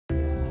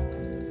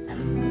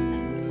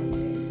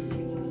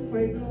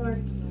Praise the Lord.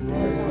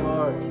 Praise the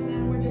Lord.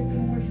 And we're just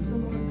going to worship the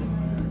Lord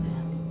tonight.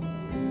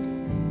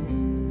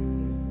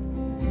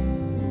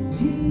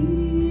 Jesus,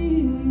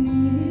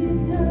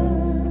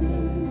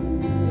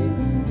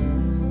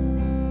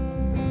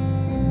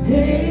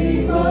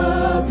 name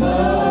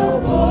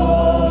above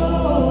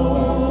all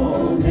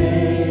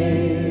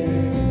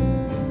names.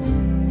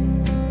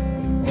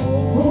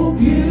 Oh,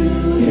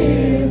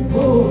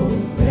 beautiful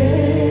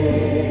Savior.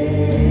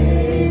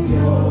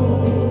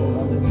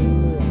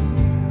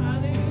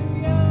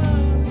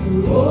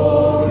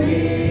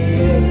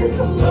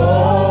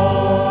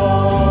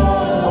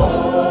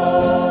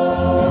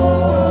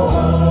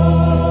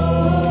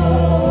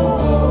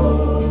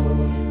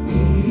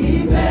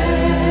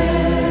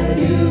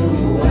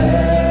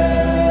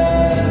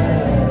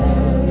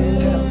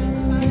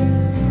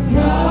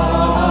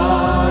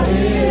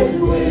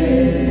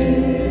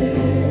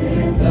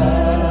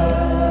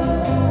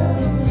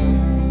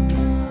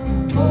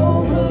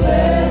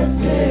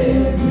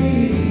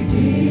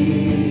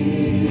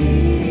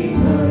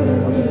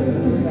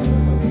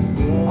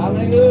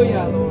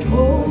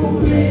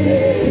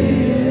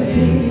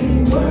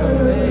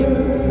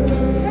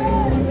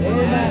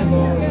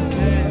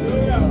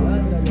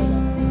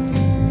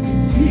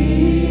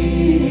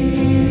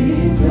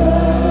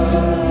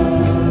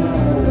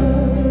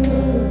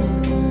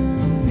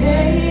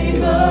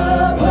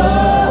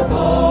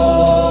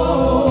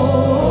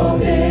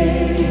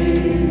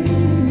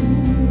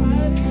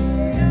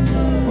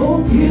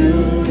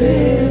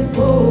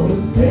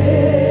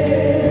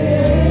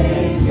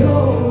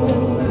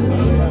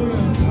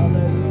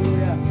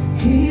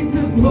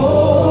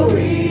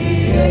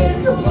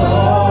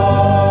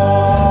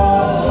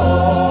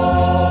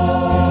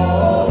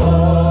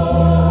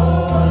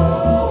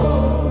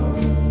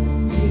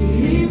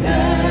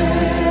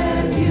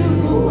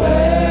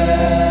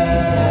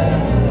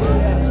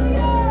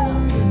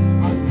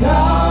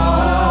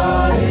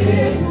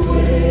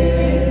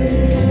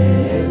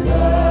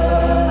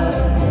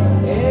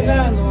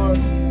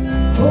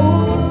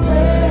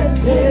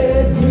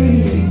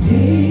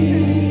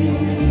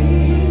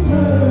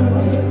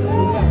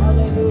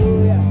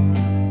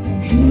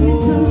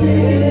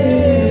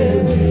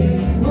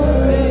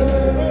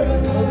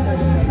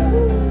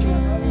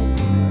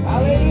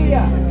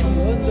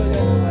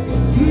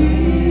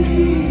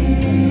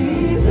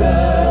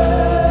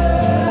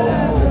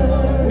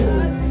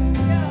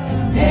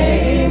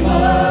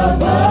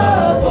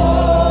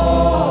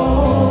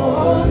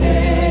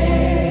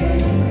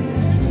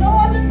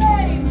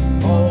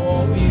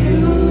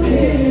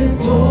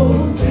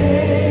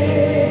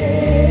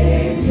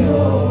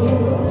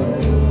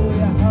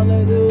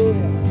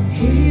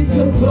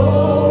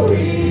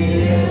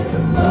 Glorious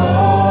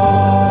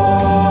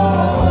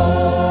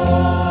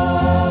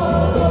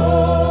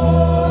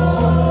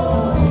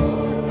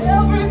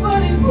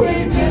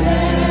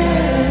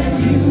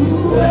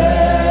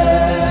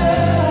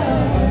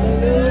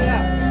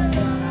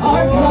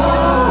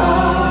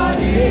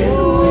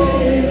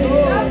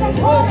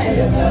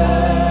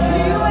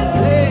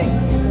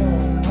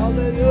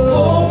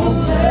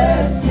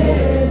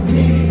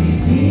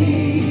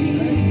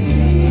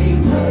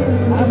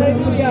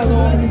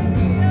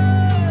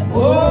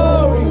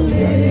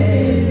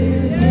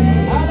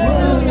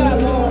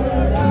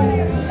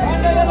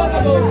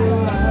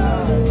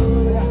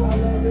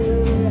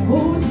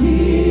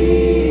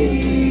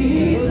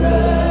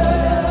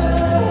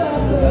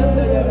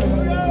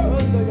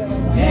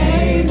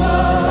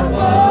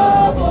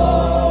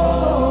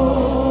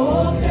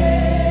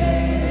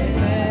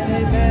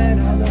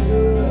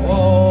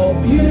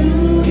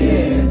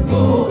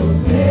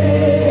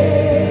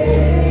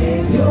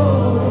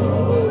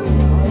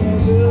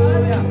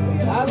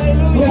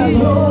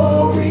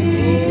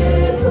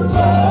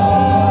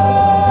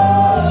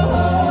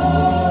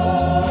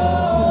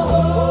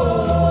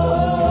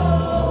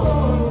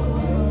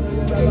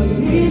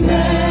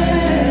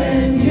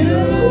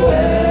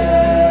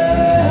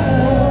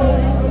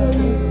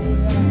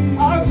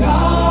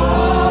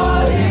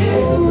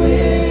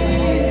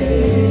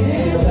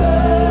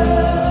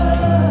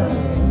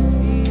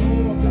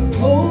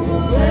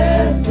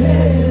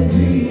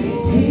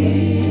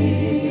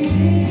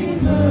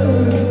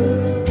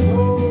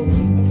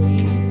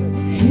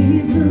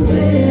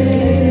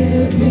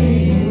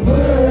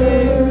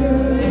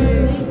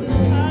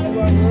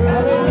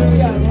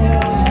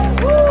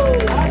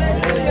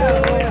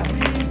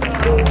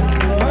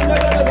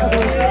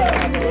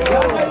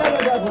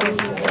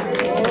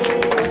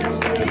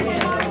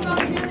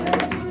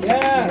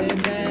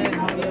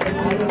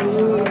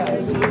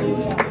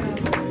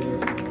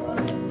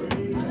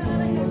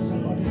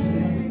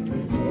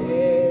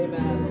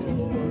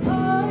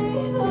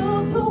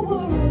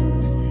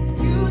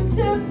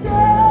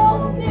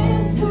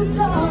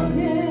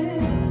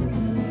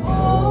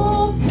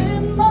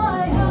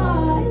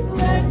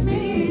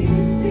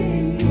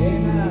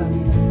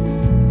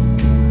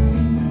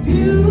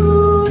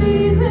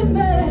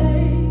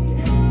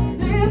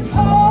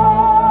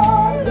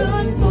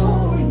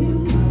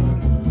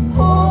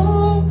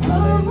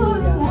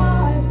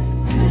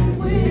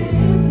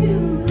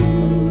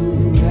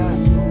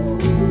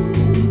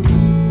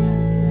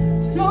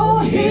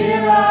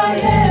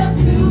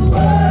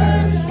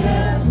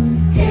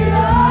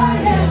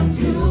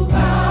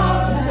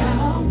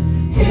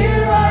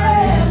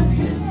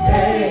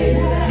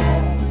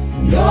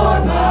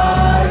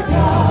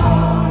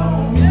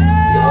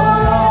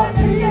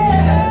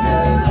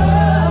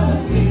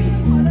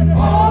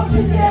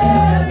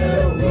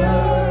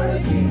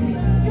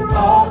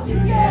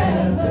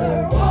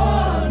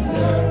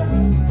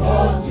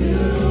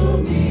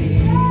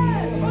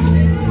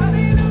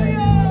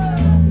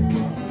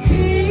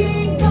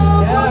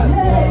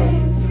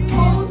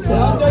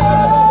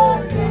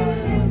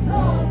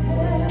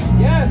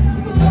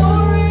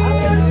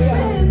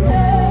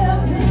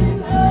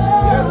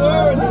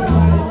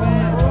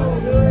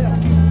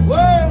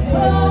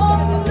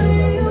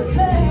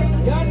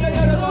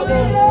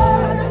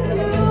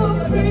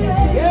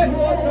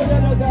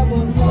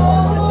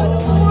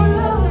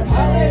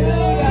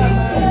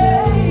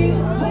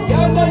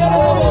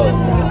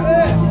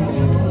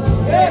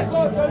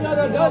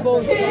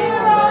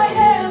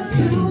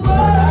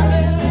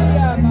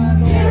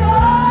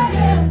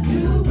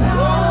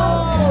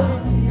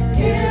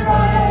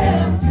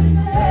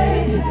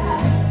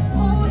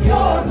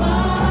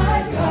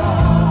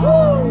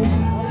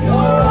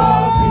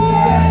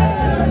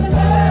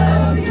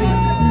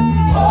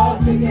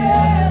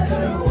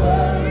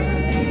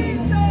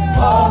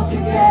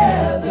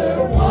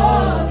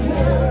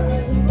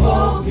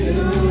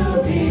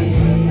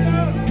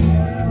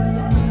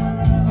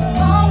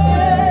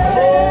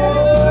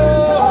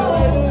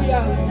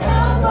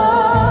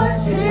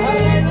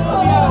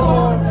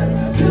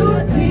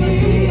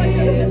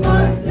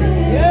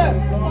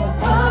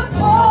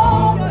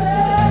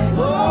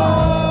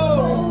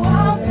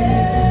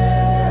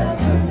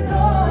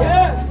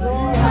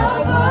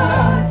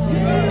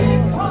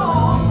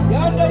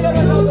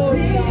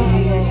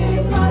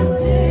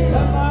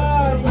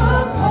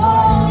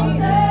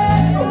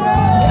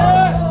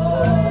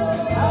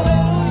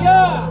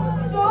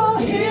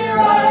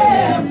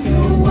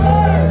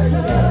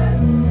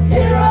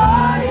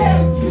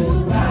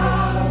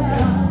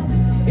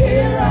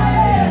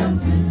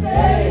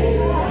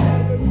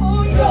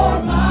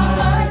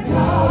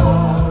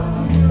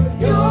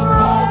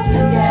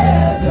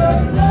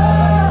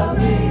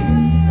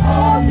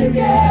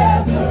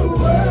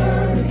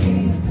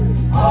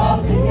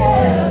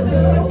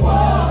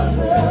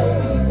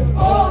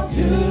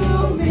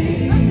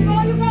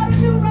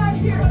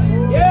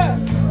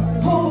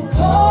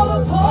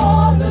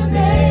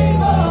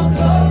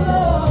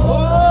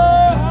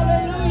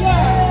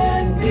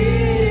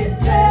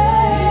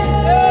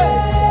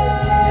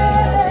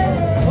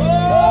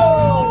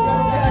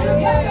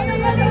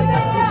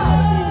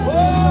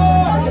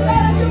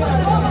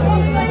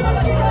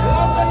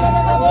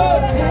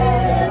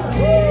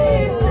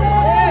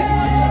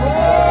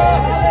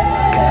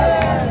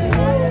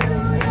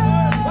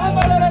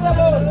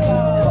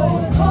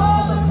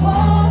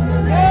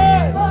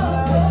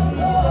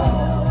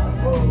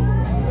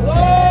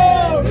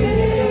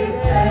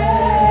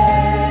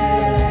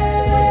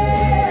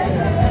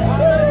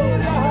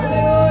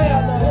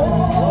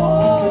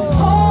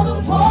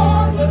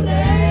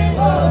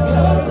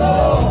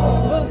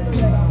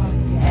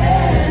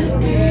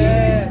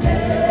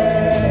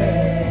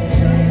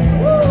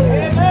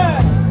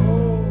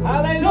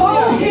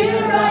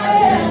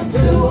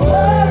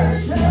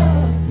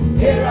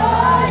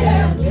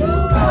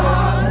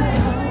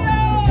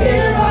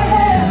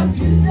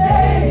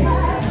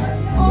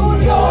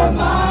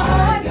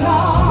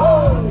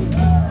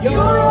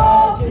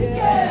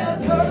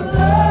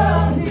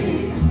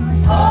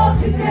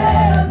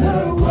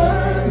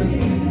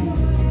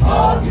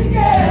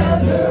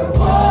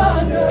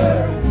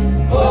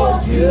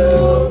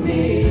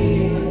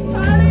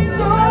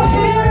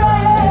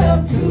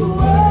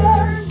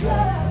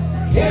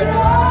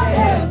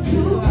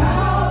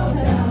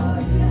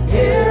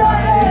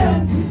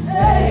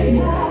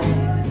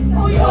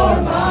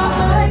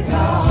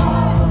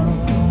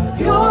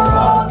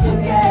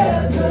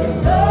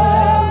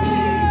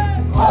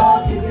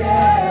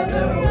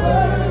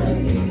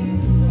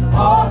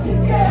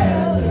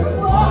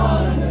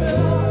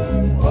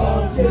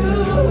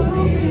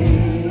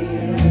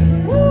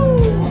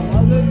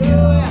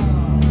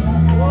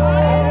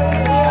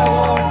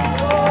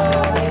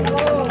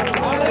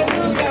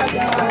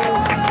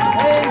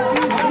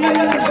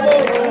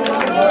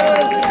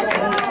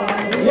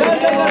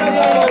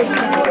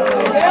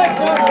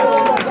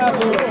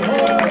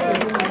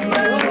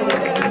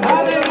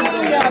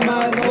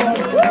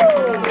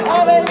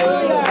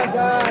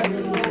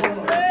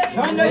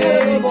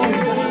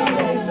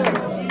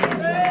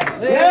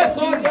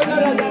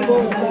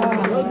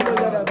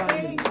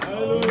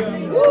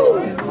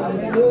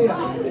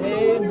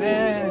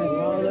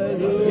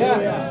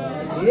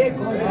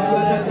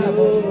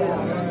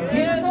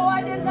Even though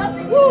I did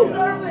nothing to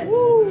deserve it.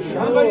 It's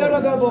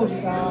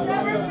Yeah.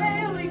 never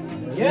failing.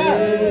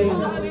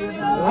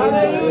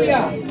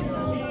 Hallelujah.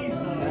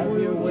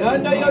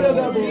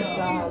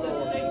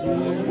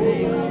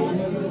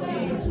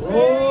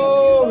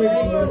 Glory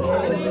to your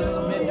name.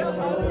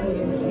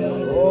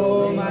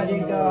 Oh, mighty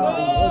God.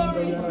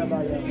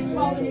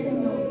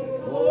 Hallelujah.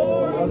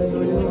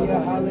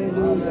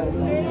 Hallelujah.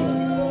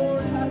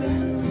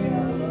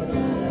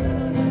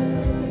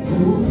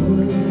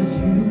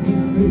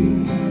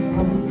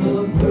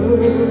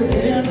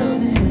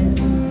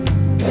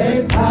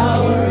 There's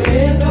power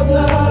in the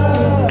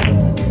blood.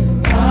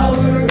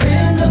 Power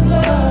in the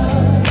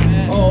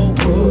blood. Oh,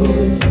 push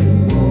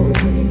you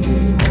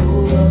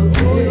over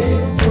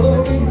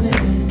victory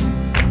lane.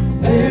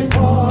 There's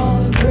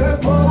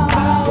wonderful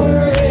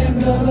power in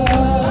the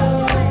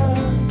blood.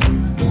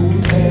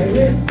 There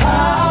is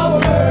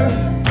power,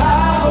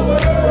 power,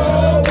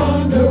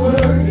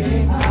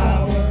 wonder-working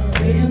power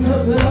in the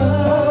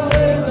blood,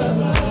 in the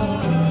blood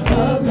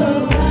of the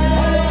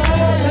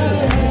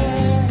Lamb.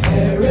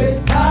 There is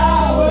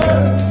power,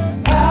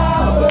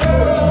 power,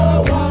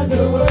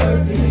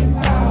 wonder-working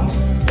power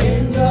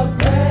in the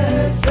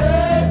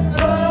precious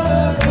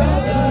blood of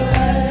the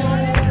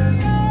Lamb.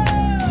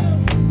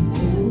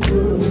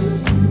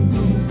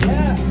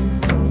 Yeah.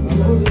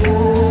 Those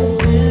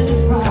ashes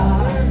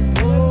cry.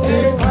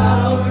 There's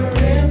power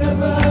in the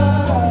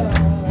blood.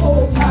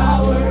 Oh,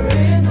 power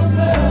in the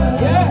blood.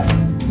 Yeah.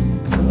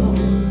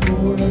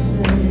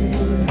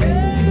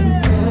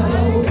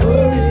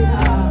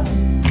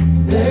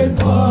 There's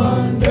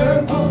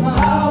wonderful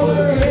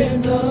power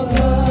in the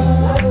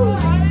blood.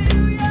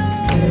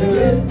 There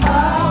is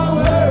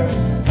power,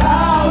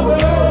 power,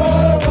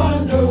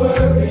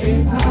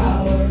 wonder-working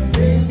power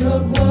in the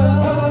blood,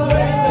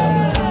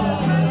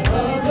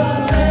 of the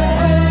Lamb.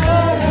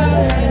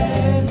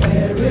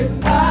 There is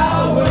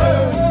power,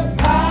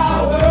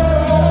 power,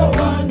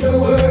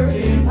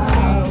 wonder-working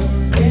power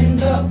in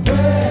the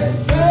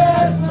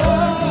precious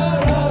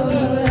blood of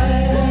the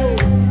Lamb.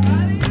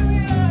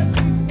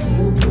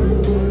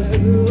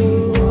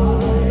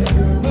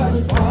 Much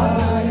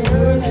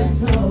whiter than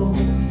snow.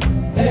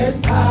 There's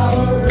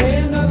power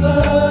in the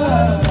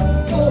blood.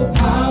 Oh,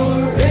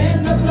 power in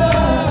the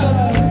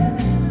blood.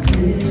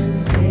 Sin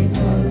ain't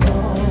the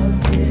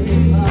lost,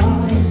 sin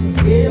lies,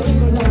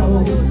 healing flow.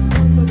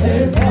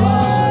 There's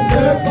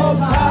wonderful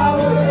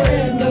power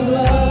in the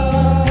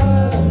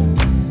blood.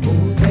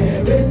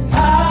 There is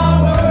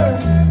power,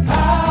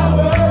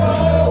 power,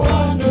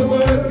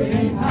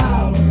 wonder-working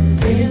power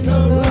in the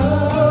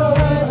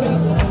blood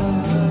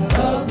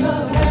of the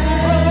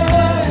Lamb.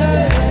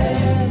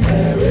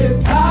 There is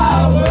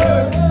power,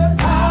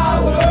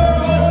 power,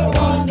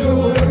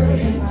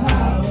 wonder-working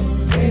power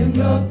in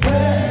the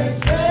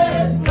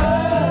precious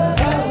blood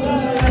of the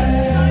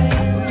Lamb.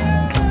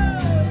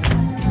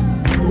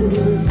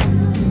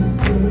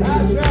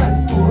 That's right.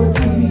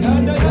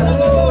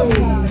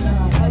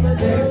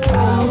 There's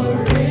power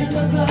in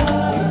the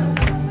blood.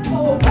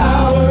 Oh,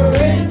 power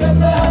in the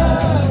blood.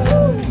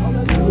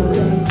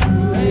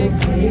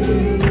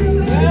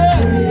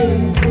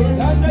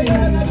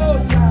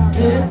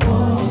 There's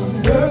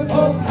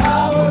wonderful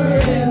power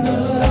in the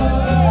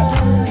blood.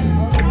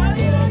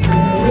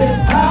 There is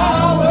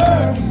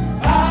power,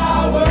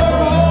 power,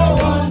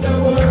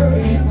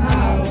 wonder-working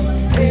power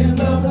in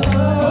the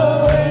blood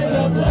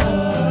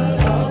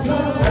of the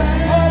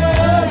Lamb.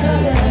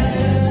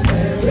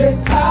 There is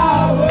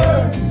power,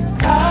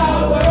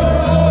 power,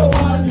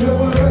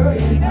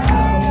 wonder-working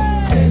power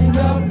in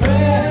the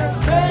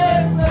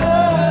precious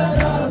blood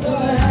of the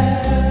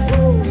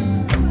Lamb.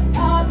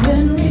 I've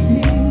been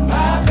redeemed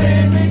by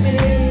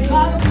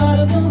the blood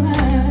of the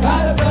Lamb. By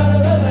the blood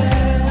of the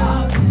Lamb.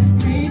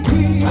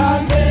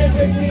 I've been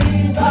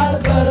redeemed by the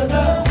blood of the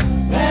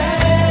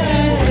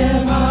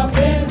Lamb. I've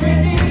been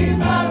redeemed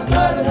by the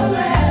blood of the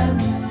Lamb.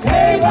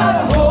 Saved by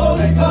the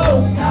Holy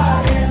Ghost I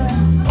am.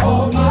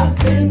 All my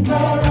sins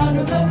are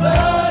under the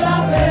blood.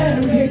 I've been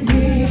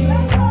redeemed.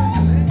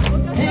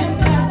 And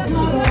that's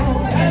not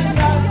all. And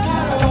that's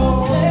not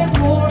all. There's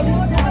more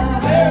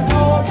beside. There's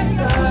more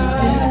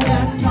beside. And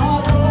that's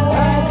not all.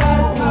 And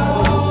that's not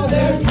all.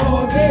 There's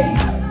more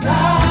beside.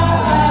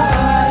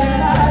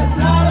 And that's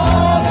not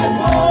all. There's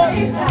more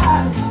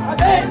beside. I've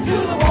been to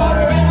the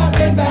water and I've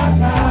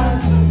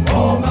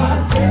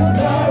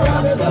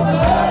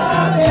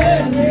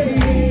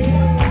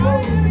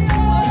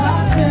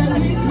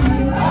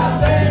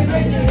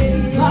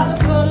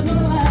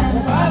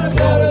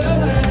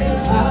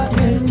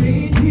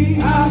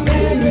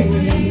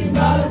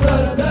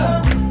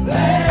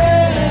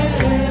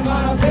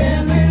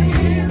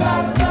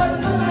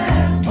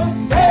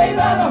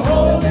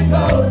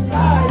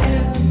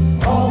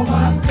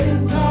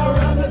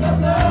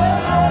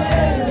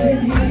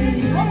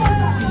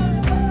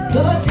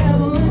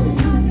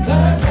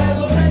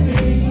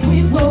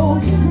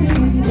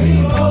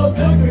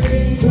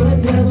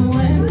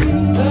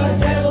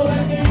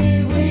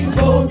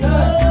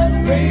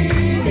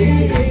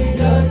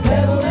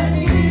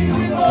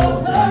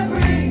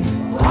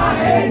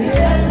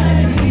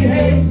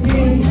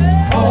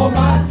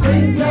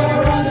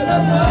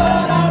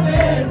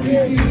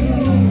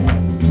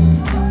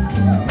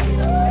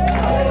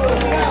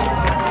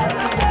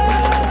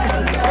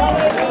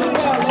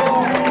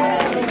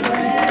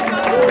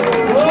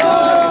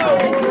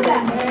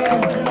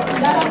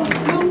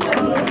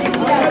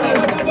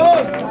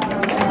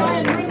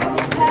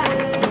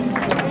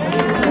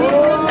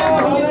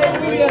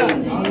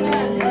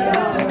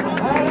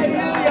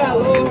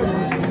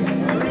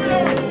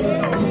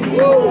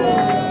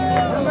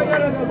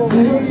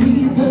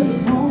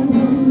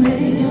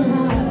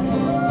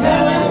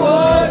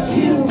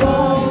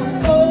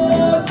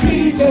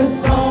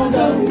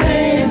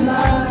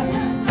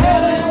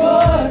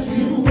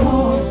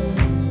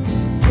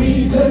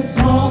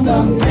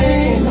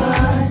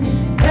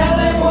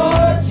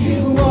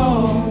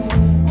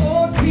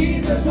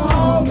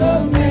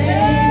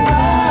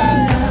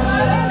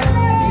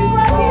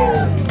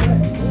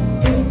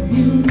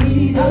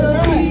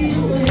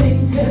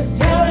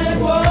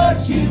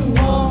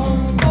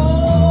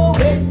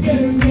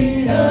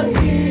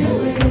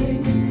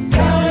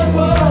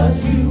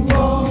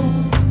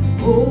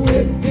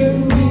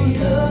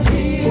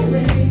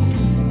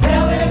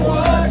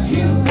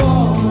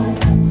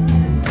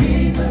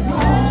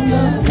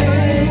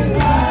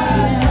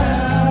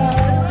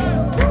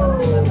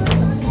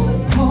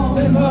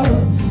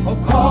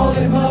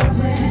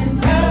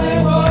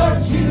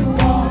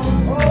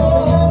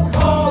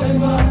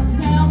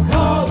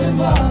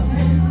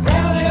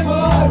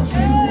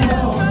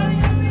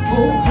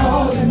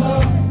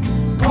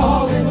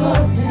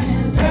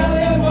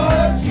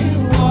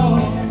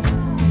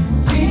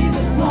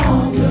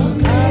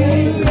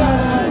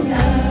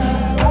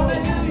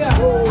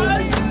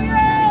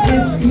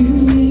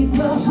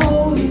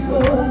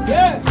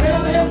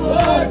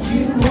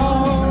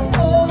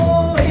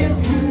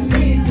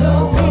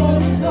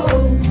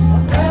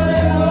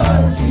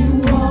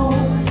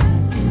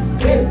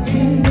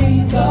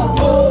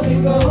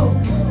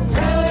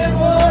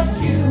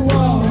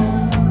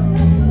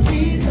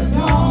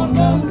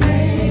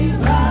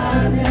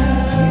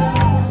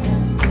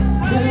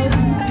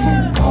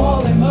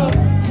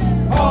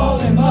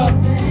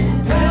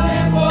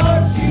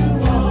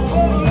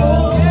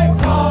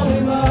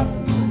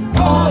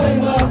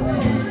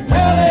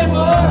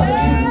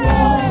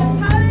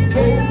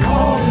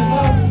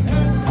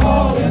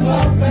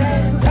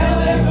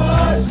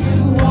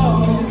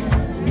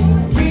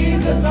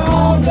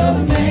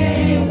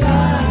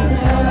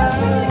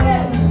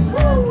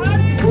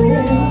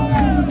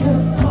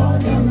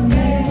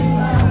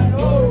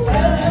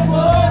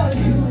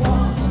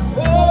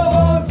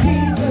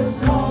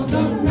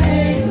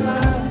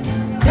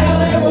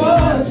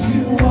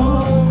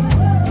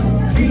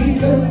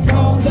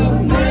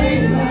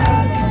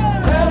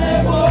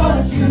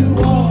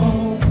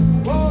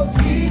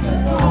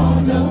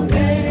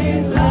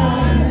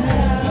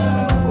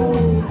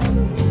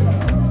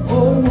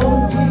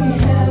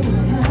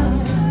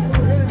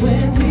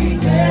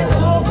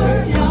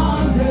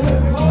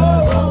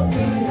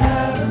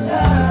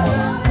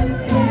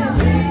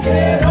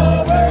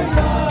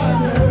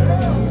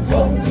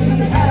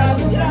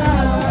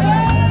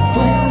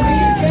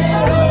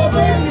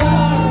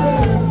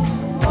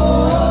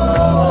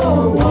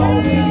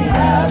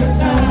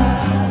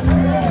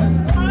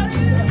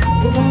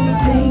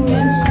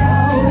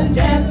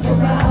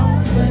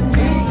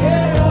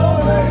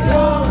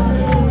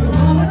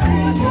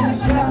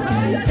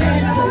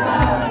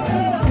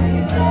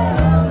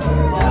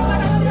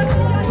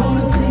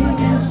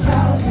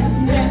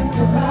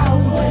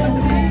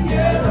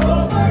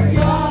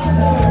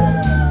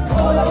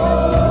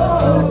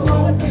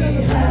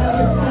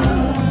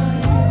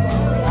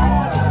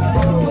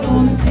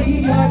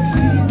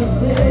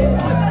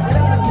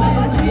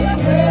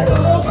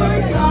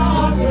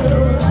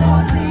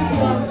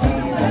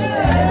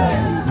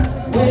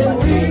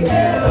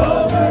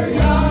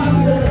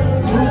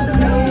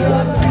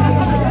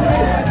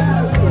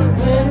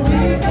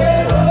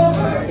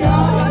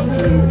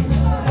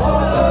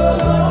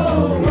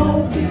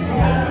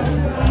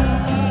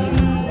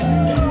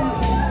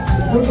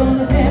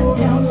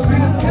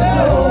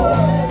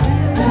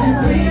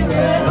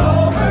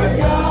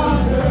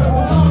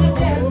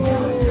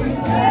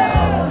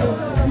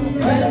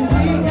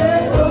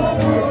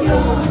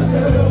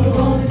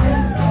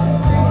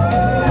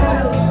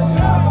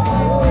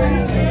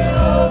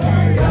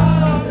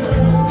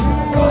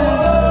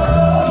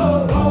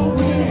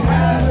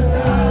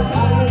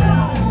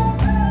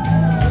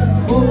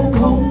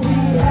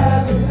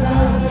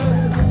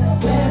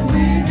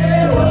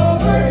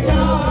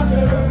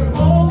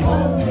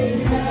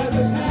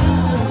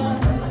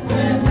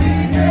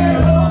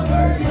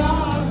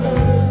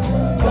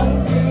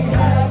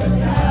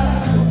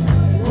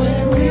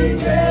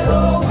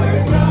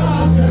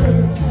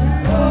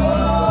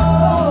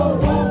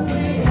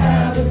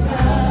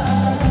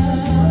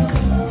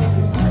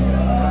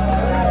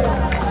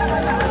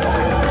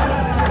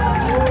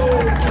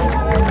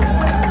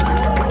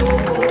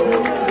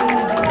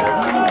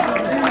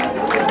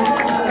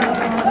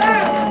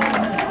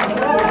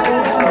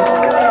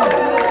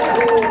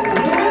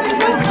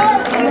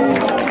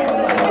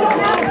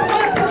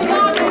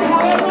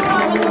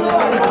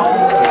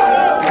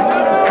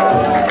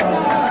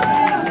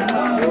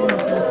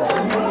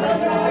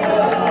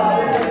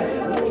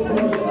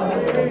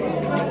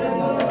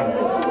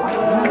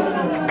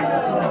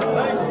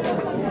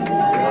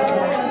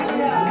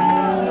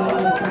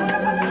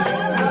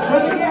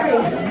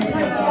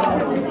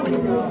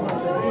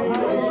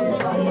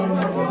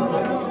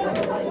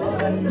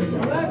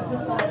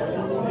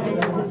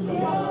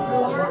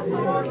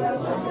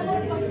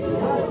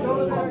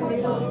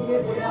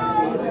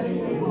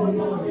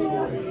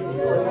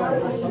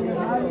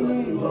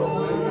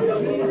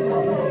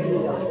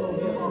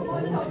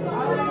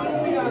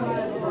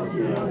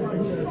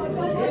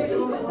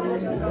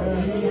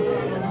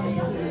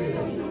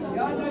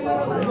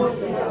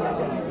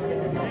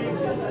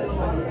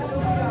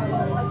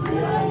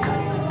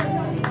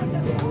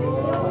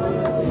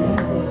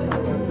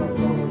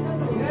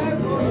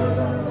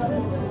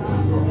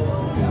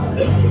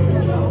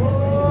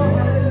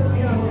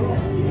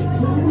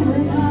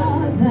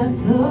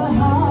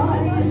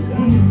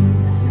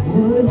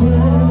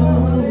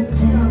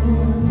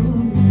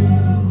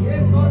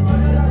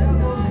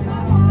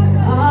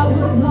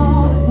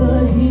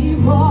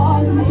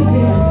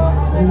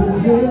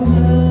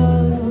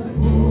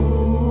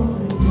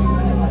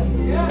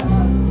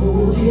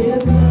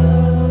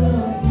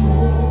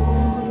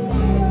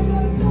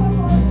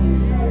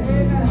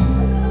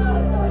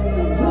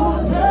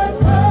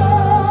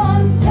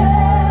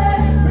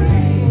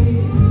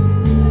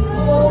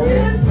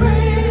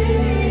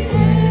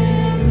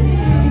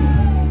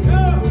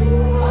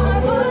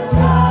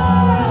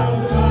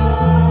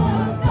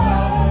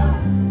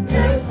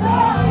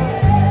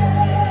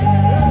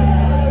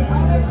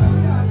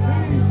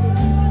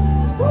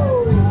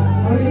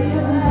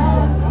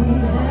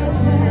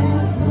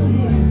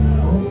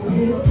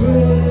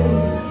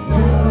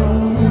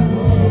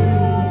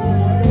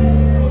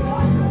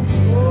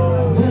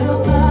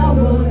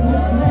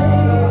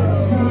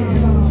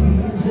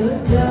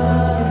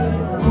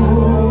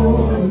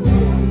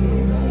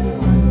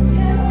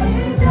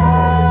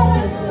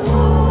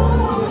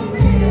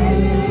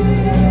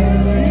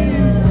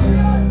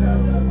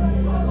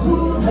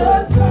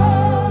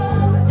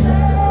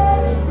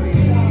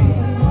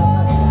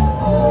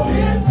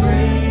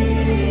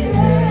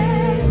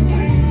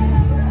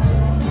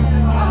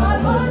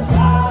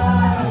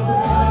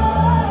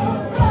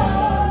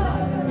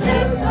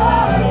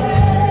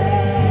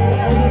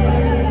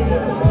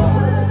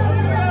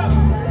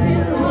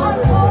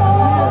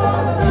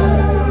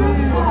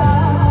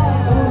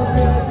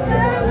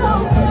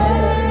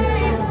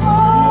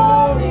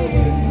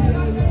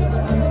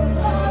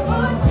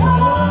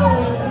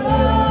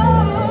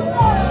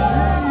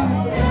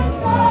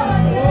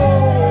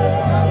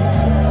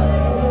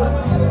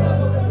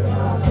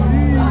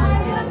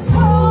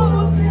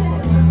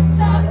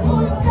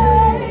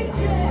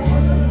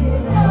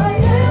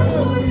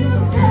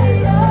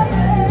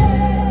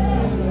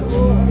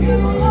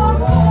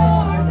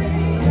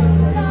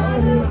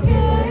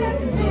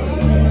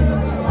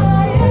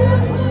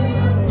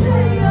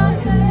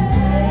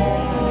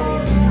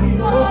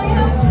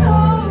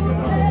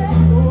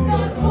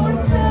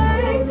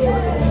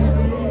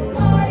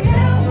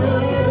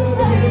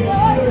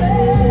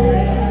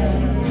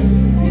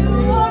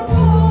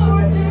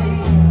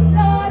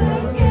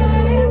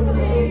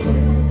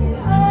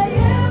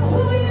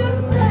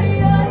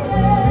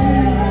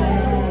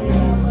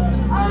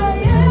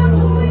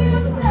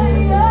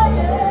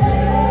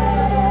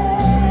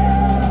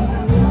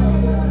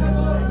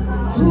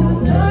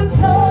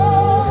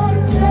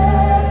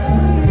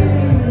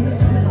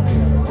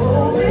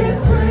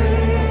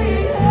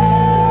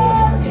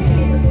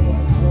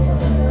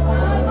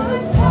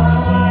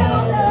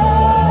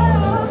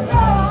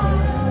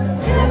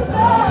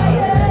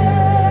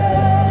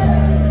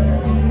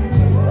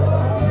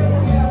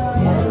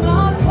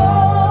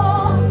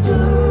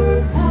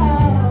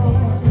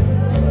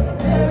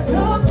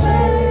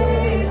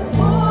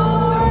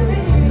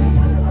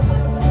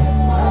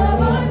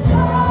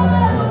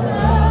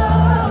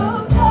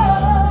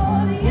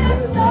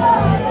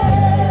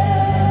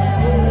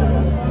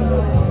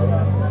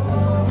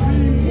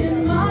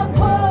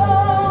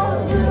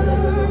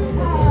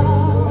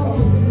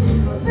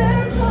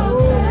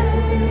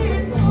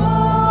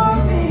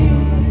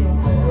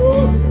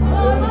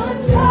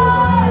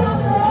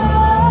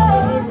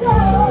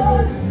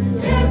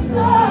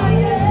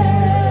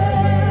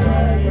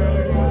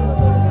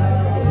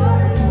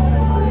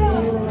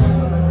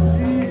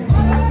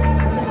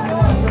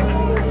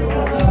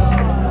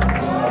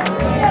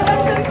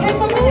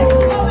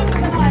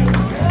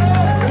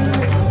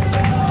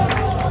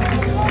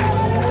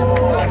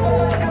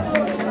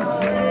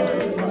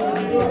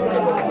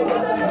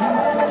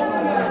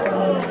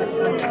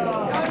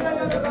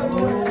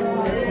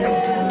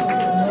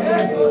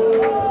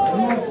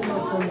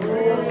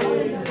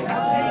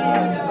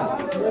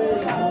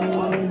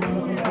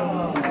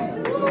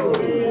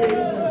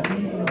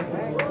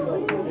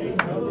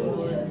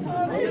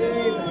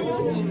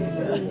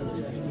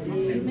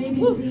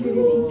be seated if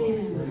you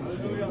can.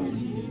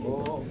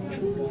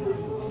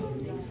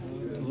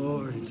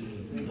 Glory.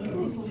 Thank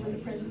you for your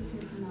presence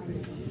here tonight.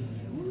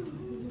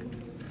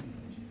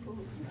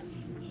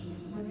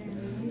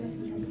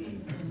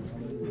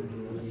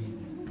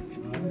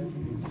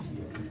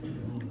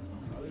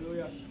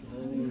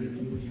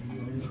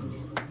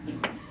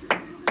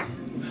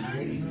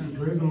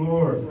 Praise the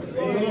Lord.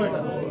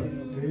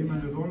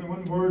 Amen. There's only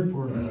one word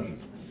for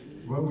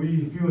what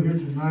we feel here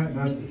tonight, and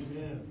that's,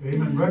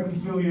 amen,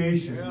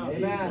 reconciliation.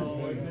 Amen.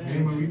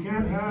 Amen. We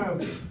can't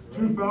have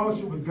true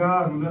fellowship with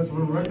God unless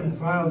we're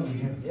reconciled to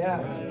Him.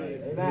 Yes.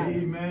 Amen.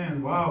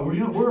 Amen. Wow.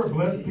 We're a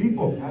blessed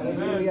people.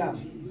 Hallelujah.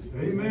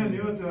 Amen.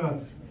 You know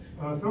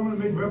what? Someone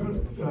made reference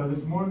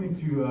this morning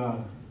to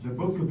the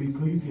book of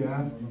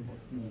Ecclesiastes.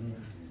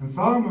 And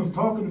Solomon was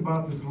talking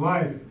about this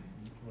life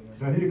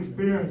that he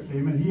experienced.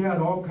 Amen. He had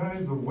all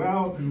kinds of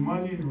wealth and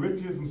money and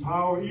riches and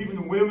power, even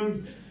the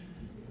women.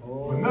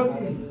 But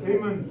nothing,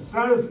 amen,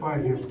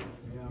 satisfied him.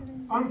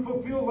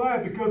 Unfulfilled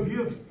life, because he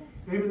is,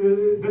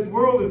 amen, this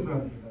world is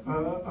a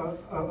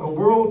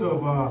world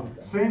of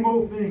same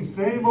old things,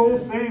 same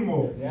old, same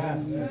old.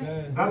 Yes.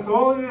 That's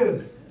all it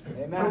is.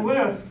 Amen.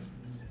 Unless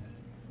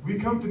we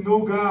come to know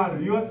God,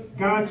 and you know what?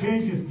 God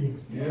changes things.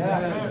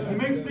 Yeah. He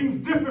makes things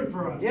different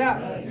for us. Yeah.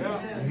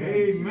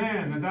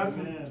 Amen. And that's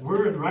what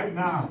we're in right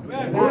now.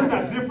 Amen. We're in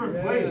that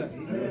different place.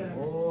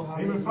 Oh,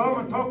 Amen.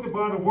 Solomon talked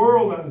about a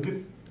world that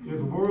just is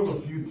a world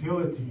of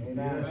futility.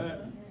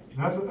 Amen.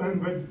 That's what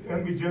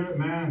unregenerate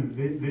man,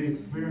 they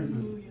experience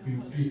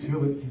is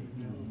futility.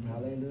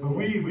 Hallelujah. But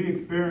we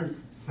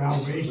experience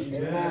salvation.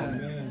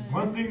 Amen.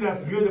 One thing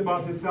that's good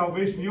about this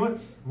salvation, you know what?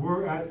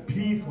 We're at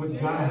peace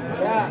with God.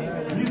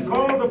 Yes. He's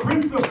called the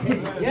Prince of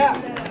Peace.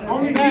 Yeah.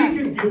 Only Amen. He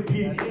can give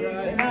peace.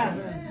 Amen.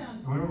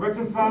 When we're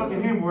reconciled to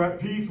Him, we're at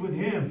peace with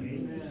Him.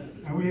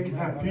 And we can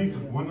have peace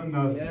with one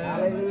another.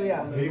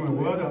 Hallelujah. Amen.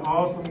 What an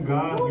awesome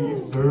God we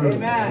serve.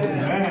 Amen.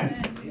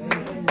 Amen.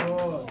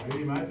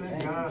 Amen. I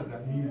thank God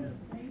that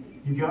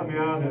He got me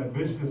out of that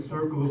vicious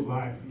circle of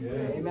life.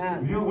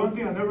 Amen. You know, one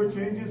thing that never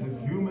changes is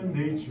human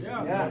nature.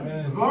 Yes.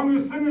 As long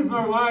as sin is in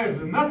our lives,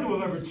 and nothing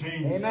will ever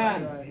change.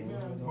 Amen.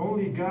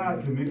 Only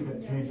God can make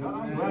that change.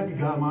 I'm glad He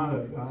got him out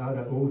of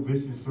that old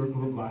vicious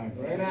circle of life.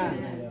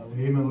 Amen.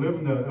 Amen.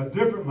 Living a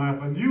different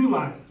life, a new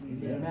life.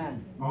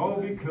 Amen. All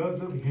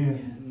because of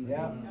Him.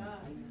 Yeah.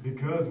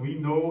 Because we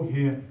know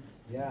Him.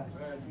 Yes.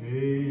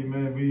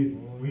 Amen.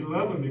 We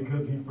love Him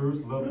because He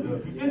first loved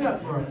us. He did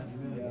that for us.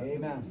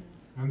 Amen.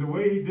 And the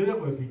way He did it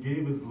was He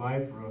gave His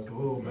life for us.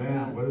 Oh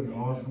man, what an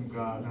awesome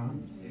God, huh?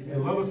 He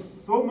loves us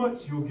so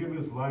much, He'll give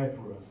His life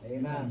for us.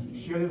 Amen.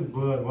 Shed His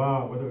blood.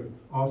 Wow, what an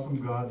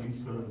awesome God we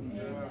serve.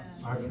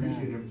 I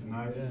appreciate Him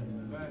tonight.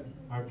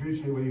 I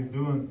appreciate what He's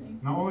doing,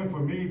 not only for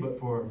me, but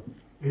for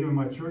even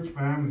my church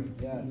family.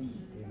 Yes.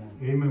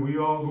 Amen. We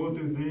all go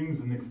through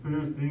things and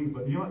experience things,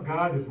 but you know what?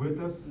 God is with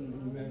us.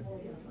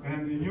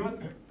 And you know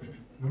what?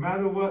 No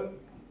matter what,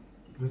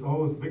 there's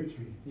always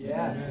victory.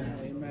 Yes.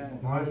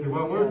 Now I say,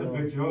 well, where's the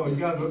victory? Oh, you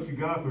got to look to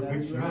God for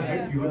victory. No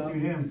victory, look to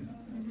Him.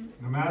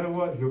 No matter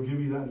what, He'll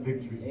give you that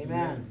victory.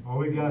 Amen. All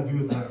we got to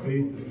do is have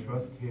faith and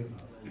trust Him.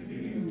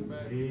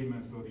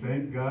 Amen. So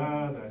thank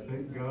God. I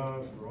thank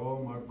God for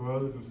all my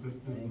brothers and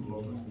sisters in the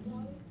Lord.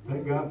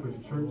 Thank God for His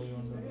church.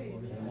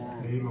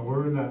 Amen.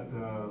 We're in that,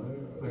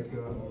 like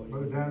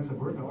Brother Dan said,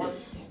 we're in the ark.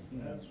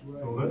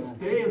 So let's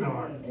stay in the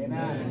ark.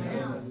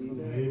 Amen.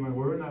 Amen.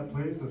 We're in that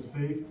place of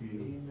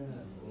safety.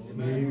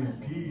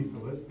 Amen. Peace. So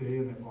let's stay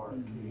in the ark.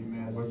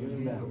 Amen. We're going to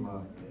see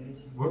some.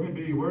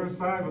 We're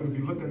inside. We're going to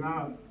be looking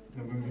out,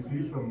 and we're going to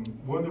see some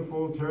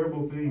wonderful,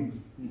 terrible things.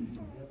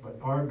 But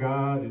our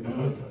God is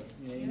with us.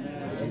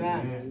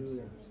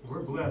 Amen. So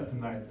we're blessed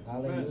tonight.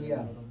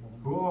 Hallelujah.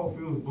 Who all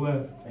feels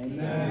blessed?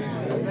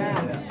 Amen. Amen.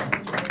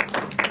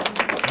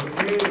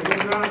 Okay, with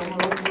that, I'm going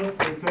to open up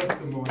for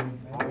testimony.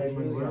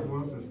 Amen. Whoever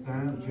wants to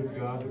stand, give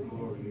God the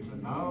glory. Amen.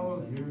 Now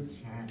is your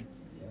chance.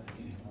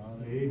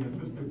 Amen.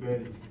 Sister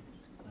Betty.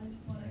 I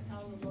just want to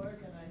tell the Lord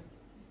that I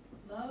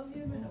love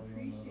Him and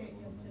appreciate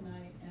Him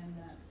tonight, and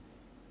that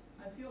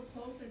I feel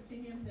closer to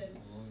Him than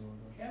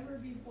ever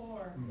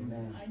before.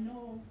 Amen. I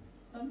know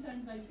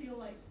sometimes I feel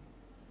like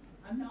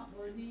I'm not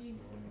worthy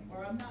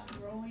or I'm not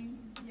growing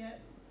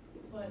yet,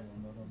 but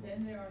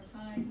then there are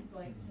times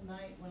like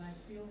tonight when I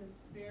feel His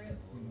Spirit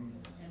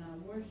and I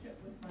worship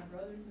with my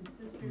brothers and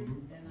sisters,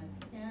 and I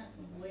can't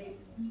wait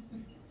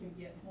to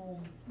get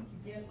home,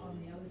 to get on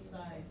the other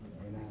side,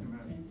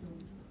 and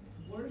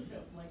to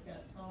worship like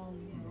that song,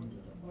 you know,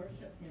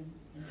 worship Him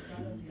in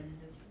front of Him,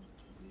 just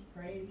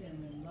praise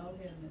Him and love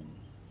Him. And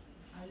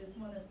I just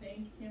want to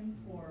thank Him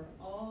for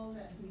all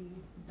that He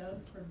does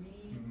for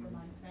me, for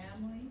my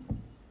family,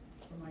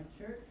 for my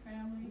church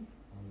family.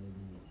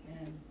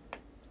 And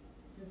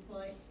just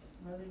like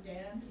Brother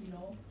Dan, you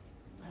know,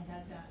 I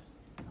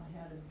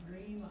had a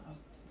dream, a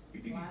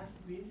flash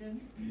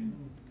vision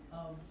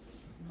of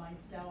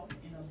myself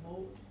in a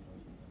boat.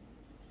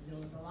 There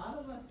was a lot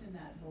of us in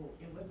that boat.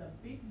 It was a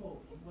big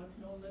boat. It was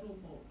no little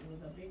boat. It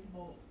was a big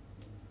boat.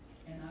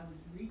 And I was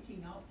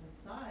reaching out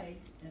the side,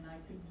 and I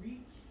could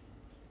reach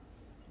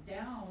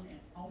down and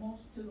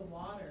almost to the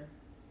water.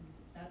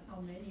 That's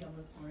how many of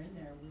us were in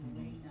there. We were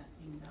weighing that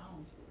thing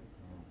down.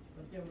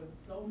 But there were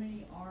so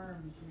many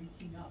arms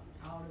reaching up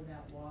out of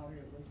that water.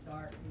 It was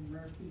dark and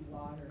murky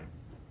water,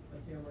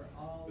 but there were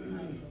all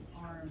kinds of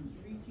arms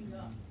reaching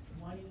up,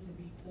 wanting to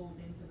be pulled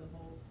into the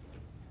boat.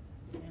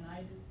 And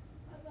I just,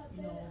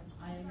 you know,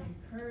 I am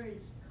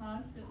encouraged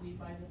constantly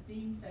by the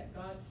things that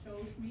God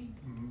shows me,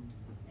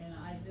 and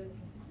I just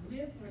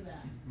live for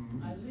that.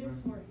 I live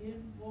for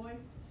His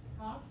voice to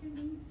talk to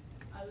me.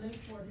 I live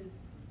for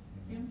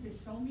Him to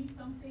show me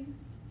something,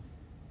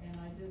 and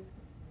I just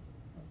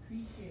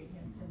appreciate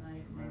Him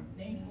tonight. I'm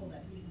thankful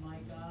that He's my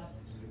God,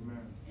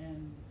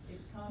 and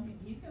it's coming.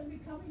 He's going to be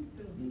coming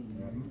soon. He's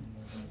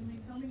going to be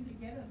coming to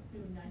get us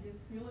soon. I just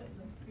feel it in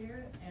the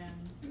spirit, and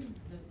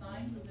the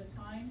signs of the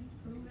times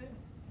prove it.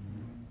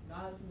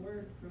 God's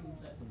word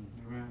proves it.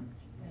 And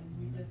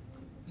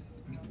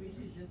we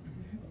should just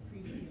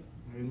appreciate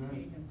Him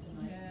tonight.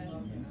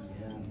 Love Him.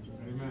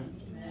 Amen.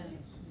 Amen.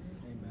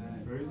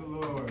 Praise the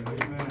Lord.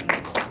 Amen.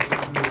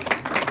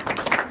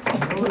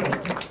 Know that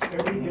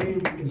every day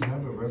we can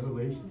have a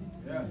revelation.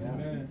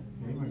 Amen.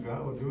 Amen. God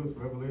will give us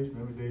revelation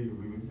every day. He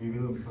will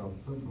reveal Himself,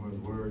 something from His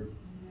Word,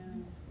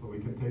 so we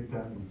can take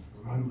that and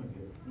run with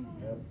it.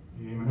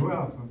 Amen. Who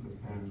else wants to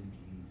stand?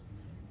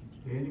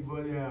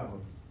 Anybody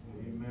else?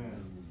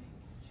 Amen.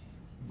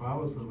 The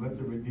Bible says, "Let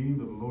the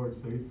redeemed of the Lord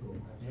say so."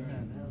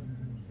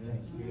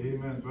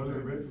 Amen. Brother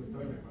Rich, what's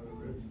up, Brother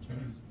Rich?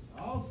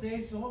 I'll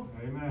say so.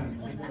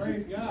 Amen.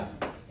 Praise God.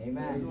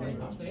 Amen.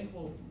 I'm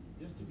thankful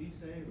just to be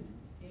saved.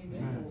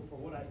 Thankful for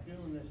what I feel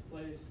in this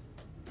place.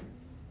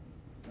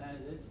 Man,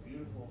 it's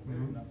beautiful.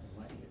 There's nothing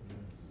like it.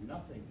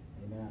 Nothing.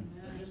 Amen.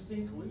 I just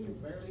think we are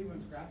barely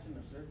even scratching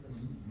the surface.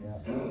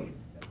 Yeah.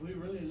 If we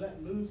really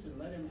let loose and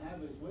let Him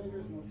have His way,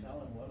 there's no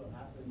telling what'll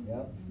happen.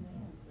 Yep.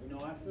 You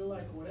know, I feel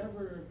like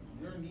whatever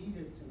your need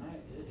is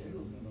tonight,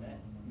 it'll be met.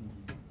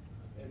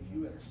 If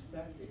you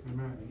expect it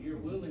Amen. and you're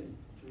willing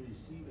to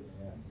receive it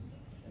Yes.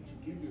 and to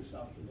give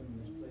yourself to Him in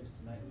this place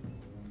tonight.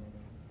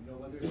 You know,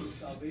 whether it's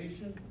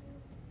salvation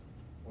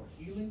or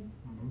healing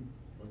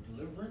or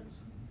deliverance,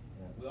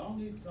 we all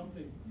need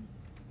something.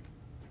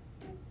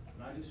 And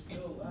I just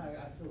feel,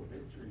 I feel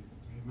victory.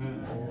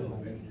 Amen. I feel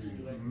victory.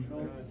 Like, you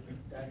know,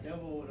 that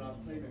devil, when I was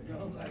playing the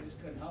drums, I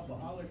just couldn't help but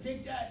holler,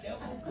 "Take that,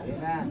 devil!"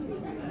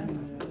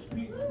 Amen.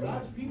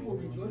 God's people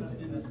rejoicing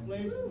in this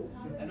place,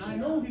 and I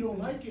know He don't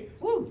like it.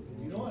 Woo!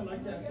 You know, and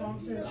like that song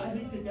says, "I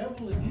hate the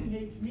devil and he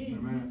hates me."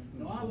 Amen.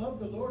 You know, I love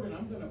the Lord, and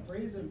I'm going to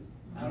praise Him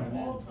out of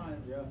all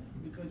times.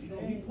 Because, you know,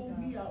 He pulled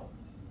me out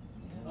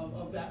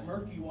of that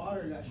murky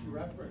water that she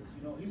referenced.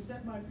 You know, He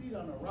set my feet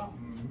on a rock.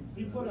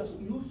 He put a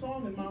new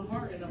song in my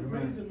heart and a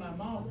praise in my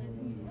mouth.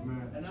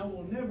 And I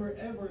will never,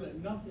 ever let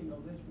nothing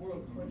of this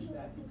world quench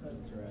that, because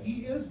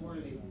He is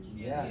worthy.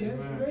 Yes. He is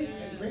great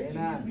and greatly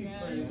to be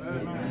praised.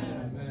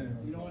 Amen.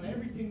 You know, and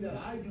everything that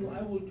I do,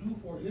 I will do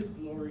for His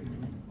glory.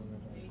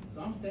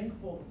 So I'm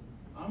thankful.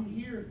 I'm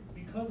here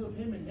because of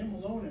Him and Him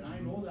alone, and I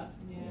know that.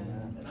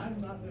 And I'm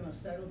not going to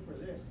settle for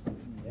this.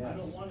 I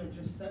don't want to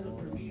just settle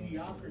for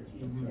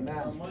mediocrity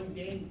or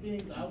mundane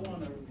things. I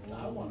want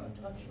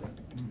to touch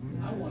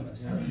Him. I want to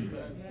see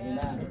Him.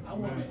 I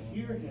want to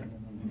hear Him.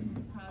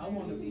 I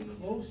want to be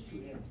close to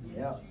Him,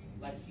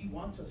 like He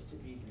wants us to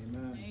be.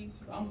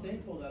 So I'm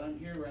thankful that I'm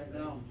here right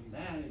now.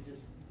 Man, it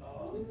just,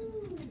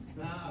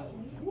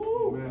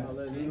 woo!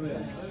 Amen.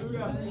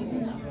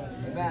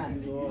 Amen.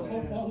 I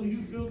hope all of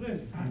you feel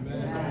this. Amen.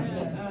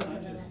 Man, I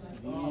just,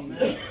 oh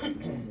man.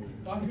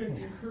 If I could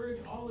encourage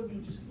all of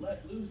you, just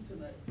let loose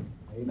tonight.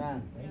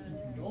 Amen.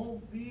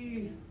 Don't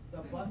be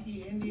the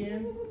Bucky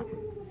Indian.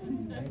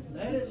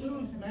 Let it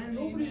loose, man.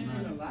 Nobody's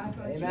going to laugh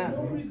at you. Amen.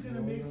 Nobody's going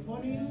to make fun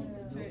of you.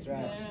 That's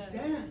right.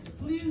 Dance.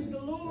 Please the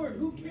Lord.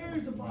 Who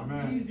cares about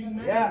Amen. pleasing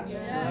man?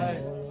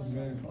 Yes.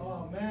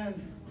 Oh, man.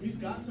 He's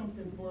got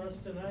something for us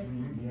tonight. I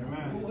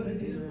don't know what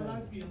it is, but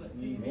I feel it.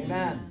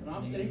 Amen. And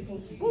I'm thankful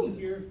to be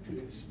here to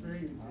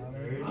experience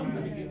it. I'm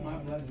going to get my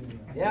blessing.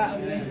 Yes.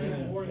 I thank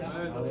Him for that.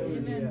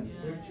 Amen.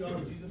 Great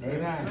job, Jesus.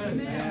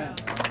 Amen.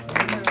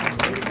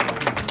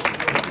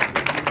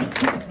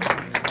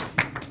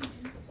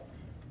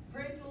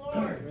 Praise the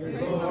Lord. Praise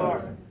the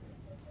Lord.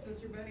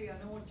 Sister Betty, I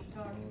know what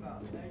you're talking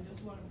about. I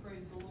just want to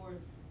praise the Lord.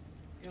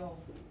 You know,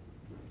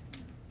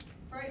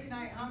 Friday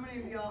night, how many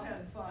of y'all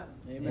had fun?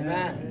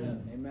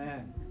 Amen.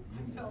 Amen.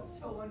 I felt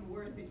so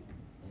unworthy to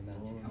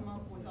come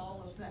up with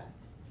all of that.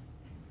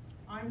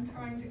 I'm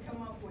trying to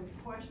come up with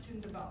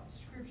questions about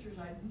scriptures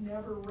I'd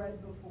never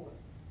read before.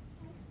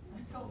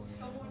 I felt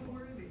so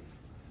unworthy.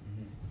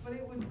 But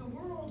it was the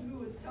world who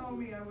was telling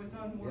me I was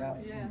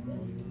unworthy. Yeah.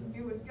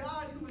 It was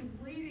God who was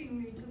leading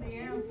me to the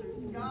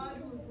answers. God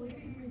who was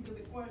leading me to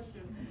the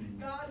question.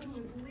 God who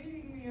was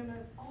leading me in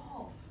it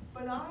all.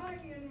 But I,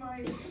 in my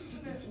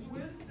infinite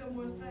wisdom,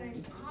 was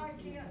saying, I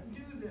can't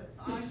do this.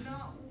 I'm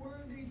not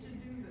worthy to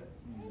do this.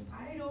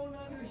 I don't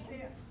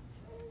understand.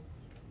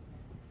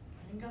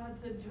 And God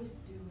said,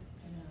 just do it.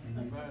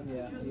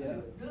 Just do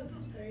it. This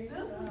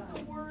is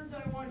the words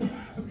I want you.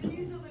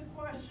 These are the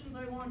questions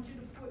I want you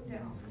to put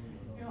down.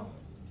 You know,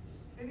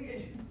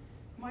 And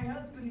my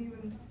husband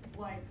even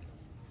like,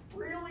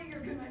 really,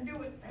 you're gonna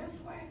do it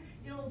this way?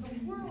 You know,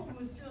 the world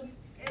was just,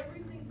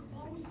 everything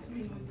close to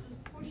me was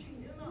just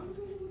pushing in on me.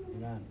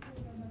 Amen.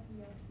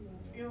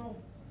 You know,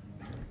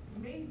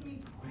 made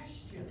me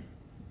question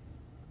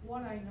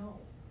what I know.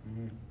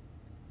 Mm-hmm.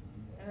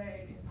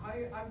 And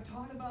I've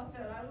taught about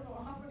that I don't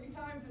know how many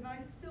times, and I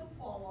still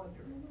fall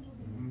under it.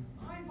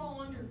 I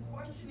fall under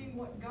questioning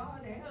what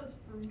God has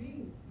for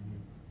me.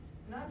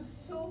 And I'm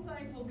so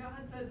thankful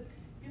God said,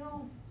 you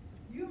know,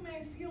 you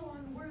may feel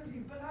unworthy,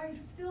 but I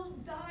still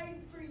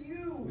died for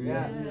you.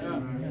 Yes. You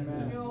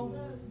know,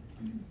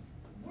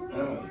 we're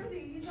unworthy.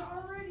 He's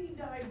already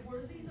died for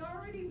us. He's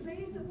already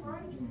paid the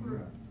price for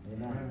us.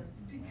 Amen.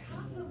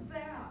 Because of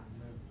that,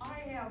 I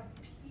have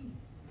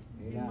peace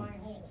in Amen. my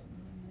home.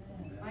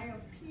 I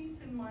have peace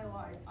in my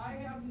life. I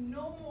have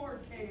no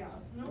more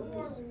chaos, no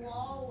more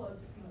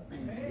lawlessness.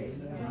 You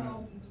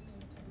know,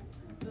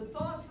 the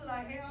thoughts that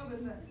I have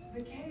and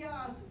the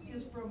chaos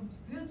is from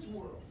this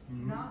world,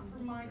 not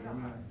from my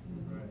God.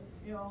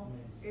 You know,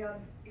 and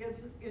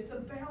it's a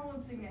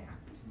balancing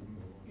act.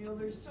 You know,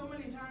 there's so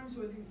many times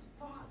where these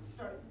thoughts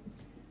start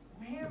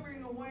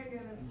hammering away,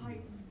 and it's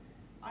like,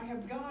 I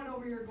have God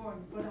over here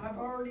going, but I've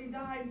already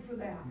died for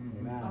that.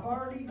 Amen. I've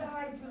already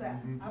died for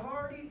that. I've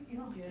already, you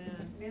know,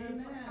 Yeah. and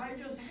it's like, I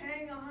just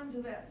hang on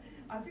to that.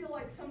 I feel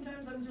like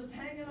sometimes I'm just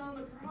hanging on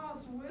the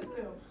cross with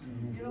him.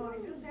 You know, I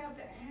just have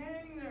to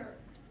hang there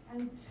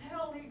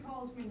until he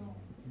calls me home.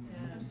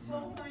 I'm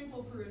so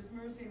thankful for his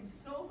mercy. I'm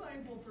so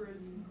thankful for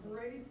his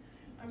grace.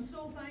 I'm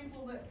so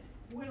thankful that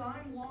when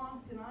I'm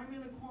lost and I'm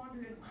in a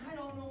quandary and I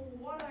don't know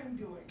what I'm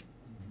doing,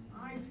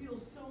 I feel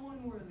so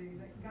unworthy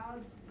that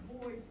God's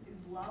voice is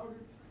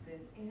louder than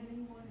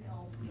anyone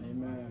else.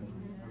 Amen.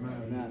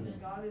 Amen.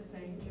 God is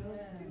saying,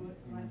 just do it,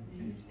 let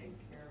me take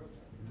care of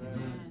it.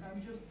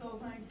 I'm just so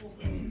thankful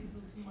for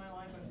Jesus in my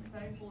life. I'm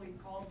thankful he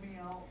called me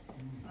out.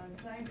 I'm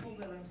thankful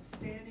that I'm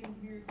standing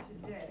here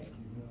today,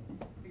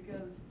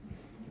 because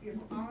if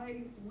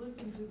I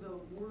listened to the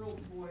world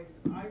voice,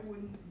 I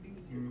wouldn't be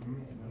here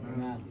today.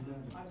 Amen.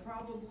 I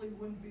probably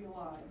wouldn't be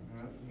alive.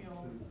 You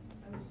know,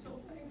 I'm so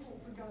thankful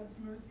for God's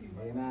mercy.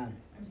 Amen.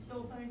 I'm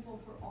so thankful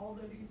for all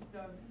that he's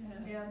done.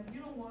 And you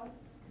know what?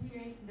 He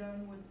ain't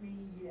done with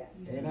me yet.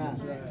 Amen.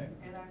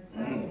 And I'm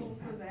thankful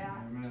for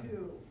that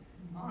too.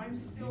 I'm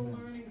still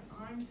learning.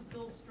 I'm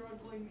still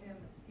struggling, and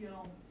you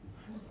know,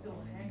 I'm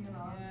still hanging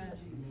on to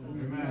Jesus.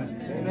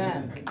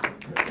 Amen.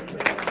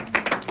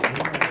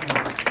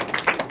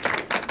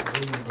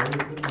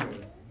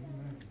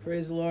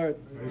 Praise the Lord.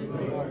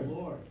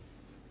 Lord.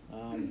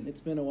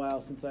 It's been a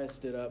while since I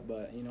stood up,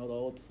 but you know, the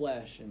old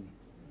flesh, and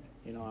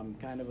you know, I'm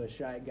kind of a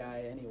shy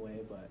guy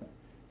anyway, but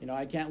you know,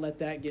 I can't let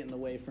that get in the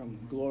way from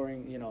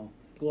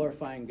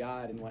glorifying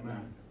God and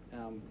whatnot.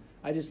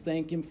 I just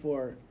thank him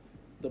for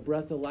the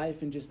breath of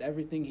life and just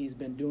everything he's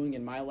been doing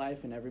in my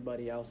life and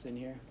everybody else in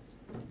here.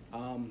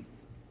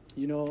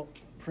 You know,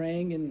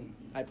 praying, and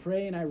I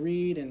pray and I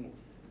read and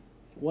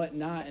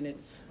whatnot,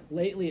 and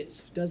lately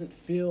it doesn't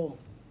feel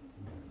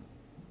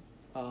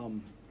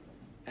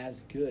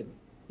as good,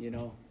 you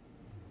know.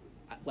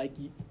 Like,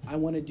 I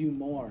want to do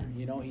more,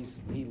 you know.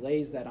 He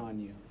lays that on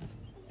you,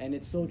 and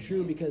it's so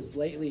true, because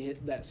lately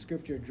that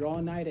scripture, draw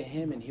nigh to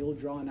him and he'll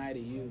draw nigh to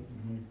you.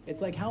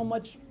 It's like, how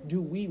much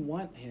do we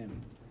want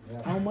him?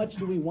 How much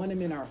do we want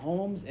him in our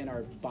homes, in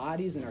our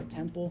bodies, in our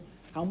temple?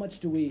 How much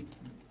do we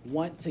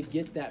want to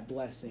get that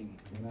blessing,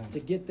 to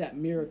get that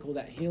miracle,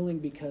 that healing?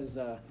 Because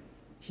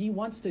he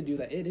wants to do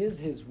that. It is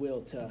his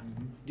will to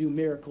do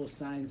miracles,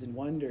 signs, and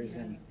wonders.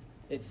 And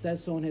it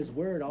says so in his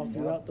word all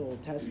throughout the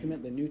Old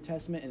Testament, the New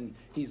Testament, and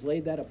he's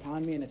laid that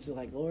upon me. And it's just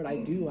like, Lord,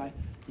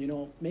 you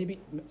know, maybe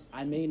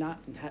I may not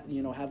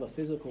have a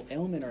physical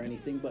ailment or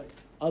anything, but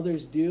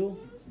others do.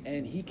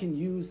 And he can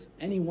use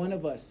any one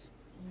of us,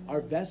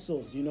 our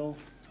vessels, you know,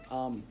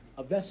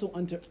 a vessel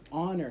unto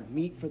honor,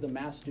 meet for the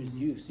master's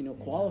use, you know,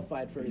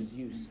 qualified for his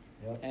use.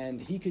 And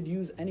he could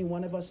use any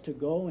one of us to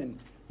go and,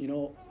 you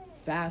know,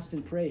 fast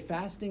and pray.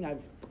 Fasting,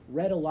 I've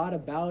read a lot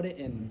about it,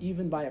 and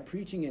even by a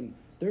preaching, and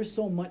there's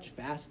so much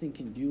fasting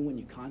can do when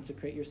you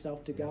consecrate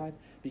yourself to God,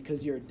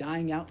 because you're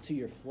dying out to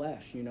your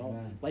flesh, you know.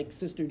 Like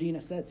Sister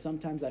Dina said,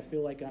 sometimes I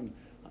feel like I'm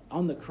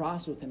on the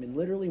cross with him, and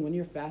literally when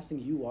you're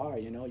fasting, you are,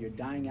 you know, you're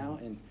dying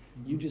out, and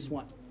you just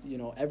want, you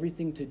know,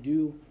 everything to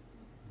do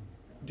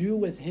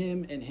with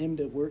him and him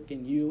to work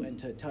in you and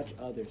to touch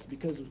others,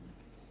 because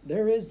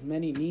there is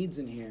many needs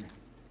in here,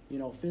 you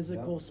know,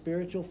 physical,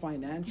 spiritual,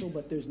 financial,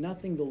 but there's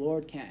nothing the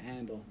Lord can't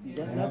handle,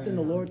 nothing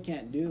the Lord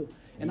can't do.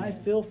 And I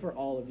feel for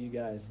all of you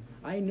guys.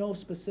 I know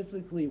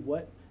specifically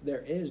what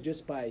there is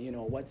just by, you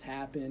know, what's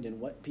happened and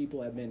what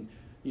people have been,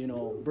 you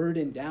know,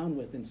 burdened down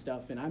with and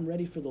stuff. And I'm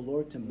ready for the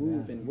Lord to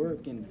move and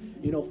work and,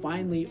 you know,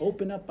 finally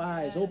open up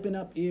eyes, open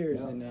up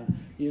ears, and,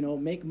 you know,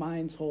 make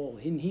minds whole.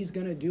 And he's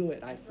going to do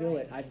it. I feel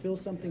it. I feel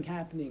something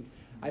happening.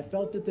 I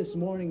felt it this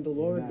morning. The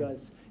Lord Amen.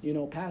 was,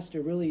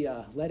 Pastor really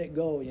let it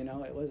go.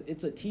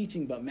 It's a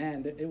teaching, but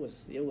man, it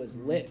was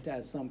lit,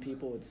 as some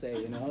people would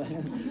say. And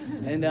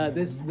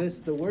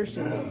the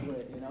worship was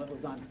lit. It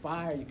was on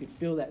fire. You could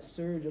feel that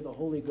surge of the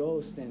Holy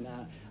Ghost, and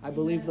I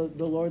believe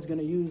the Lord's going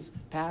to use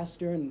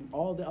Pastor and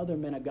all the other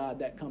men of God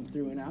that come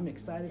through. And I'm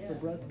excited for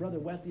Brother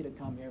Wethy to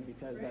come here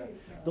because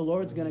the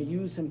Lord's going to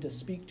use him to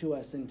speak to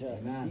us, and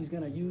Amen. He's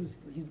going to use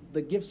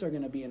the gifts are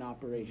going to be in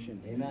operation.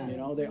 Amen.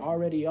 They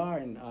already are,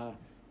 and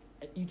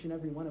each and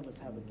every one of us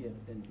have a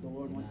gift, and the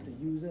Lord wants to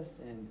use us.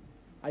 And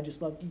I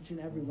just love each and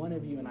every one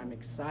of you, and I'm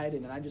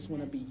excited, and I just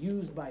want to be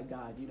used by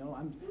God.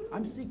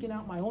 I'm seeking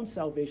out my own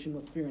salvation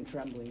with fear and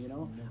trembling.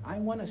 I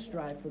want to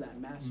strive for that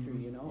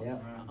mastery.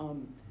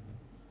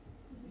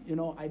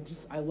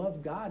 I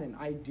love God, and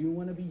I do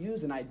want to be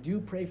used, and I do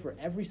pray for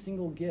every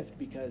single gift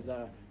because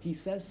He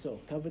says so.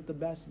 Covet the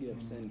best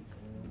gifts, and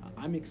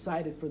I'm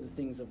excited for the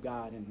things of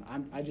God, and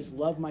I just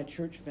love my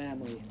church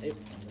family,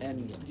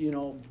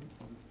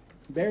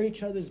 bear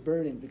each other's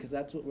burdens because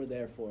that's what we're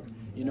there for.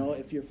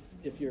 If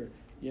you're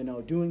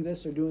doing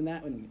this or doing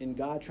that, and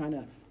God trying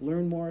to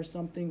learn more or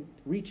something,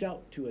 reach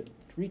out to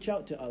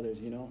others.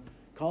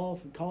 Call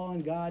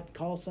on God,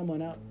 call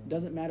someone up.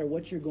 Doesn't matter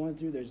what you're going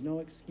through. There's no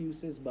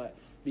excuses, but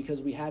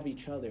because we have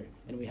each other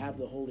and we have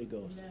the Holy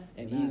Ghost. Amen.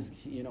 And He's,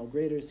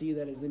 greater is He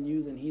that is in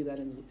you than he that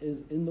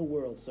is in the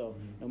world. So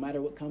no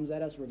matter what comes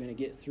at us, we're going to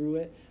get through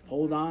it.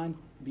 Hold on,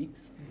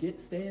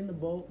 stay in the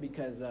boat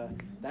because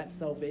that's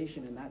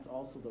salvation and that's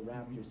also the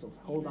rapture. So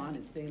hold on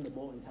and stay in the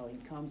boat until He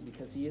comes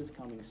because He is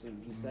coming soon.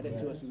 He said it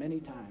to us many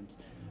times.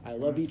 I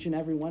love each and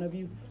every one of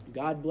you.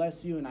 God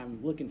bless you, and I'm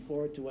looking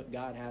forward to what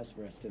God has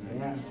for us tonight.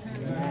 Yes.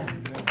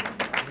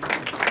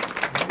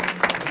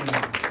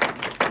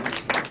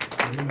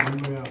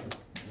 Anybody else?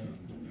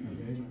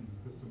 Amen.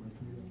 Sister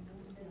Marquita.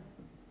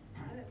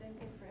 I haven't been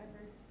here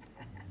forever.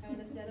 I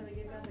want to stand up and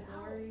give God the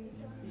glory.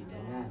 He's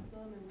so Amen.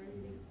 awesome and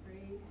worthy to be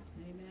praised.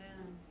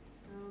 Amen.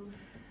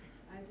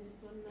 I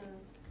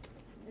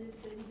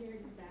just sit here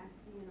just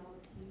basking in all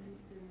the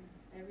peace and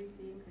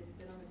everything. So I just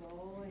been on the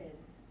go, and it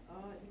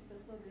just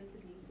feels so good to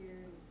be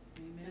here.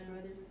 My Amen.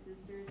 brothers and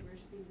sisters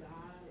worshiping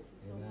God. It's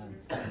just so Amen.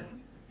 wonderful.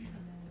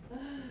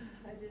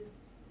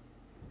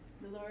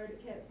 The Lord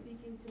kept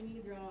speaking to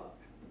me throughout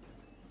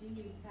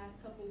these past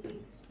couple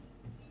weeks.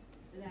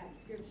 That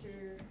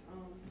scripture,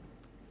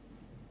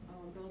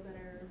 those that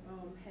are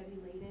heavy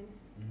laden,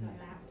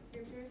 that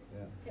scripture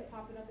kept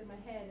popping up in my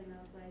head, and I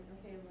was like,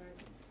 okay, Lord,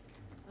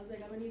 I'm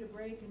gonna need a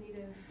break. I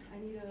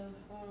need to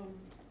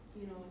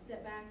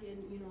step back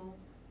and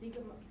think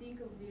of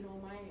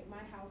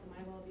my health and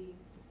my well-being.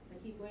 If I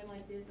keep going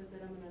like this, I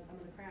said I'm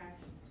gonna crash.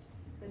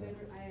 So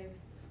I've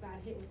got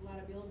hit with a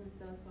lot of bills and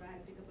stuff, so I had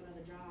to pick up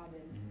another job,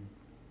 and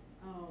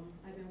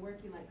I've been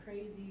working like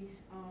crazy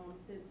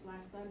since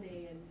last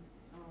Sunday, and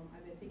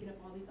I've been picking up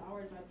all these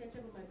hours. I'll catch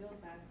up with my bills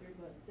faster,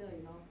 but still,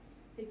 it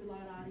takes a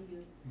lot out of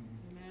you.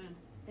 Amen.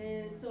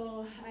 And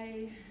so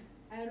I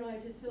don't know,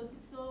 it just feels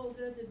so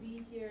good to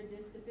be here,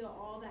 just to feel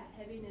all that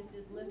heaviness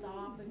just lift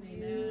off of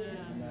you.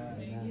 Amen.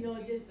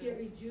 And, just get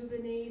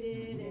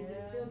rejuvenated and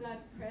just feel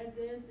God's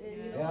presence.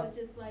 And, it's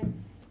just like,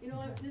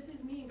 this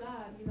is me and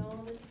God,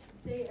 let's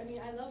say,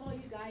 I love all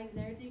you guys and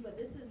everything, but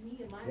this is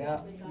me and my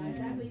love with God.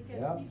 That's what He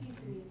kept speaking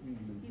to me.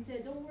 He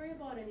said, don't worry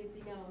about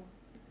anything else.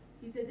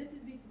 He said, this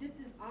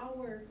is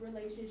our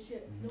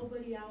relationship,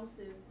 nobody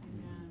else's.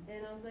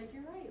 And I was like,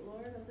 you're right,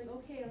 Lord. I was like,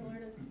 okay,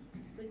 Lord,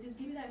 just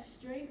give me that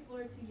strength,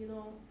 Lord, to,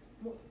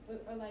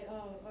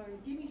 or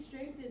give me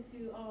strength and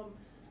to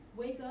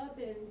wake up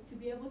and to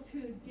be able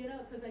to get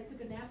up, because I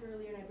took a nap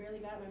earlier and I barely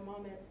got up. My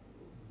mom had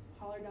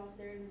hollered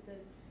downstairs and said,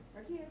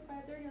 Marquita, it's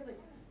 5:30. I was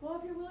like, well,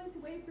 if you're willing to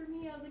wait for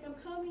me, I was like, I'm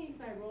coming.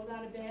 So I rolled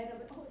out of bed. I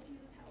was like, oh,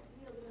 Jesus, help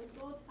me. I was like, I'm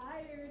so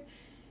tired.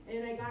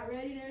 And I got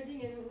ready and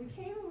everything, and we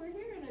came and we're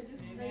here, and I feel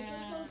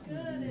so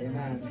good. And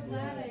I'm so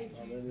glad I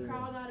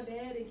crawled out of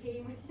bed and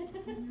came,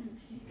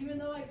 even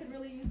though I could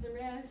really use the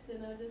rest.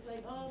 And I was just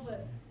like, oh,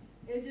 but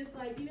it's just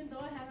like, even though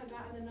I haven't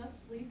gotten enough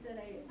sleep that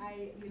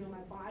I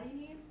my body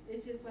needs,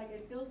 it's just like,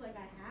 it feels like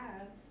I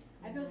have.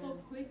 I feel so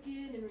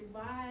quickened and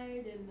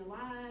revived and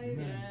alive.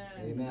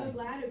 And I'm so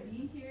glad to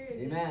be here.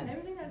 And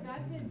everything that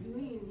God's been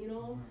doing,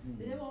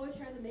 the devil always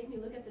tries to make me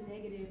look at the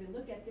negative and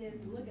look at this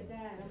and look at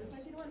that. And I'm just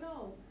like, you know what,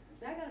 no.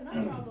 I got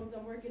enough problems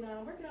I'm working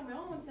on. I'm working on my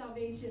own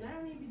salvation. I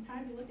don't need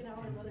time to be looking at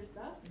all this other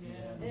stuff.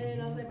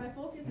 And I was like, my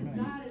focus is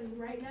God. And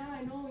right now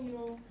I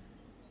know,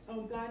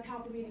 God's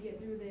helping me to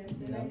get through this.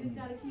 And I just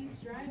got to keep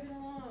striving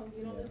along,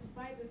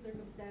 despite the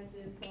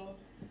circumstances. So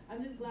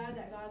I'm just glad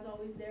that God's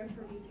always there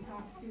for me to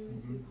talk to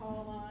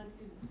call on,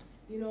 to,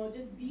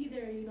 just be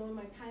there, in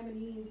my time of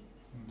needs.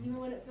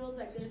 Even when it feels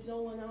like there's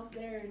no one else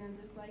there. And I'm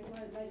just like, what?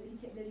 He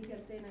kept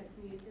saying that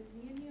to me. It's just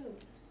me and you.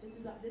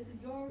 This is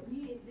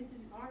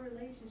our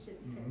relationship.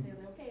 He kept saying,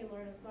 like, okay,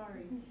 Lord, I'm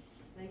sorry. And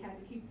I had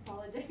to keep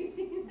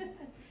apologizing.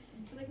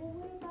 It's like, well,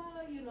 what about,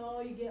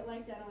 you get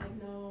like that. I'm like,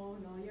 no,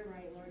 you're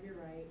right, Lord, you're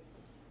right.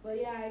 But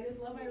yeah, I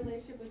just love my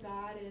relationship with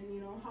God,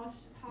 and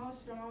how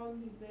strong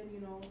He's been,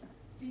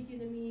 speaking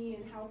to me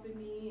and helping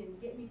me and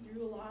getting me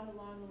through a lot of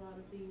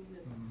things.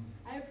 And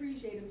I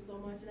appreciate him so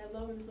much, and I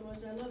love him so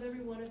much, and I love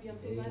every one of you. I'm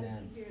so glad to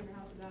be here in the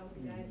house of God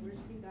with you guys,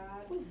 worshiping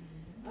God.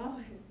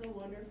 Oh, it's so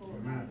wonderful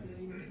what God's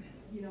doing.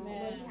 You know,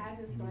 what he has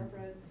in store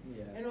for us.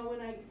 Yeah. You know,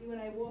 when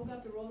I woke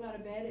up and rolled out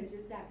of bed, it's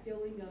just that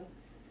feeling of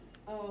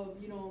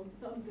you know,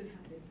 something's gonna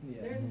happen.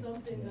 Yeah. There's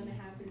something gonna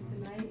happen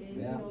tonight, and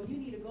Yeah. you know, you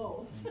need to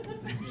go. So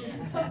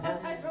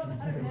I rolled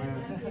out of bed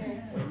and I'm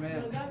here.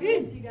 Amen. So God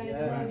bless you guys. I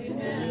Yeah. love you.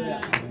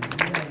 Yeah.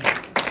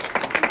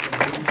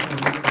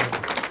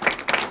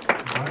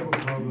 The Bible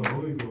calls the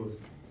Holy Ghost.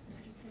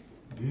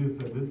 Jesus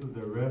said this is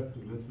the rest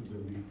and this is the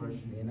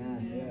refreshing.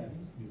 Amen. Yes.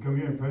 You come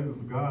here in the presence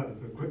of God,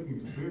 it's a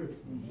quickening spirit.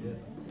 Yes.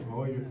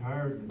 All your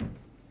tiredness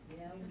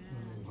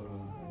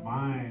of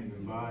mind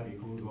and body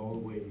goes all the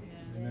way.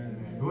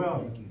 Amen. Who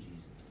else?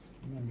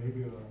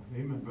 Maybe,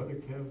 amen, Brother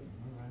Kevin.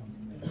 All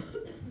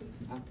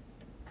right.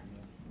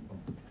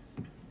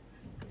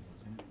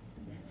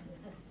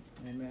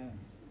 Amen.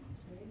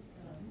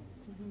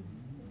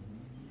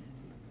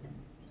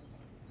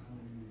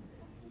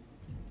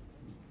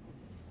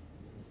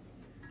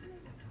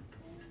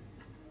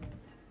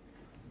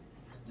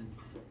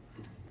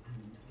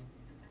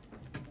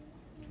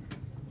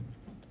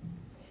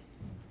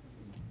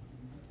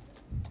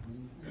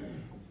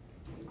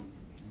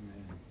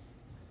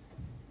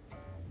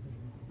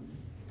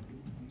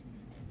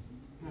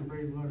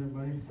 Praise the Lord,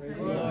 everybody. Praise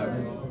the Lord.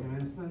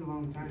 Amen. It's been a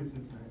long time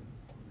since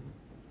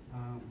I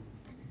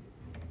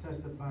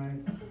testified.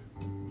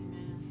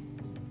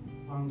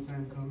 Long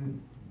time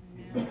coming.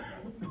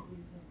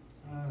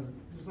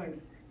 Just like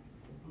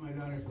my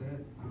daughter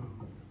said,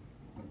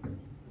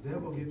 the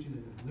devil gets you to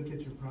look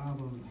at your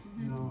problems.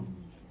 You know,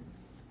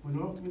 we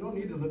don't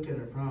need to look at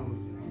our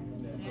problems. You know,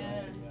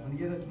 when he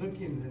gets us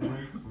looking, then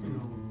that's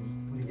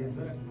when he gets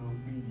us.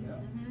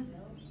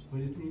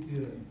 We just need to,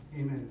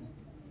 amen.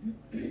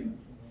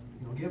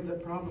 Give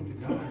that problem to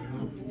God,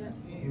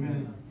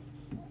 Amen.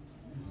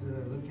 Instead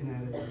of looking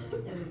at it,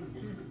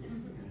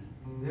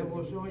 the devil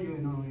will show you,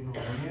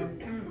 he'll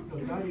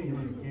tell you,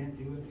 you can't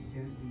do it, you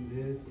can't do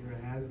this, you're a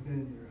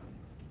has-been,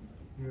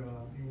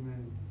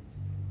 amen.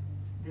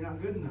 You're not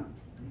good enough.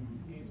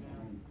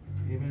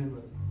 Amen.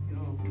 But,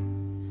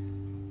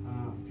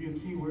 a few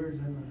key words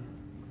that are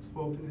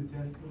spoken in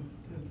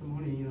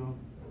testimony,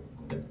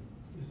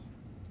 just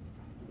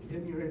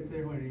hit me right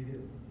there when he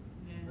did.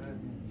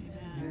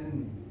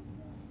 And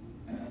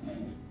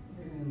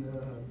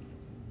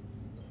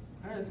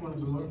I just want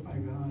to glorify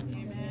God.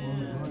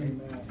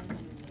 Amen.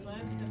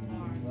 Bless him,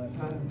 Lord.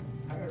 I'm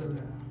tired of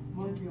that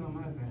monkey on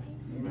my back.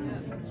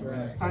 Amen. That's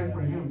right. It's time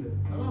for him to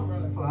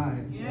fly.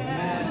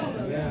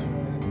 Yeah. Yeah.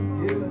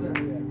 Give it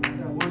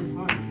that one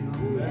punch,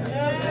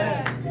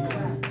 Yes.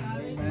 Amen.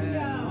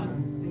 Hallelujah.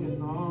 Sing a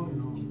song,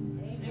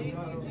 give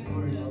God all the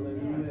glory.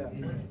 Hallelujah.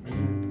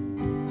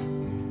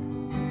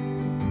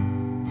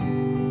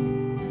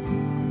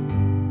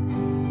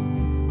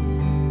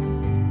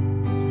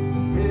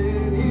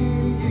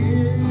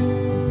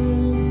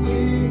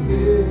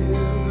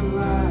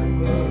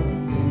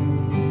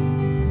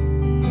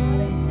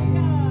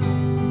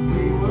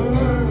 We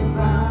were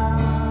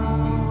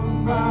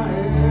bound by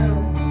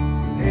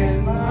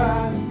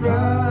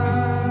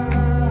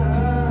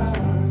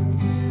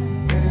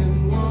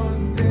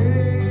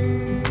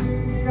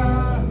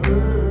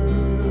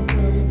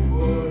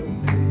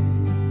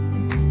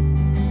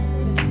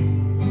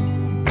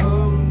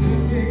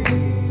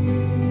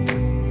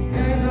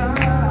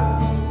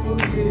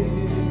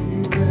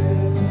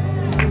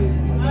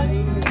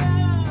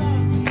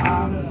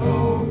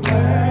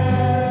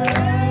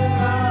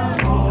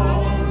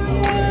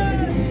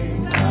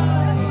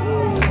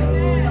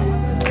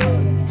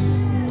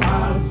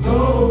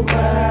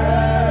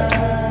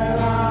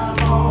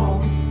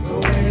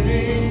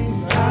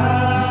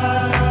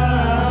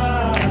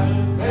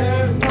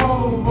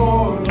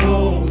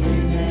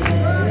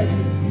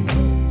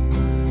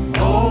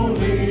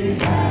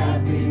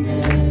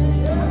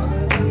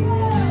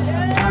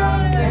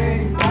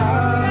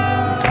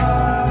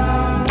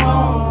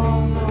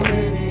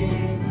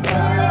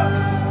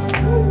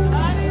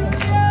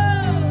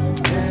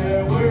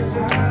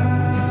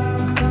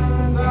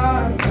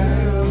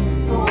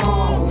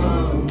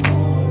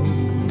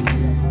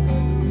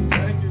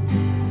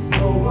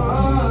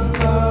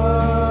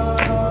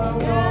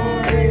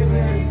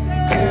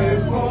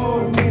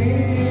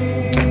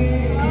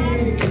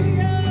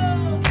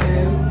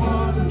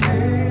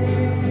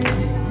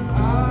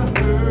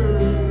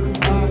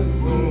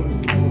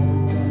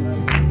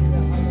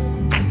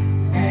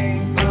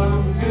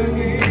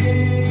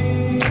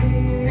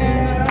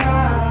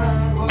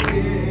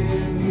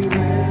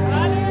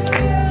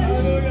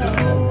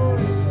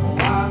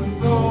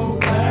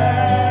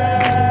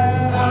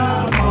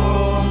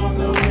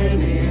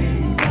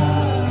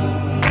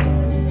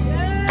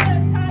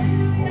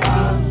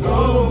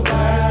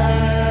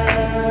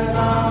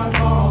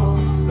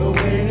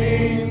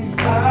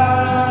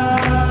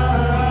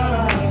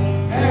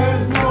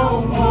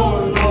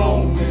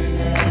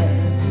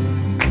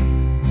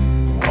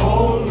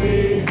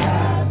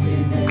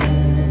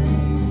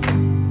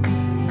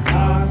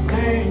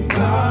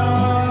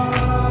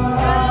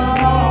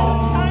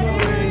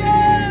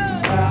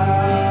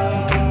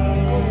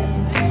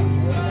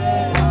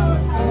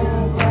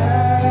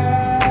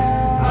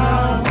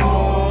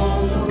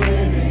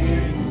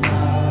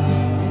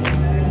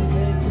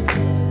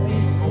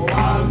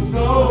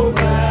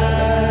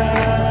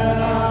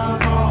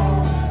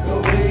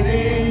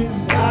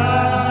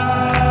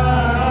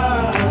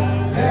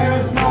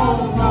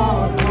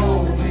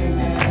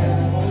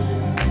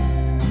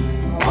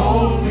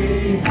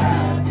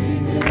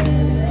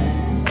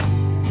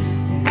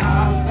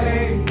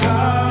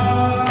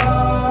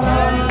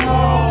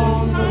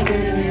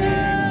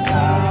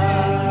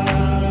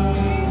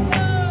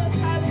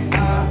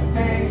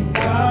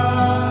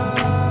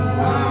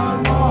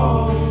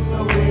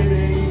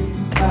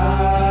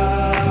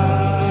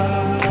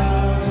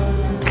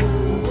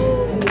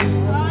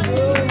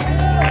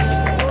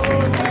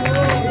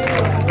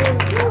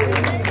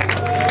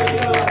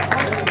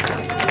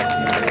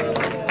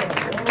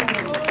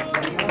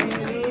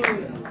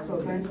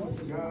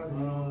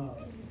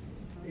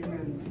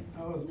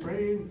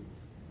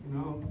you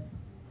know.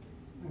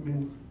 I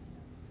mean,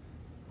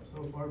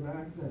 so far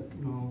back that,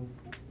 you know,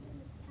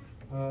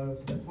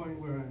 to the point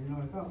where, you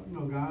know, I felt, you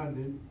know, God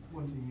did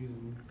want to use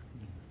me,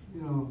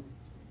 you know,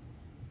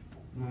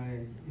 and I,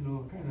 you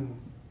know, kind of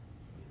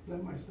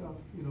let myself,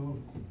 you know,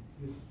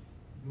 just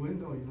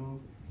dwindle, you know,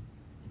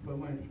 but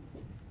my, you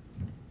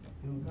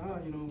know,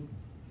 God, you know,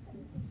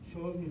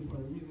 shows me for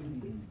a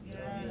reason. Yes.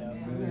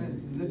 And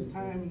in this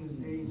time, in this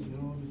age, you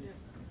know, just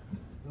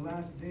the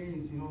last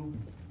days, you know,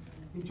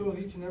 He chose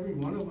each and every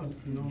one of us,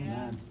 you know,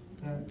 Yes.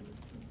 that,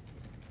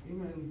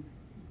 amen,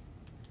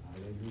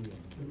 Hallelujah.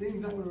 the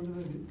things that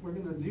we're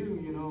gonna do,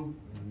 you know,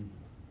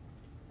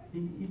 he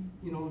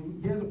you know,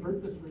 He has a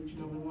purpose for each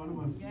and every one of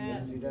us.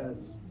 Yes. He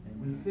does.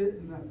 We fit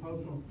in that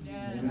puzzle.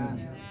 Yes.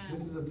 Amen.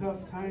 This is a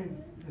tough time,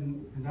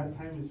 and that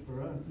time is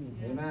for us.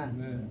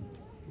 Amen.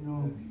 You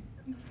know,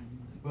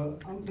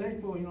 but I'm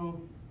thankful, you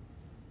know,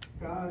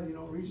 God, you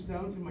know, reached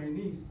down to my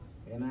niece.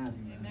 Amen.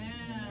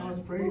 I was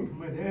Amen. praying for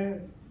my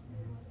dad.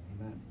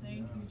 Amen.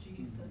 Thank you,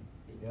 Jesus.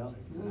 Yep.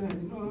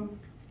 And, you know,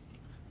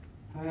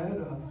 I had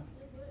a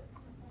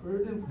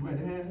burden for my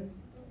dad.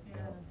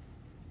 Yes.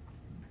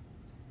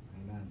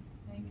 Amen.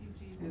 Thank you,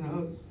 Jesus. And I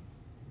was,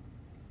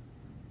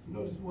 you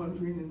know, just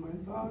wondering in my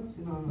thoughts,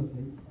 you know, I was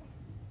like,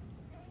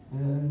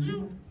 and you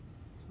know,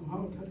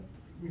 somehow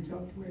reach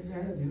out to my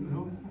dad, you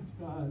know, ask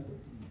God.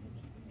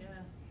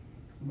 Yes.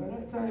 By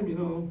that time, you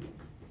know,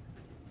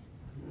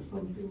 there's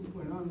some things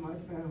going on in my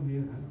family,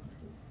 and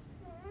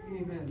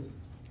amen.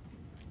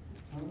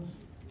 I was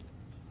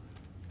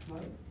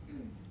not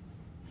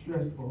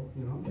stressful,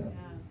 you know. Yeah.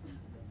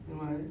 And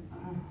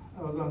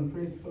I was on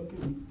Facebook,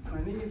 and my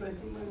niece, I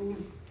see my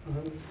niece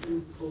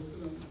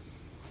posted on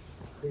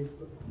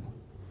Facebook.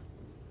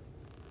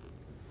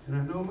 And I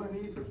know my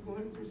niece was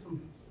going through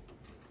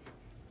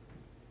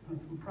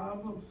some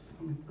problems.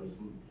 I mean,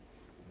 through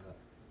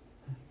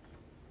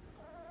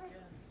Yes.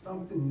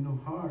 something, you know,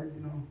 hard,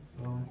 you know.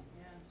 So,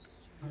 Yes.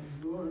 I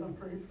said, Lord, I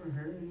pray for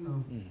her, you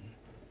know.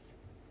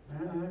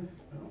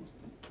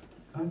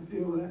 I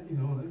feel that, you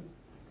know, that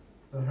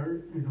the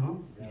hurt, you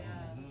know. Yes.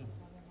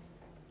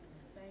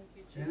 Thank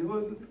you, Jesus. And it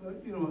wasn't,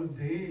 but, you know, a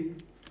day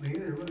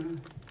later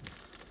when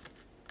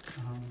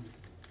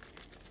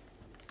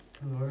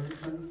the Lord,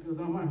 it was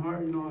on my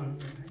heart, you know.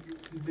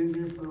 She's been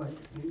here for like,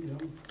 maybe, you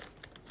know,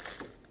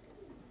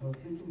 I was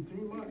thinking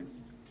 3 months,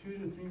 2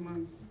 to 3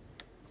 months.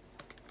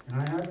 And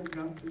I haven't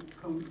got to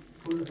come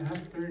to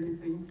ask her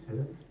anything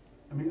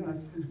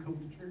ask her to come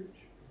to church.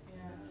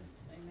 Yes.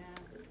 Amen.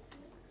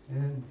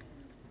 And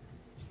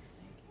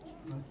Thank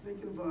you, I was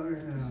thinking about her,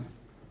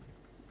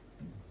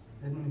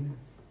 and we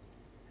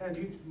had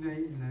youth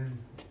night, and then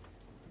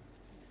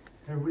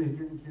everybody's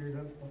getting geared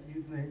up about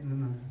youth night, and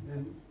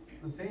then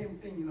the same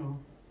thing, you know.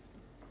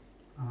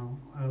 I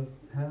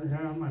had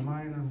her on my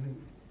mind. I was like,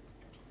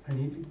 I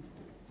need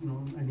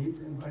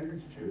to invite her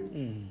to church.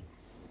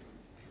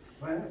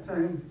 By that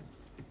time,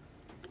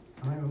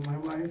 my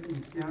wife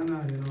and Kiana,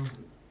 you know,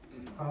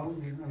 called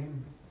me.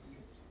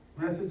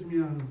 Messaged me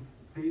on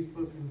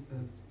Facebook and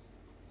said,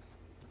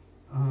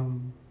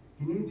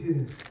 you need to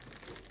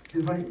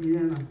invite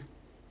Leanna.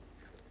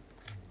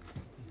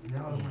 And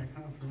that was my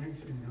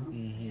confirmation, you know.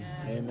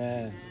 Yes.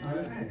 Amen. All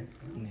right.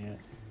 Yeah.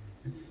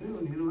 It's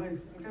soon, you know. I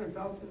kind of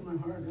felt it in my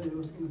heart that it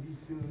was going to be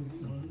soon.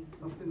 You know,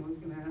 something was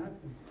going to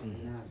happen.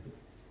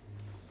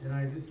 And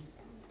I just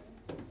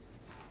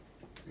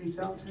reached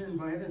out to her,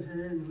 invited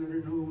her, and let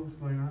her know what's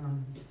going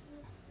on.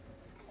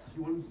 She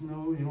wanted to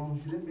know, you know,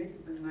 she didn't make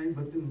it that night,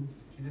 but then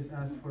she just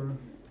asked for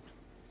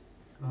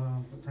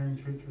what time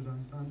church was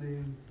on Sunday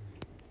and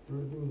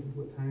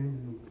what time.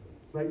 And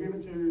so I gave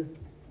it to her,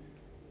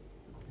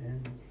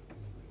 and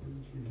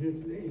she's here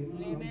today. You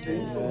know, I'm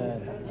thankful.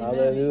 Amen.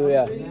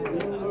 Hallelujah.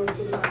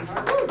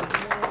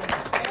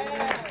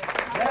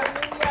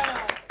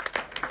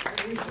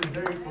 She's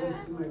very close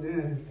to my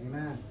dad.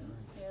 Amen.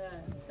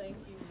 Yes. Thank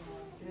you,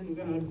 Lord. And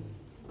God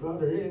brought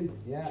her in.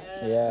 Yeah.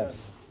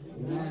 Yes.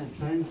 Amen. It's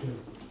time to.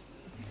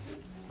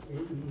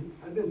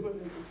 I've been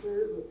putting it in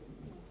prayer, but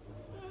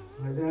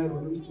my dad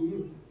will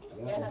receive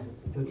Yes.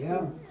 the truth.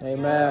 Yeah.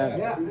 Amen.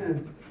 Yeah.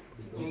 Amen.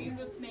 In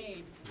Jesus'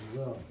 name.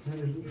 Well. And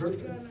there's a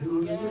purpose. You know,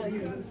 there's a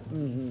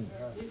reason.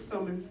 He's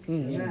coming.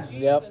 In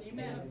Yep. Jesus'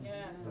 name.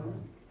 Yes.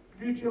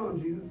 Reach you on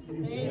Jesus'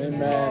 name.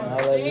 Amen.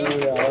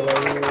 Hallelujah.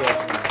 Hallelujah.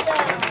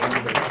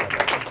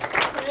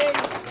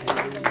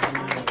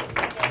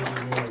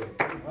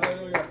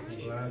 Hallelujah.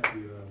 Glad to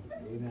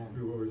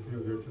hear what we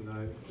feel here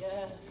tonight.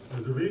 Yes.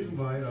 There's a reason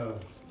why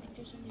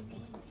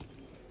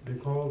they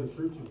call the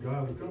Church of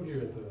God. We come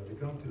here we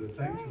come to the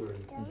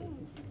sanctuary.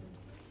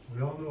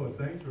 We all know a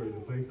sanctuary is a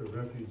place of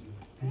refuge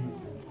and peace.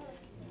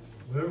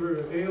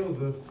 Whatever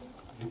ails us,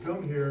 we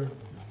come here,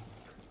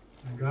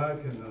 and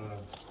God can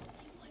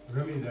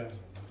remedy that.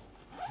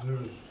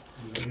 Whatever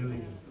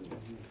healing is.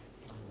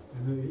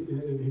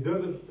 And He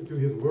does it through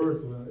His Word.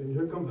 So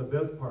here comes the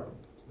best part,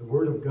 the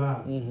Word of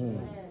God.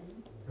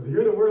 Because you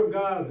hear the Word of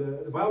God,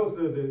 the Bible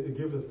says it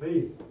gives us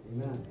faith.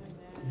 Amen.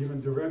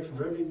 Even direction,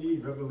 for every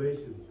need,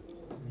 revelation.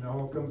 And it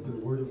all comes to the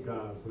Word of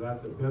God. So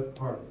that's the best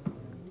part.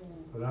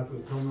 So that's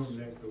what's coming up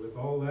next. So with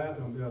all that,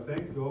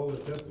 thank you to all the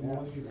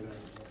testimonies and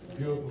that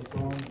beautiful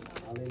song.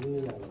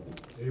 Hallelujah.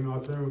 Amen.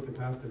 I'll turn it to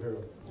Pastor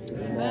Harold.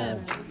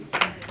 Amen.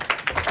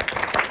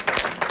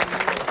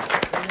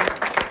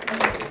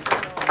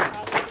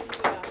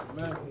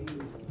 Amen.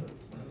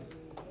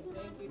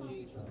 Thank you,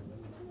 Jesus.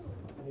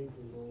 Thank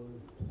you, Lord.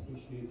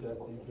 Appreciate that.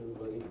 Thank you,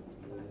 everybody.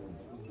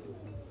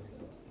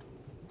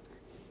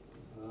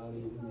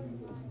 Hallelujah.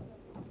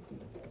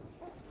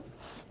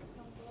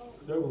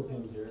 Several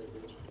things here.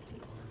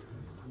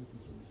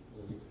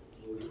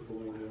 We'll get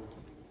going here.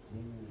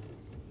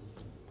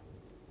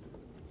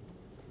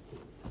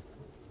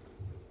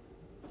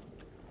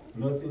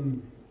 Nothing,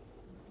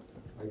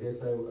 I guess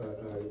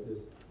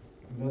there's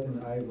nothing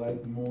I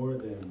like more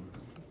than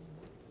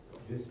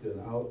just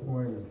an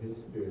outpouring of His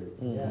Spirit.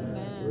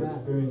 We're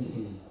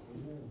experiencing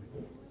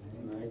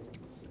tonight.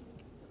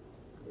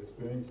 We're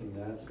experiencing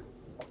that.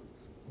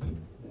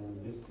 And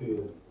just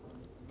to,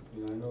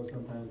 I know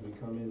sometimes we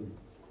come in,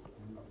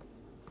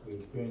 we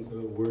experience a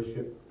little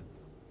worship,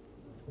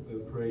 a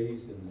little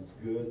praise, and it's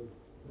good.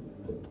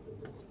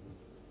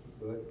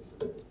 But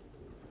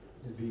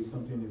it'd be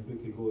something if we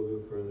could go a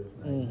little further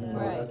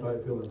tonight. That's how I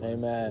feel in my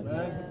Amen.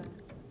 spirit. That's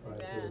how I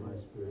feel in my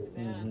spirit.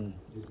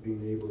 Just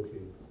being able to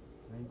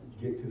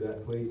get to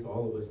that place,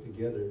 all of us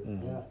together.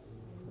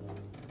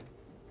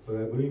 But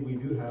I believe we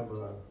do have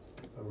a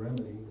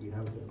remedy. We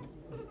have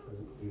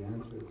the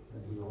answer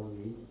that we all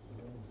need.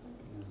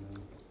 And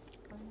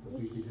if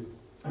we could just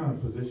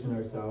position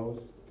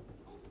ourselves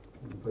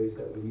in the place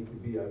that we need to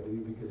be, I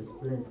believe we could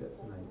experience that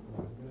tonight.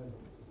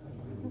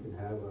 And we could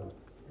have a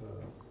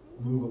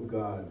move of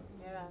God.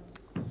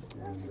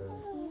 And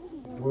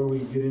before we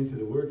get into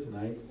the Word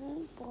tonight,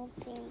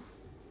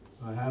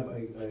 I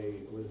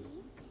was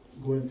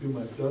going through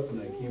my stuff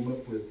and I came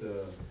up with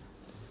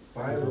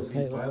 5 of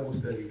these Bible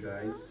study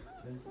guides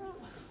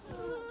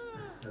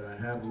that I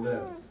have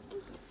left.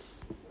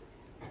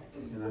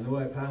 And I know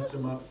I passed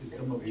them out to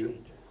some of you,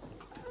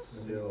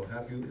 and they'll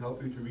help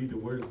you to read the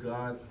Word of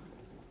God.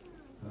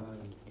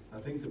 I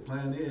think the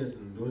plan is,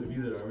 and those of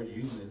you that are already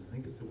using it, I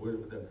think it's the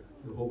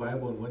whole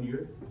Bible in 1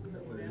 year. Is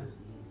that what it is?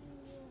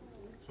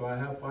 So I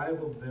have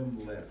 5 of them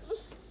left.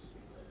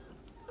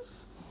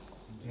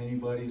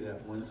 Anybody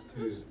that wants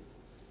to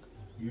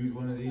use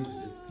one of these,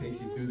 it just takes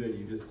you through there.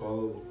 You just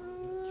follow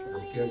the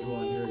schedule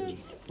on here. You read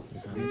the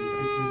scriptures, you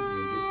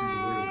get through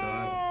the Word of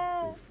God.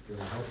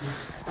 It'll help you.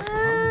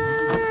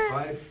 How many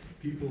 5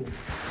 people?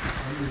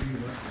 How many of you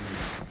want to?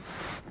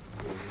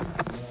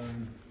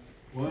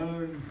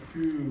 1,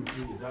 2,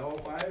 3. Is that all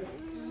 5?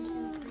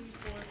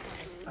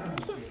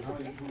 Okay, how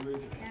many people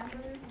raise it?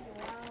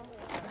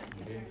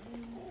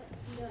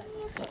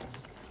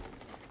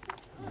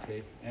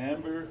 Okay.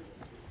 Amber,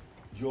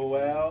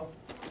 Joel.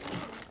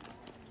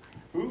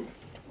 Who?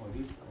 Oh,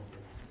 these.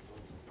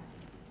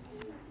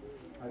 Okay.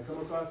 I come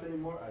across any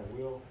more? I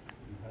will.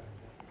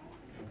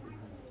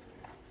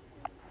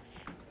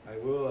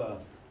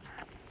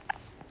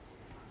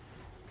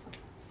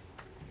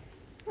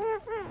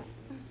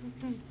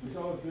 It's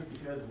always good to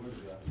share the word of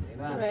God.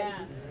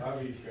 Amen.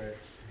 However you share it.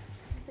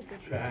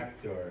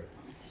 Tract or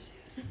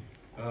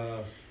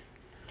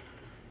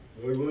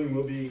Lord willing,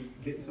 we'll be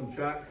getting some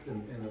tracts,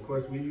 and of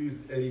course we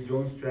use Eddie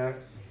Jones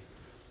tracts.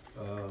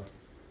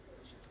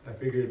 I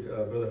figured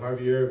Brother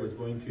Javier was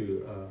going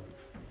to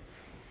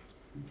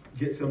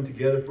get some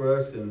together for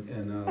us,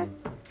 and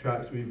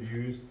tracts we've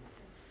used.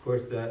 Of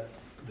course, that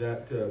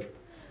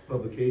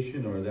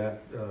publication or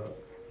that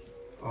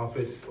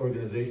office,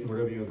 organization,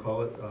 whatever you would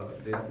call it,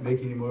 they don't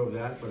make any more of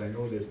that, but I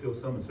know there's still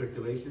some in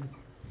circulation.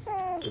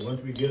 So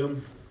once we get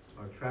them,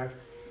 our tract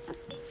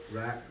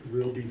rack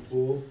will be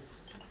full.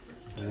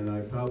 And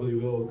I probably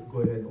will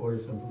go ahead and order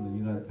some from the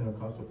United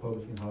Pentecostal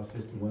Publishing House,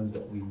 just the ones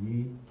that we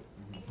need.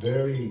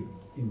 Very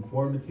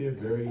informative,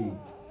 very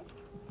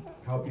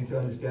help you to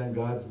understand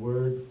God's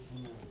Word.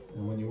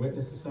 And when you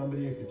witness to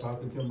somebody, if you're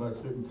talking to them about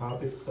a certain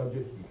topic,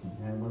 subject, you can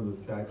hand one of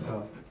those tracts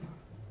out.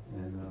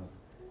 And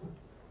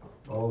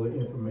all the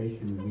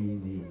information we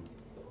need.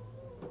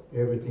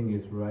 Everything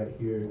is right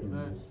here in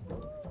this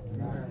book.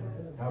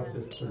 Helps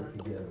us put it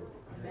together.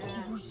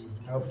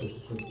 Helps us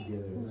put it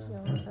together.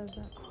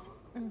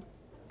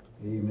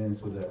 Amen.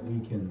 So that we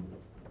can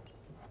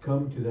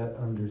come to that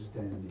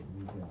understanding.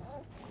 We can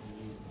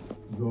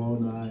draw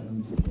nigh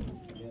unto Him.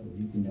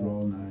 You can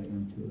draw nigh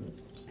unto us.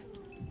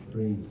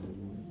 Praise the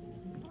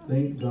Lord.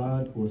 Thank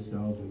God for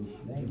salvation.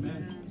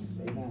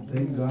 Amen.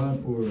 Thank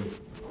God for,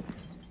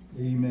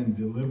 amen,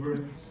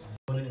 deliverance.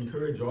 I want to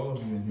encourage all of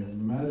you in here,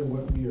 no matter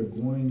what we are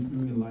going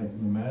through in life,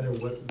 no matter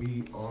what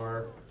we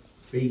are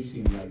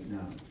facing right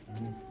now.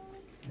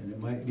 And it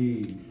might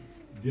be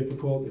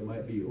difficult, it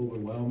might be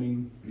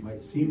overwhelming, it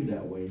might seem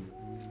that way.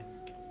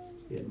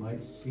 It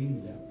might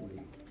seem that way.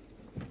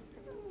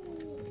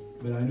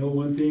 But I know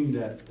one thing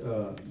that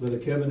Brother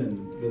Kevin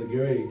and Brother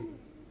Gary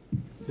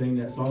sang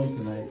that song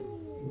tonight.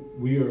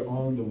 We are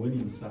on the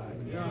winning side.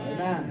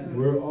 Amen.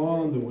 We're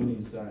on the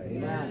winning side.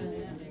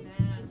 Amen.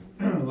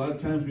 A lot of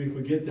times we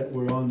forget that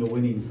we're on the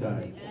winning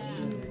side.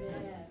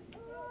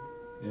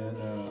 And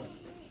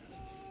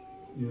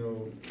you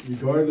know,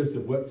 regardless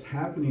of what's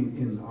happening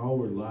in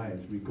our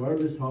lives,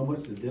 regardless how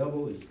much the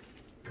devil is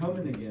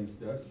coming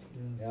against us,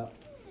 Yeah.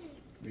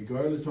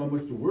 regardless how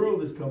much the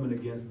world is coming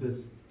against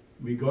us,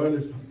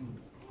 regardless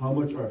how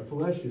much our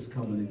flesh is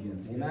coming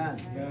against us.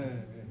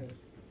 Amen.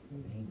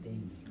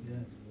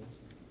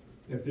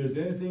 If there's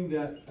anything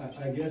that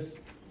I guess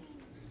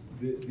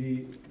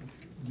the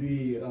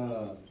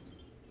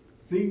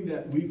thing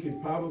that we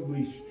could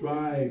probably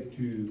strive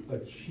to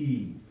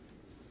achieve,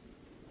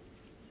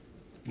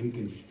 we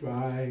can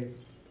strive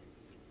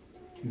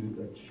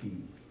to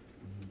achieve,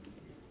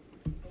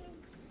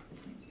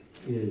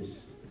 is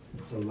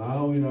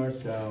allowing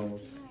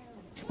ourselves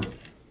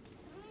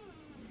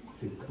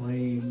to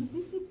claim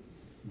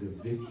the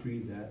victory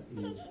that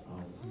is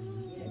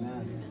ours.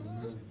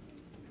 Amen.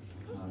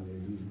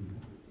 Hallelujah.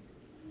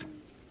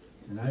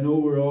 And I know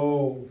we're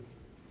all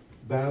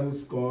battle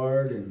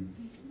scarred and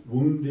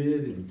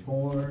wounded and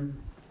torn,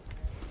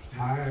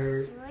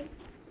 tired,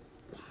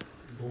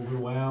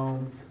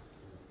 overwhelmed,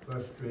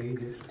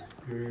 frustrated,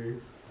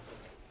 hurt,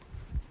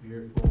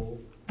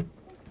 fearful,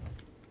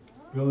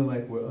 feeling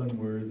like we're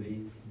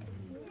unworthy.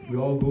 We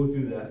all go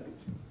through that.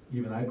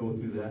 Even I go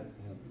through that.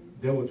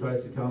 The devil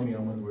tries to tell me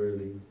I'm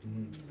unworthy.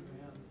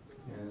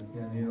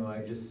 And you know,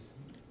 I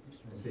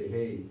say,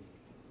 hey,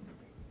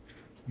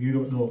 you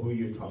don't know who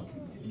you're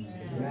talking to.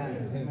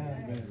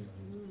 Amen.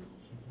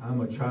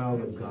 I'm a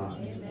child of God.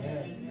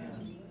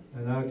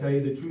 And I'll tell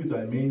you the truth,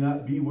 I may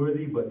not be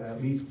worthy, but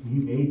at least He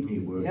made me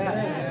worthy.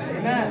 Yes.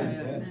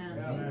 Amen.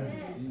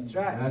 That's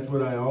right. And that's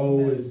what I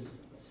always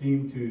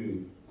seem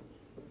to,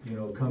 you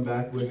know, come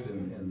back with.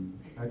 And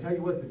I tell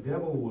you what, the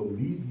devil will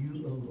leave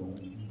you alone.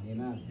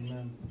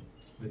 Amen.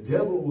 The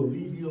devil will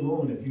leave you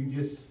alone if you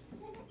just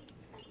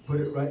put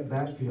it right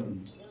back to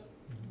him.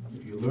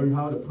 If you learn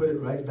how to put it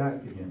right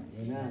back to him.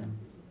 Amen.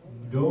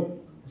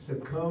 Don't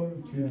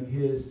succumb to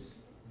his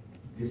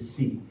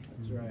deceit.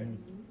 That's right.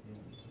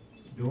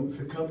 Don't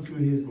succumb to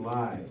his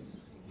lies,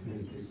 to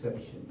his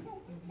deception.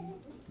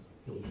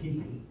 He'll keep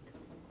you.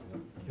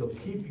 He'll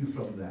keep you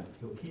from that.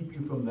 He'll keep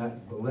you from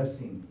that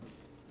blessing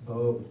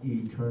of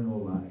eternal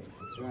life.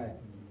 That's right.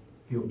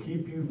 He'll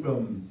keep you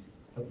from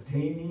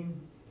obtaining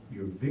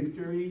your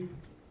victory,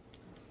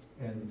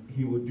 and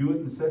he will do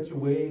it in such a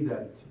way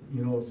that,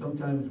 you know,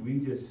 sometimes we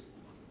just,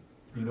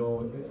 you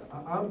know,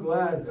 I'm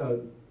glad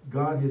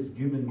God has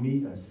given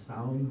me a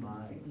sound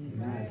mind.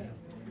 Amen.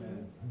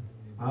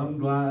 I'm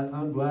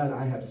glad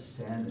I have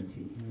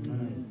sanity.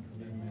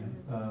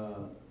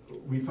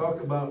 We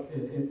talk about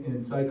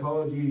in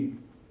psychology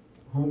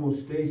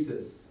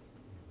homeostasis.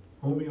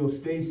 And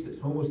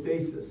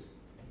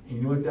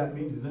you know what that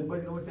means? Does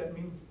anybody know what that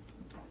means?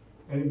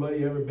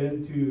 Anybody ever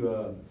been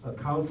to a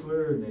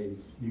counselor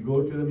and you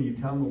go to them and you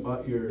tell them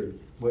about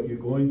what you're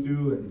going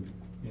through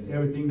and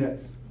everything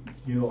that's,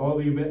 you know, all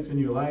the events in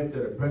your life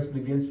that are pressing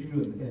against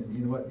you, and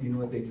you know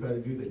what they try to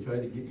do? They try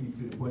to get you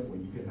to the point where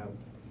you can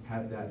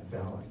have that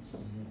balance.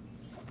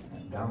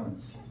 That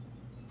balance.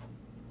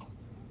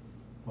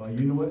 Well,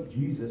 you know what?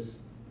 Jesus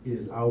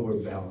is our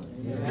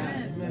balance.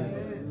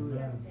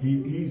 Amen.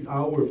 He's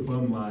our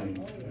plumb line.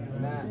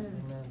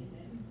 Amen.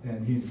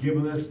 And He's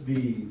given us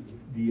the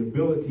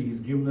ability, He's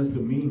given us the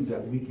means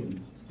that we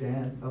can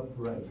stand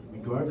upright,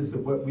 regardless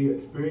of what we're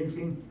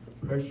experiencing,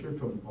 pressure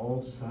from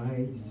all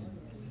sides.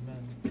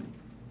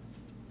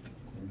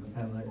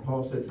 And like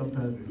Paul said,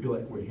 sometimes we feel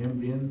like we're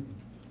hemmed in,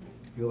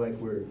 feel like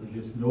we're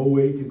just no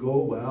way to go.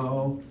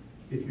 Well,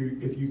 if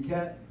you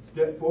can't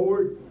step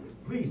forward,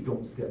 please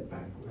don't step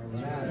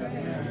backwards.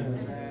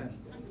 Amen.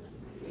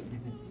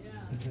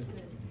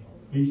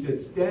 He said,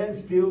 stand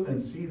still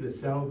and see the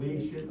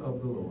salvation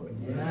of the Lord.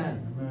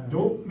 Amen.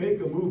 Don't make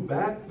a move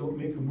back. Don't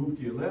make a move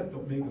to your left.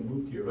 Don't make a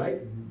move to your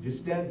right. Just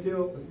stand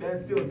still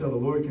until the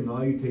Lord can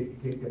allow you to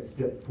take that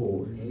step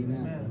forward.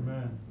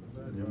 Amen.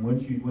 And then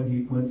once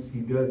he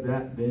does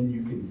that, then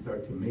you can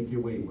start to make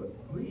your way.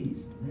 But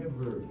please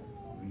never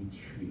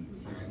retreat.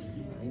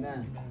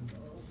 Amen.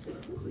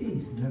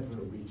 Please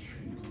never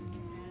retreat.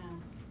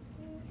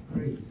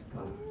 Praise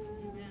God.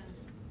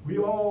 We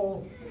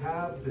all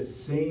have the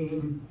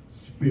same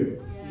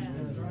Spirit.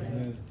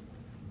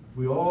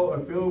 We all are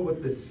filled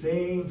with the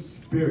same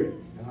Spirit.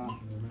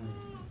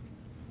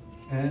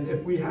 And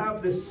if we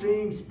have the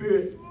same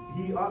Spirit,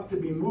 He ought to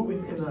be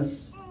moving in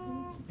us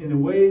in a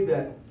way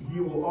that He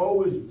will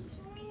always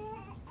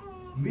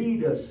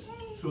lead us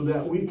so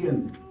that we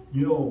can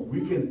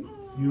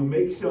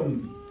make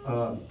some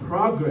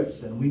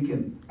progress and we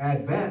can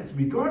advance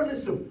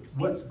regardless of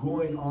what's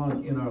going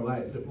on in our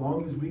lives. As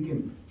long as we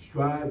can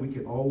strive, we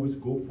can always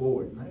go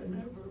forward.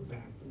 Never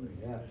backward.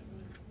 Yeah.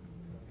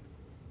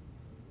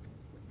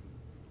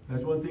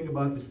 That's one thing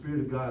about the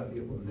Spirit of God.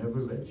 It will never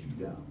let you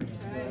down.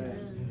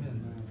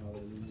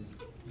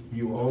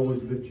 He will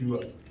always lift you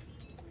up.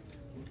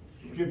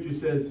 Scripture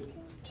says,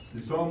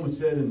 the psalmist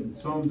said in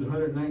Psalms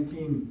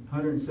 119,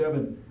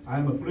 107, I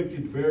am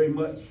afflicted very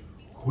much.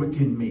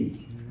 Quicken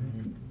me.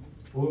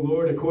 O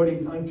Lord,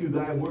 according unto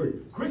thy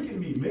word. Quicken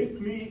me. Make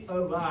me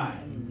alive.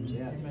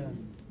 Yes.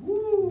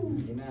 Woo.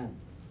 Amen.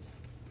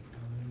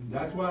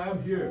 That's why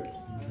I'm here.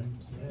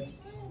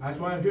 That's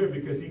why I'm here,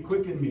 because he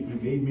quickened me. He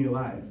made me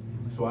alive.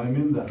 So I'm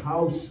in the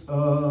house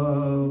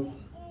of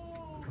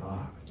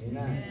God.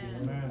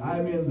 Amen.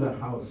 I'm in the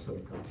house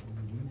of God.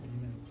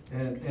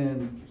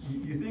 And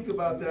you think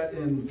about that,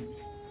 and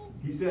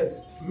he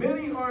said,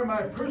 many are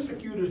my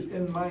persecutors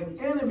and mine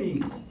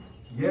enemies,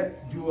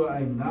 yet do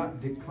I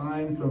not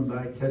decline from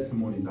thy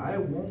testimonies. I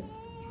won't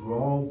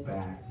draw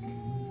back.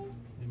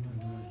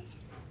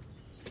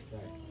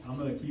 I'm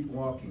going to keep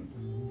walking.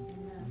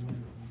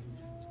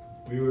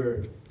 We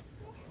were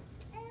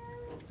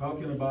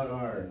talking about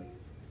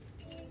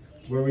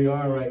where we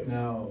are right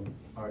now,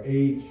 our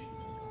age,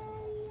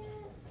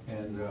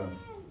 and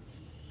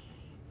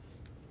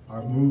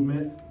our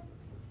movement.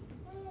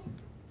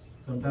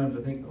 Sometimes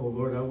I think, oh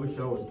Lord, I wish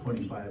I was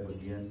 25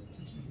 again.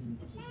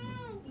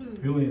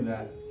 Feeling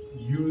that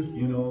youth,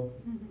 you know,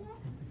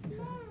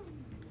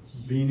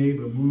 being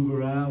able to move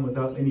around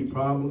without any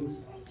problems,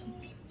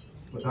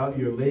 without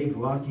your leg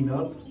locking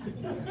up,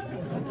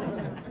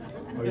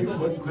 or your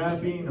foot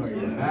cramping, or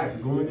your back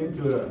going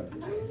into a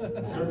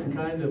certain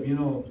kind of, you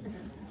know,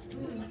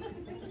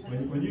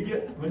 when you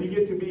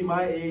get to be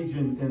my age,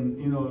 and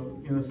you know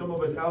some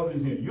of us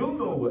elders here, you'll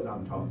know what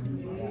I'm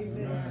talking about.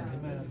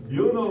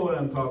 You'll know what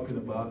I'm talking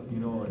about, you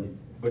know.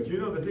 But you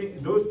know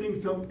those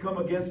things come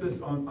against us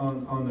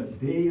on a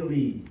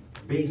daily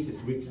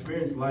basis. We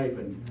experience life,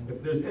 and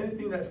if there's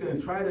anything that's going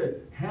to try to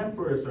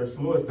hamper us or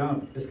slow us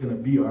down, it's going to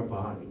be our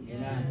bodies.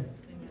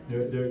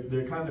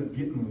 They're kind of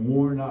getting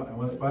worn out.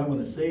 If I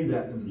want to say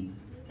that, and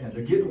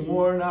they're getting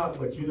worn out,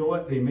 but you know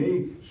what? They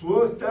may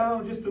slow us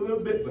down just a little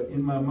bit, but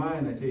in my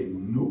mind I say,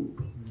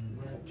 nope.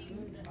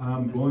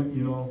 I'm going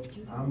to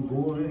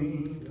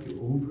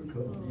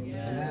overcome.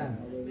 Yeah.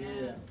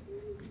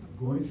 I'm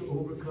going to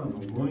overcome.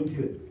 I'm going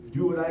to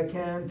do what I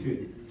can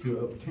to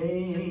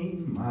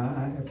obtain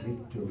my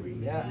victory.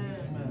 Yeah.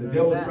 The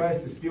devil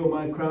tries to steal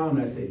my crown.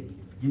 I say,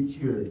 get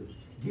your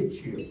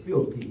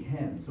filthy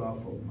hands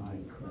off of my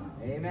crown.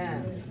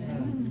 Amen.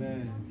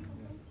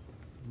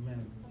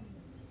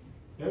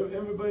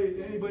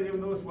 Anybody ever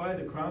notice why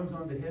the crown's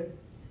on the head?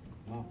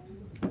 Wow.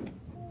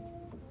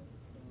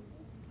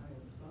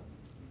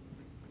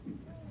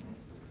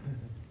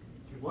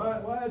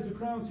 Why is the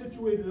crown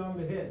situated on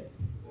the head?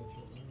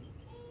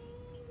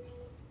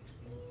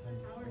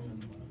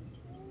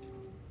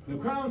 The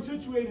crown's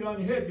situated on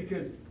your head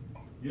because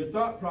your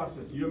thought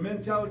process, your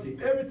mentality,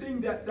 everything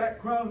that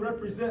crown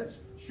represents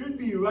should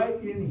be right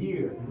in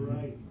here.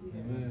 Right.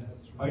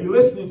 Are you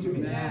listening to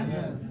me?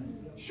 Amen.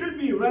 Should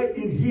be right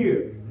in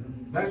here.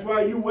 That's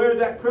why you wear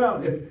that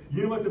crown. If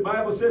you know what the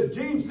Bible says,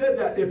 James said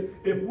that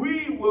if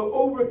we will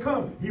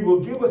overcome, he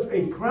will give us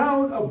a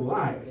crown of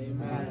life.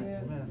 Amen.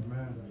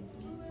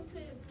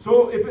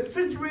 So if it's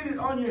situated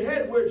on your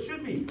head where it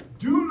should be,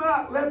 do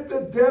not let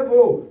the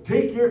devil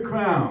take your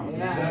crown.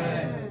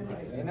 Amen.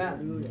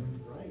 Amen.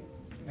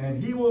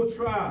 And he will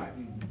try.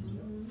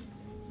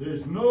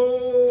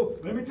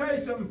 Let me tell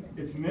you something,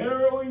 it's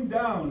narrowing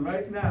down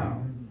right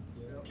now.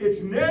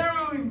 It's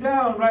narrowing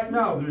down right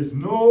now. There's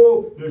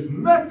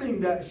nothing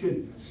that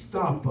should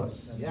stop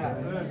us. Yeah.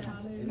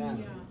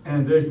 Amen.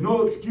 And there's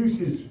no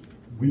excuses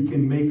we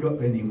can make up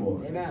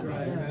anymore. Amen.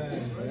 Right.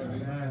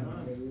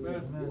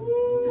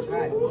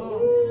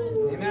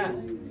 Amen.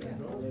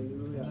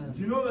 Do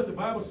you know that the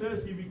Bible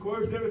says he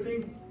records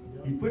everything?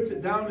 He puts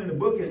it down in a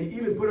book, and he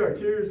even put our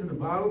tears in a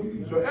bottle.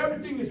 So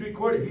everything is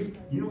recorded.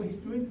 You know what he's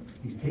doing?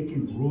 He's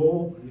taking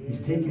roll. He's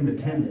taking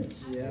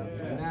attendance. Yeah.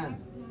 Amen.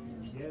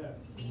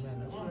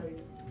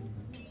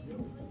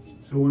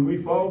 So when we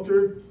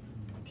falter,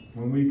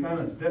 when we kind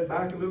of step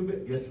back a little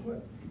bit, guess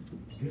what?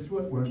 Guess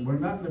what? We're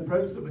not in the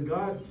presence of the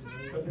God,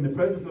 in the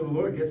presence of the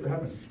Lord. Guess what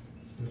happens?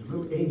 There's a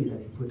little A that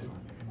he puts on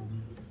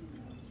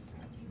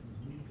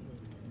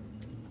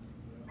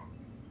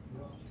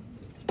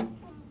there.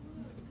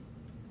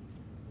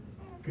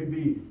 Could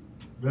be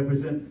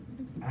represent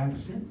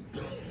absent,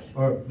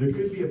 or there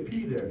could be a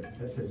P there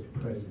that says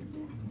present.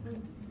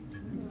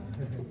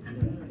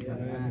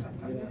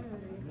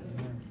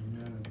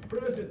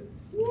 Present.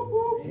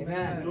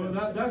 Amen. So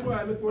that's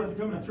why I look forward to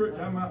coming to church.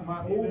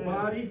 My whole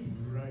body.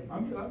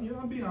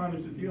 I'm being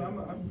honest with you. I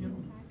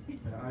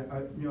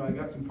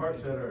got some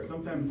parts that are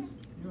sometimes,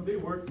 they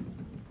work.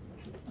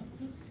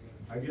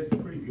 I guess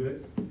pretty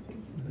good,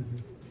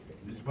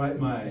 despite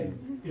my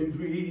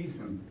injuries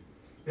and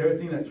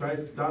everything that tries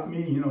to stop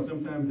me.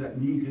 Sometimes that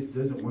knee just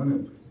doesn't want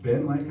to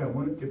bend like I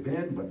want it to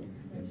bend, but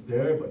it's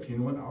there. But you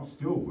know what? I'll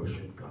still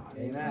worship God.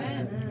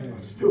 Amen.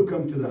 I'll still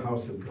come to the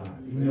house of God,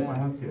 even if I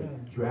have to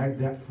drag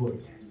that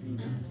foot.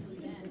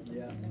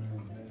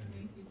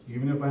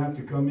 Even if I have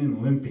to come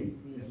in limping.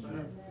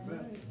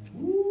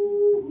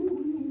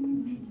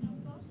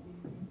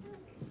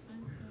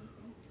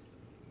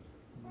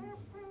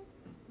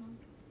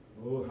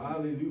 Oh,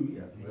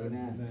 hallelujah.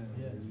 Amen.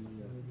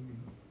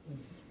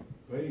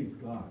 Praise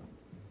God.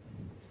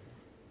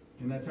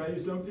 Can I tell you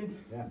something?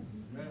 Yes.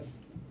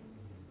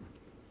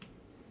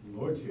 The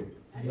Lord's here.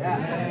 Yeah.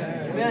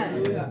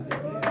 Amen. Amen.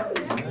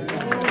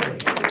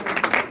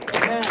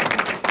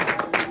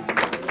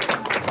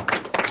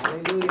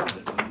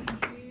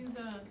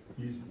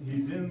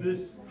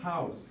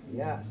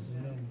 Yes.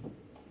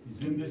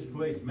 He's in this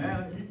place.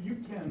 Man, you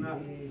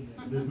cannot,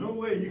 there's no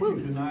way you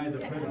can deny the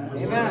presence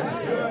of Amen.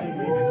 God. Everything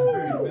we've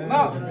experienced. Come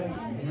on.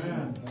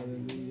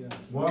 Amen.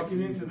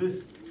 Walking into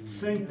this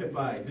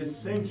sanctified, this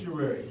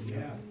sanctuary.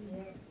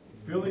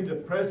 Feeling the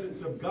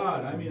presence of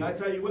God. I mean, I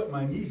tell you what,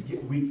 my knees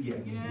get weak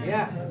yet.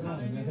 Yes.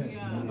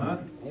 Huh?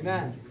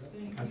 Amen.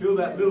 I feel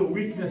that little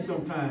weakness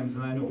sometimes,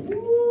 and I know,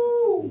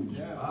 woo,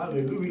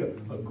 hallelujah,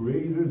 a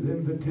greater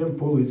than the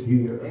temple is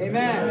here.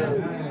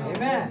 Amen.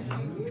 Amen.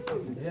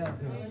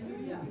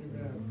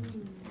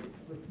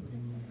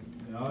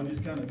 And I'll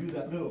just kind of do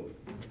that little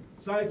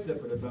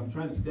sidestep as I'm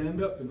trying to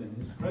stand up in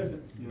His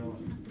presence, you know.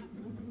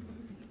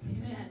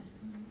 Amen.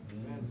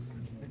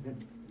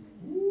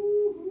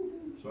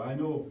 So I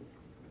know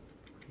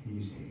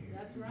He's here.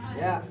 That's right.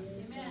 Yes.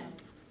 Amen.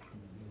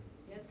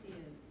 Yes, He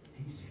is.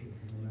 He's here.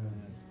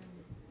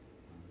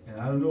 And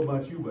I don't know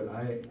about you, but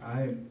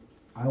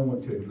I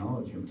want to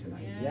acknowledge Him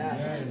tonight.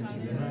 Yes.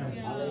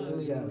 Hallelujah.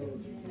 Hallelujah.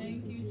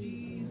 Thank you,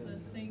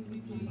 Jesus. Thank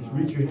you, Jesus. Just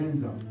reach your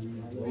hands out.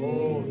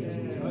 Oh,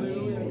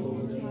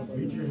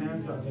 Reach your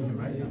hands out to Him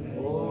right now.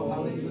 oh,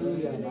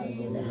 hallelujah.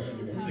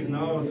 Just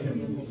acknowledge Him.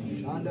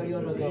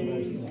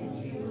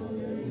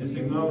 Just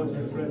acknowledge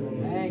His presence.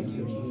 Thank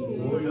you, Jesus.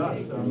 Oh,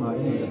 yes,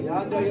 Amaria.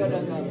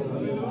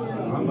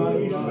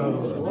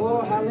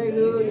 Oh,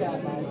 hallelujah.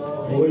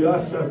 Oh,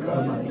 yes,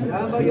 Amaria.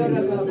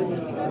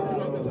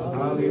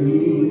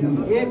 Hallelujah.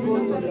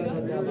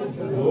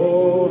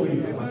 Glory.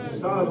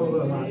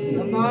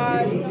 The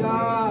mighty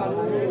God.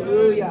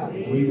 Hallelujah.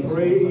 We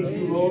praise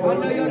you, Lord.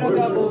 We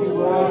worship you,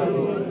 Lord.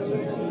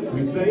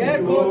 We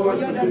thank you, Lord,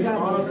 for this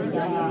honor.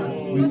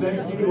 We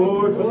thank you,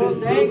 Lord, for this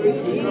privilege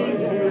to come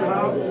into your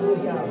house.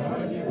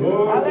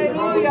 Lord, to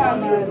come upon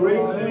your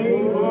great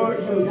name, Lord,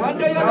 to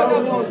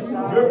acknowledge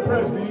your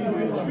presence, to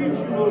entreat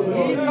you, Lord. We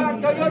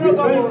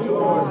thank you,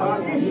 Lord.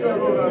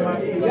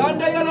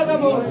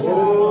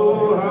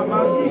 Oh,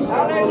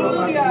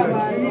 hallelujah,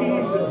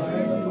 Jesus.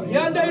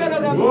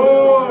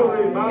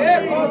 Glory,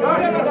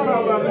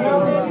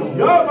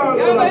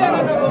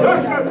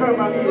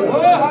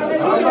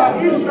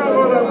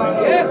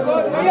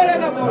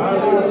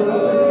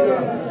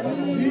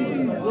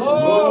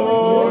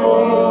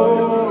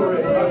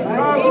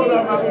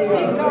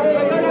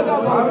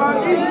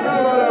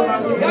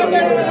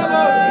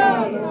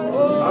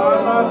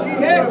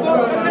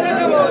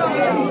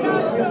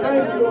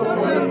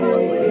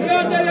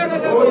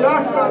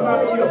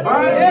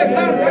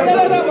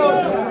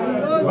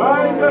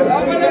 bind us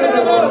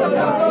together, Lord.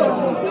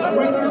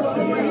 We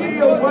continue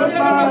to one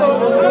mind.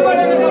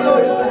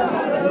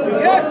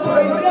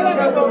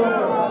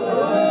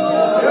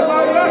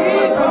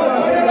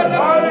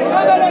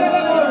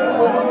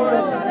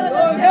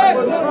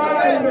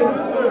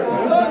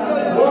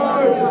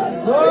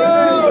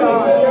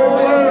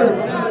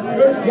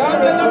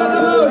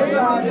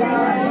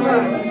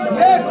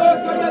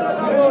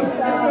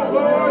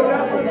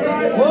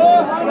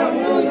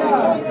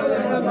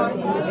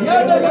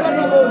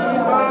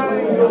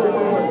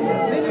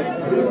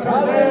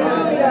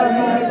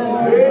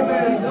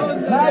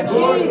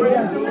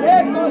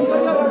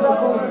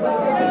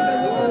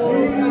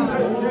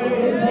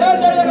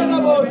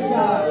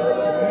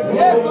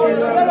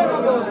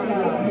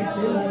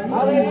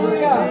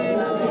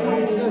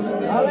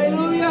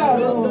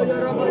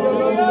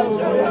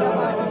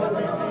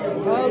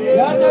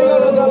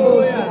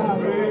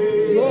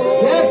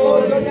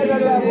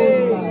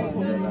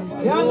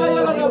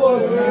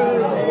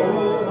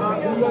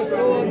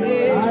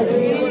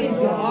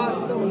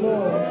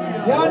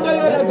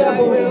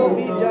 Thy will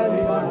be done,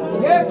 Father.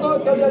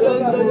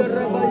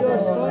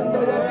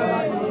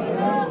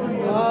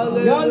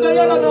 Hallelujah.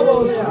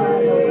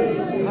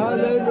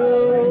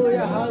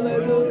 Hallelujah.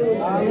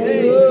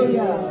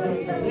 Hallelujah.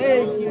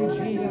 Thank you,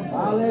 Jesus.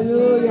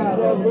 Hallelujah.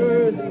 You are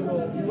worthy,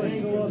 Lord. You are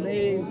so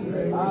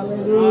amazing.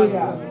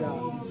 Hallelujah.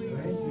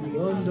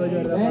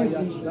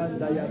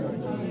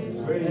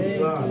 Praise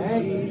God.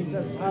 Thank you,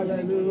 Jesus.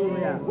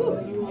 Hallelujah.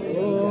 Glory.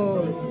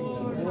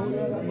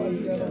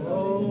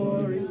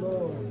 Glory,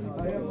 Lord.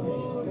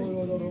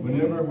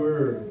 Whenever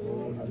we're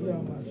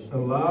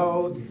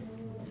allowed,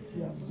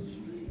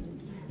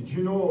 did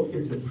you know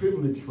it's a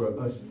privilege for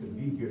us to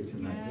be here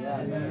tonight?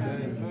 Yes.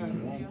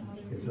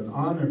 It's an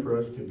honor for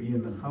us to be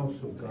in the house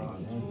of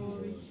God.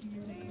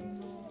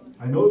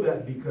 I know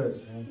that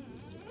because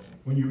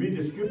when you read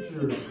the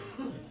scripture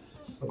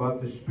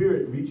about the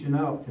Spirit reaching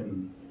out,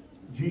 and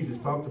Jesus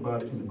talked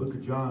about it in the book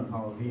of John,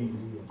 how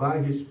by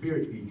His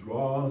Spirit, He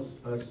draws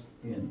us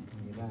in.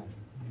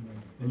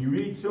 And you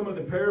read some of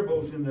the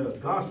parables in the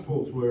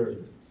Gospels where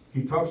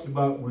He talks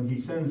about when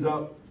He sends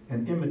out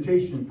an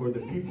invitation for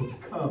the people to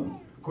come.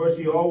 Of course,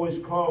 He always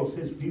calls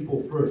His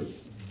people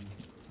first.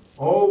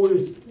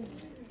 Always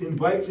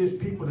invites His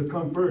people to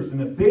come first.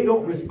 And if they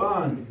don't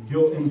respond,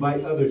 He'll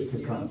invite others to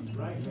come.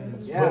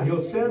 But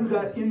He'll send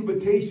that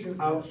invitation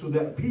out so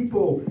that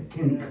people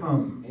can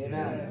come.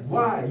 Amen.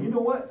 Why? You know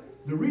what?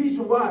 The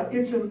reason why,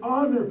 it's an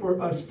honor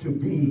for us to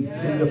be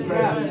in the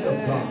presence of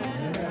God.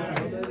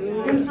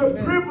 It's a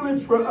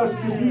privilege for us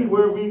to be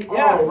where we are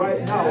Yes.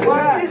 right now. Yes.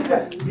 Why is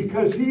that?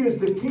 Because He is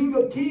the King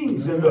of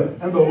Kings and the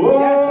Lord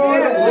Yes, of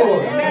yes.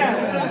 Lords.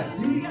 Amen.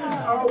 He is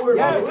our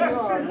Yes, blessed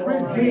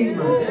Lord.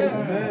 Redeemer.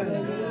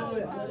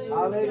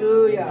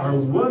 Hallelujah. Our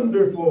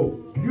wonderful,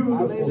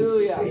 beautiful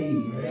Hallelujah.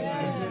 Savior.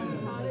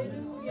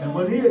 And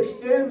when He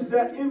extends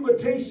that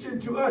invitation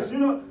to us,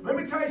 let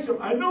me tell you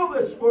something. I know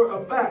this for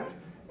a fact.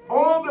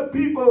 All the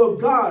people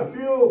of God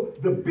feel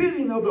the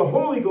bidding of the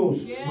Holy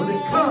Ghost when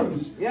it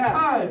comes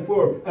time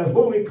for a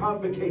holy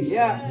convocation.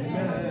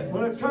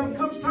 When it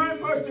comes time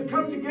for us to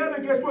come together,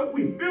 guess what?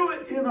 We feel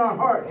it in our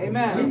heart.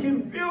 Amen. We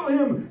can feel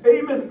Him,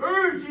 amen,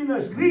 urging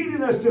us,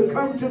 leading us to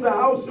come to the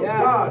house of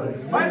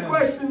God. My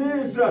question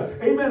is,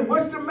 amen,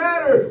 what's the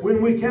matter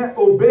when we can't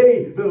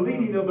obey the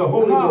leading of the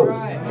Holy Ghost?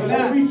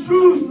 And we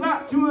choose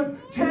not to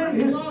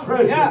attend His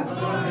presence.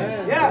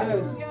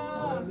 Yes.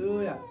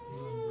 Hallelujah.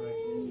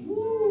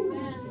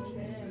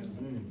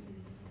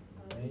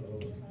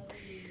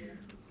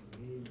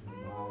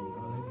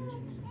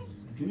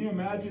 Can you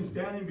imagine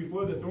standing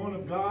before the throne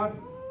of God?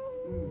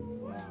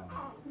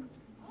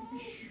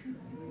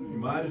 You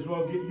might as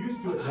well get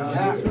used to it down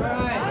That's here.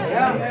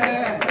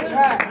 right. That's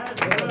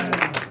right.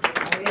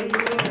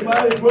 You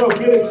might as well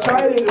get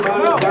excited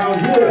about it down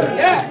here.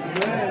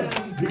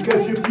 Yes.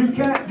 Because if you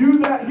can't do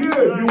that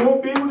here, you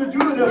won't be able to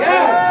do it up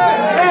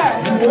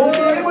Yes. there. You won't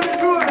be able to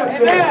do it up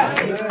there.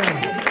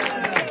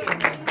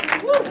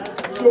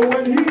 So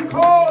when He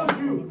calls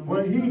you,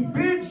 when He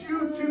bids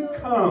you to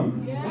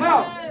come, you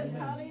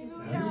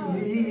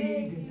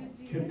need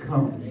to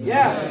come.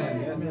 Yes.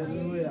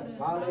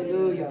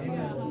 Hallelujah.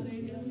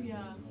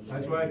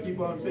 That's why I keep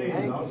on saying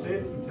it. I'll say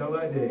it until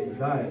I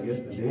die. Yes,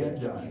 the day I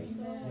die.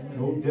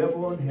 No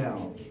devil in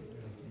hell.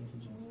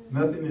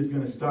 Nothing is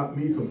going to stop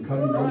me from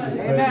coming into the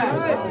presence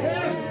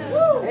of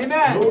God.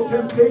 Amen. No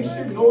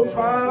temptation, no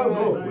trial,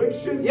 no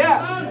affliction,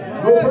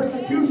 Yes. no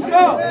persecution,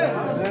 no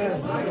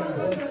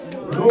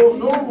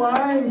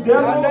lying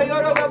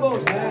devil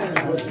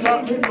will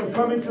stop me from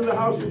coming to the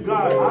house of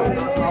God.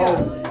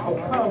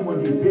 I'll come when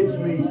He bids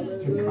me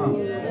to come.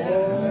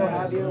 Oh,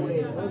 have your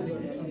way.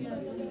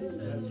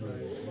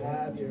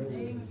 Have your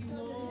way.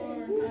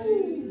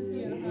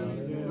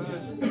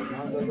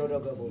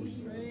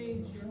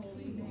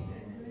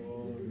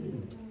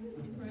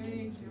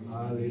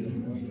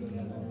 Hallelujah.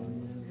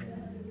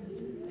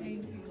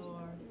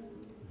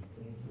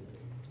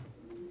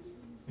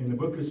 In the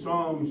book of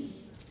Psalms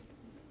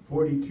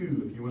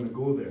 42, if you want to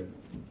go there.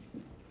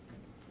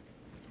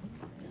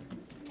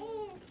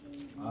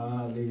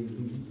 Hallelujah.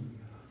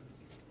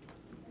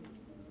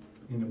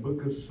 In the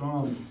book of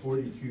Psalms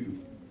 42,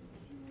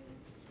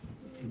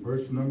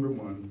 verse number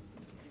 1.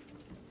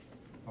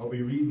 I'll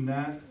be reading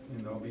that,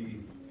 and I'll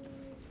be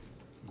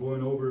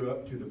going over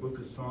up to the book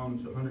of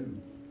Psalms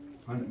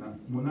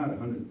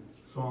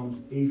Psalms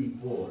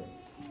 84.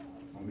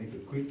 I'll make a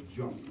quick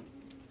jump.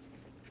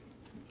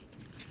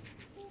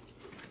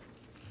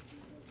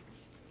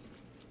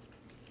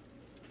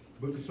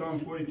 Book of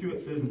Psalms 42,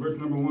 it says in verse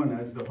number 1,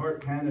 as the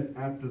hart panteth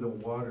after the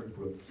water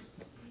brooks,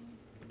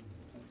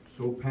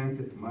 so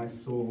panteth my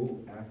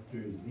soul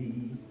after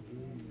thee,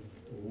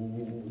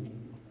 O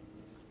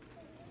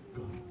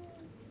God.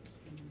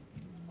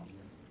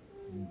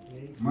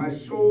 My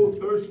soul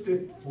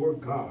thirsteth for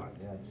God,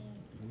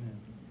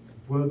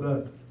 for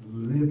the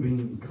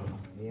living God.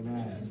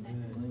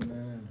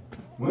 Amen.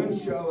 When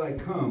shall I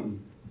come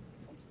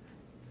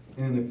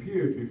and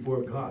appear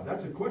before God?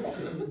 That's a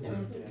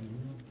question.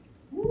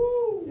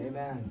 Woo.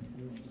 Amen.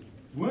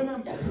 When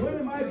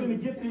am I going to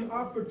get the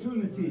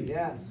opportunity?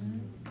 Yes.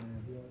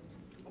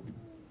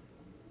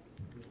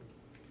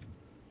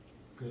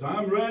 Because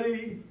I'm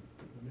ready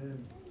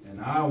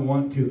and I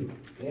want to.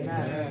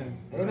 Amen.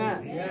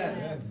 Amen.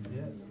 Yes.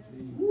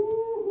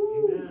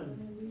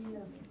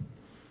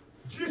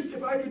 Just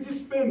if I could just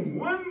spend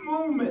one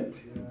moment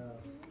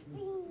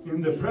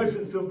in the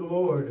presence of the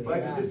Lord, if I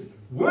could just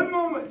one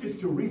moment just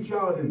to reach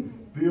out and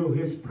feel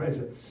His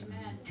presence,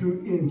 to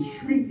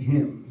entreat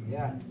Him.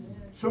 Yes.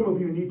 Some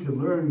of you need to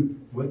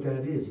learn what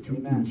that is, to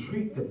Amen.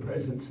 entreat the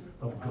presence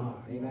of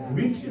God. Amen.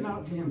 Reaching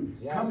out to Him,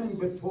 Yes. coming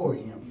before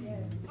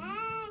Him.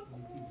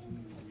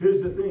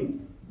 Here's the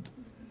thing.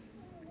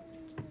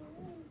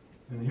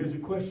 And here's a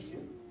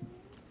question.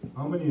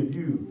 How many of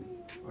you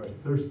are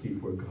thirsty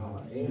for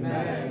God?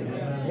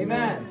 Amen.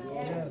 Amen.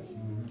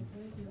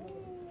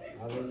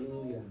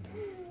 Hallelujah.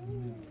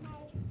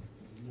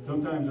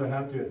 Sometimes I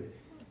have to,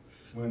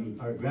 when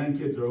our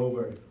grandkids are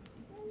over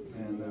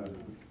and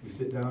we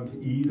sit down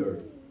to eat or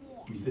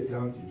we sit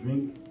down to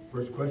drink,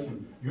 first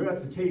question, you're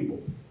at the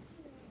table.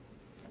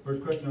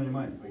 First question on your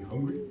mind, are you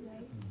hungry?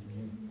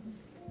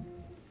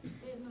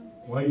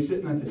 Why are you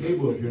sitting at the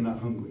table if you're not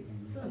hungry?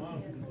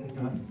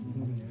 Huh?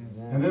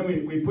 And then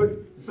we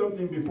put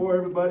something before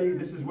everybody.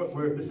 This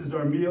is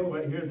our meal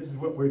right here. This is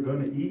what we're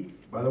going to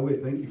eat. By the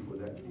way, thank you for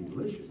that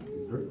delicious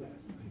dessert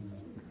last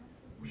night.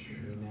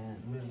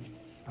 Amen.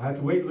 I had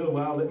to wait a little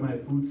while, let my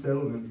food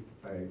settle, and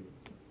I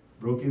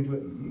broke into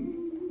it.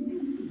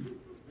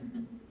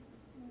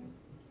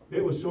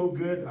 It was so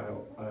good,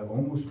 I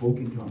almost spoke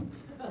in tongues.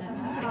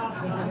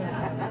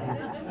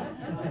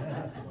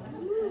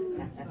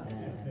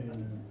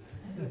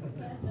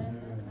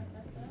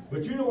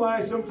 But you know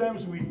why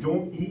sometimes we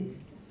don't eat?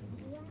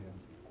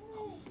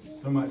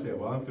 Some might say,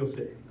 well, I feel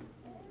sick.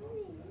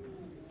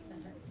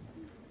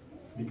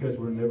 Because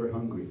we're never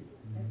hungry.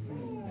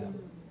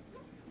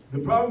 The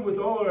problem with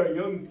all our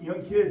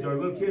young kids, our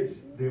little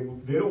kids, they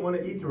don't want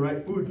to eat the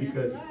right food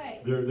because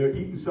they're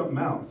eating something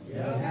else.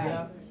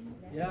 Yeah.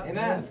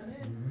 Amen.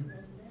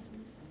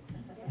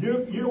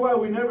 You know why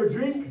we never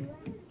drink?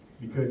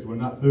 Because we're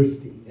not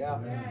thirsty. Yeah.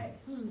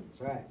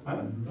 That's right.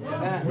 Huh?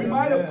 Amen. We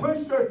might have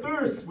quenched our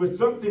thirst with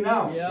something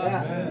else.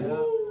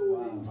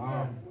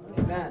 Wow.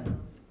 Amen.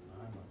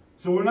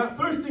 So we're not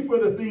thirsty for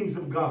the things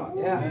of God.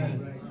 Yeah.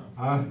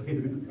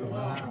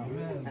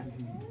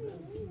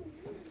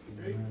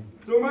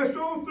 So my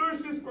soul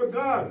thirsts for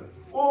God,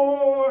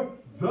 for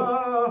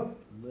the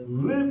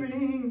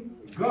living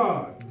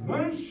God.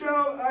 When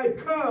shall I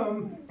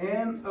come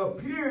and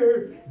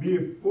appear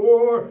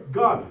before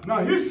God? Now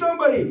here's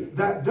somebody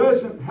that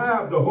doesn't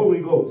have the Holy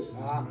Ghost.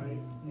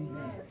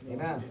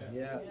 Amen.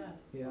 Yeah.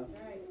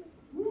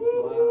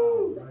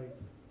 Woo!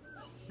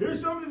 Here's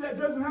somebody that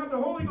doesn't have the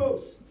Holy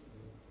Ghost.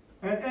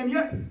 And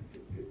yet,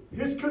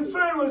 his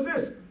concern was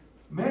this.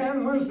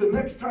 Man, when's the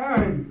next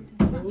time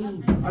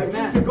I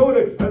get to go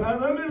to...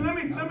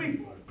 Let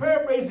me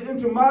paraphrase it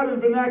into modern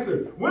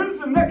vernacular. When's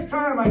the next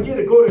time I get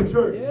to go to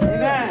church?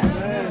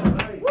 Amen.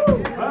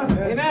 Huh?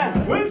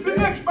 Amen. When's the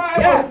next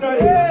Bible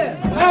study?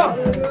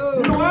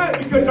 You know why?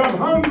 Because I'm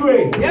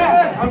hungry.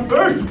 I'm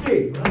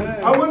thirsty.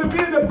 I want to be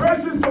in the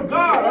presence of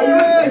God. Are you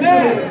listening to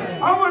me?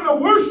 I want to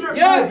worship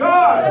my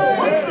God.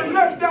 When's the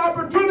next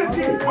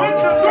opportunity? When's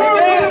the door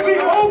going to be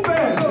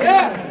open?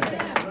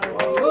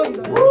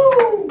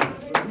 Woo!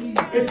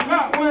 It's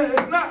not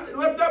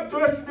left up to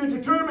us to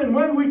determine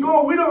when we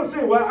go. We don't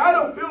say, well, I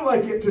don't feel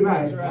like it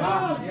tonight.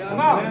 Come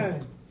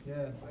on.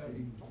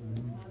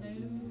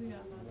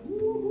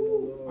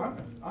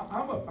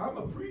 I'm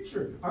a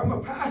preacher. I'm a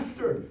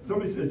pastor.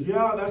 Somebody says,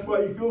 yeah, that's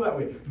why you feel that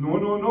way.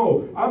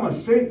 No. I'm a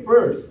saint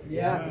first.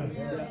 Yeah.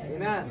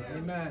 Amen.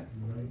 Amen.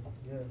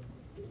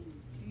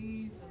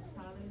 Jesus,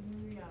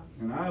 hallelujah.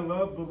 And I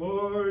love the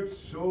Lord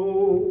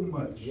so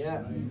much.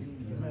 Yes.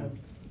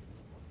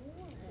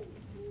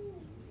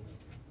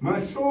 My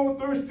soul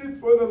thirsteth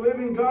for the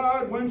living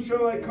God. When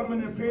shall I come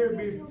and appear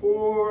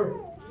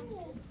before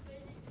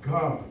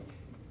God?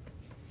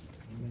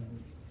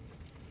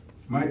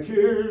 My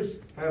tears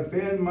have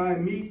been my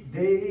meat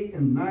day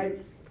and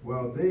night,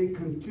 while they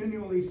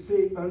continually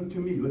say unto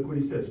me, look what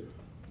he says,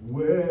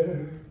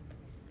 where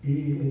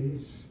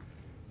is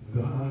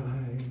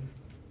thy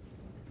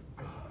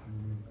God?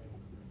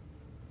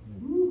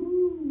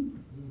 Woo-hoo.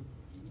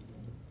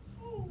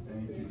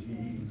 Thank you,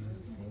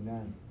 Jesus.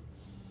 Amen.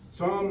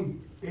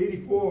 Psalm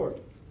 84.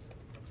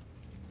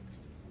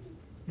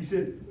 He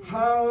said,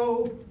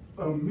 how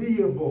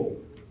amiable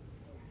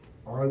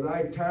are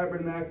thy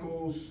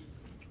tabernacles,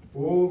 O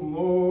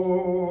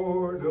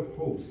Lord of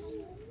hosts.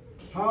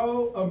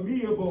 How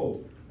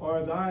amiable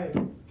are thy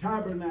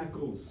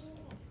tabernacles,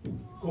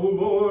 O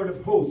Lord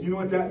of hosts. You know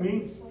what that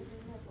means?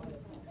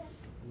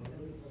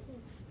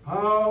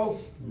 How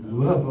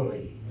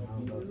lovely.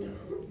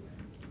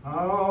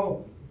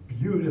 How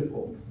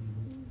beautiful.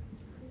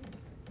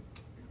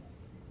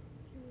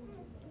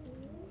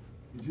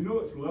 Did you know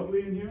it's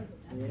lovely in here?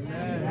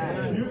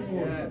 Amen. Beautiful.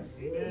 Yes.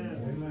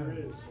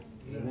 Amen.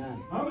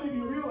 Amen. How many of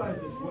you realize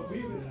this? What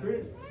we've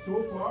experienced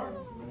so far,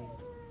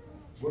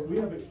 what we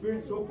have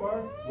experienced so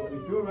far, what we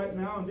feel right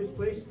now in this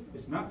place,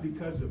 it's not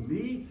because of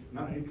me,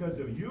 not because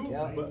of you,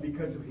 but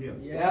because of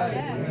Him. Yes.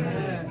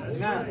 Amen.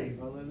 Amen.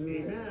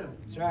 Hallelujah.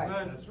 That's right.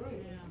 That's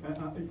right.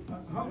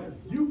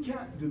 You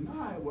can't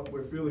deny what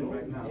we're feeling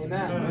right now.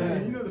 Amen.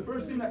 And you know, the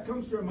first thing that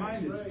comes to our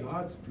mind is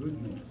God's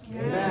goodness,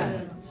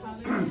 Amen.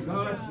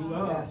 God's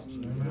love, Yes,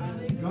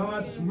 Jesus.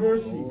 God's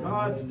mercy,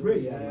 God's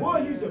grace.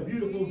 Boy, He's a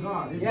beautiful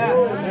God. Isn't Yes.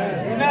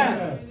 He?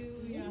 Amen.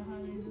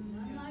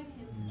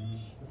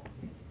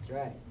 That's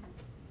right.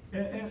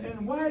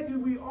 And why do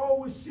we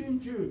always seem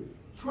to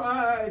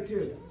try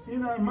to,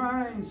 in our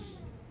minds,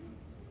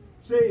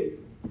 say,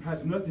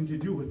 has nothing to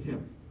do with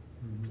Him?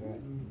 That's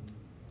right.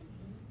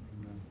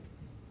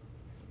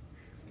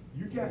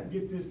 You can't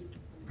get this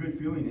good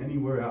feeling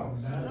anywhere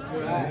else. That's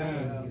right.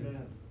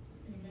 Amen.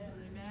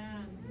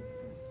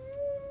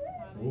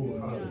 Oh,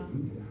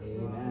 hallelujah.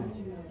 Amen.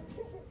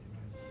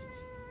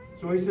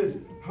 So he says,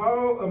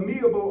 how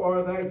amiable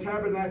are thy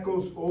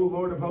tabernacles, O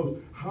Lord of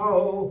hosts.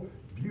 How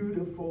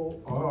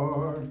beautiful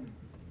are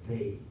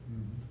they.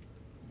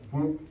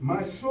 For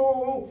my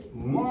soul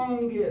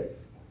longeth,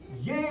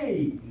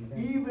 yea,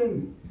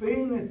 even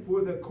fainteth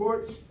for the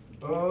courts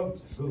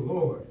of the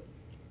Lord.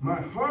 My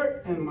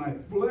heart and my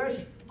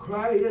flesh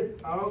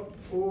crieth out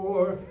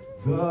for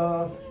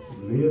the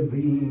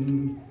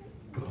living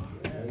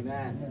God.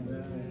 Amen.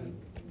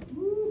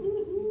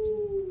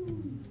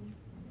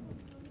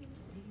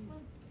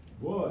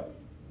 Boy.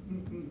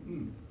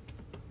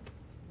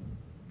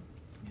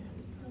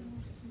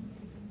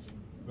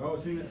 We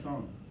always sing that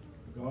song.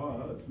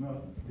 God's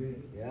not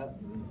dead. Yep.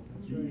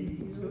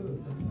 He's alive.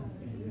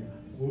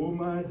 Oh,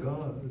 my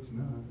God's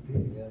not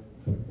dead. Yep.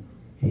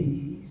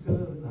 He's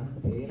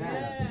alive.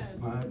 Amen.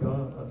 My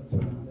God's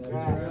not That's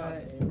dead.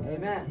 right.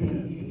 Amen.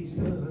 He's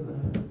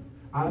alive.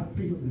 I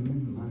feel him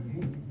in my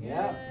hand.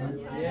 Yep.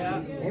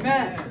 Yeah.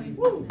 Amen.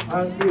 I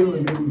feel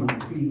him in my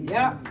feet.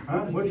 Yep.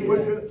 Huh? What's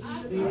it? I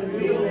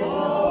feel him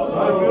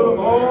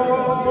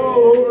all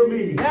over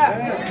me.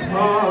 Yeah.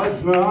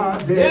 God's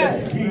not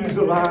dead. Yeah. He's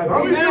alive.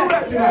 How many Amen. feel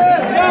that tonight?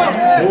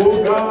 Yeah.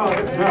 Oh,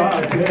 God's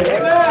not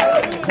dead.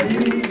 Amen.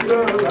 He's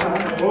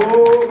alive.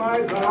 Oh, my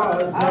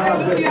God's not dead.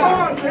 Hallelujah. Come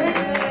on, King.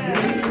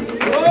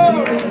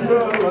 Oh. He's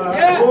alive.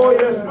 Yeah. Oh,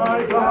 yes,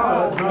 my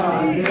God's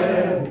not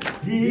dead.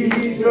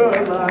 He's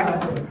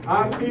alive.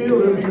 I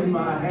feel him in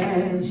my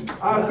hands.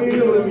 I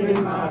feel him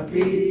in my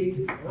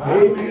feet.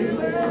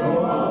 Amen.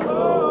 All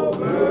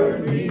over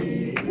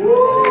me.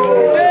 Woo.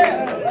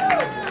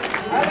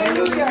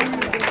 Hallelujah.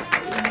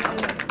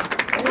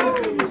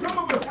 Some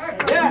of us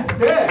act like Yes. he's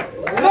dead.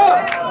 Come on.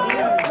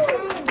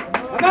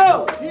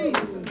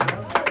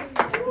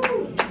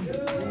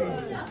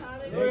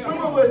 Some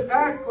of us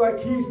act like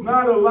he's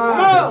not Come alive.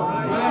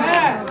 on.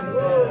 Amen.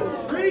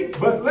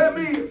 But let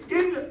me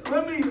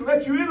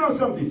let you in on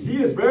something.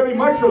 He is very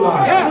much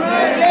alive.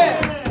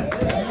 Yes.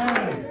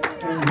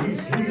 And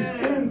he's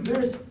in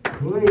this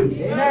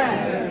place.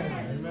 Amen.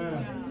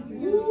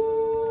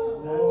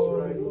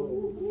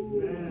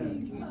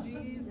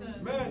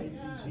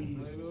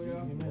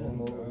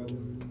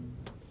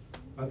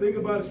 I think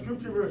about a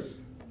scripture verse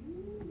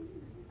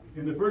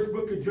in the first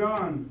book of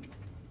John,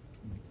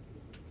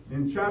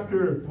 in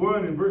chapter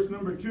 1 and verse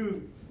number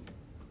 2.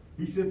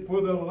 He said,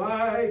 for the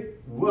life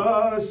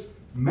was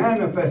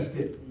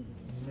manifested.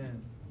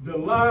 Amen. The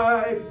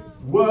life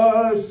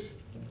was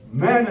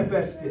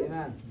manifested.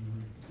 Amen.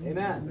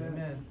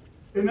 Amen.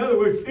 In other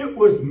words, it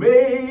was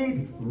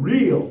made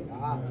real.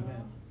 Ah.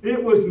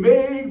 It was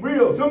made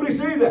real. Somebody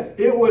say that.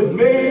 It was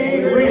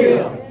made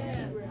real.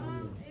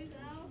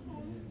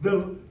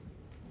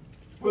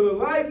 For the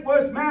life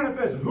was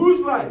manifested.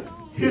 Whose life?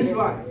 His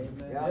life.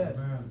 Yeah.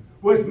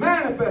 Was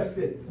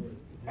manifested.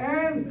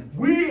 And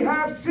we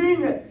have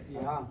seen it.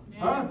 Yeah.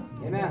 Huh?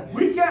 Amen.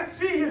 We can't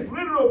see his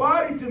literal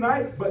body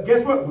tonight, but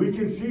guess what? We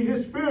can see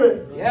his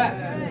spirit. Yes.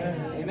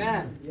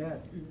 Amen.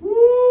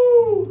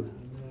 Woo!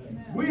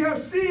 We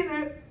have seen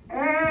it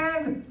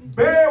and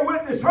bear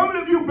witness. How many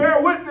of you bear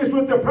witness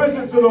with the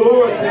presence of the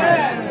Lord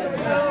tonight?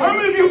 How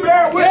many of you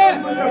bear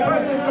witness with the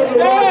presence of the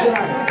Lord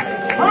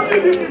tonight? How many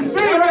of you can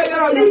say right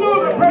now, you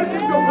know the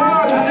presence of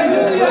God is in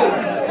this place?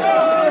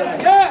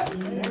 Yes.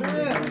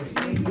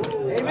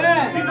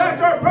 Amen. See,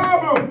 that's our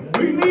problem.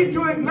 We need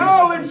to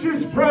acknowledge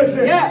his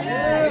presence. Yes.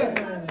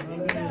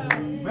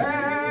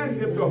 Man,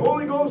 if the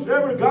Holy Ghost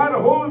ever got a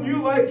hold of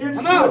you like it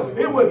Come on. should,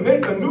 it would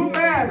make a new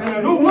man and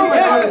a new woman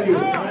out of you.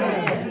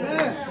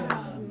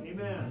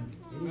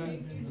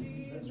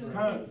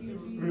 Kind of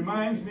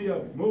reminds me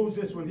of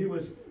Moses when he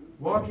was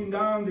walking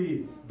down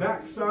the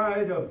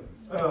backside of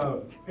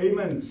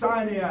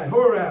Sinai,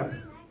 Horeb.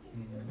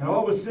 And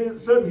all of a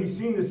sudden he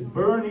seen this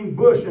burning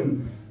bush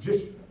and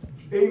just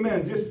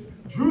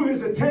drew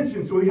his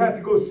attention, so he had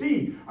to go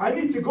see. I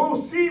need to go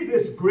see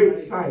this great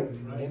sight.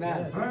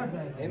 Amen. Huh?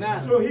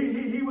 Amen. So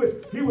he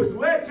was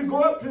led to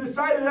go up to the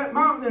side of that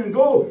mountain and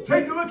go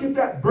take a look at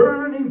that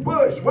burning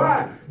bush.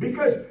 Why?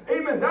 Because,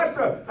 amen, that's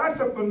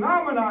a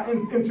phenomenon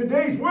in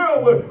today's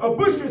world where a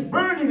bush is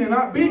burning and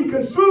not being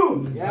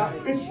consumed. Yeah.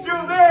 It's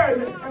still there,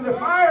 and the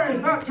fire is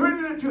not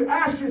turning it to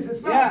ashes.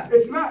 It's not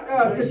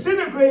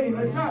disintegrating.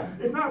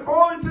 It's not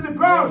falling to the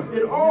ground.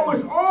 It all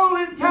was all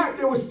intact.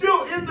 It was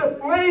still in the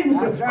flames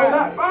of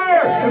that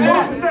fire. And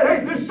Moses said,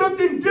 hey, there's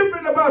something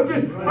different about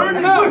this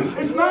burning bush.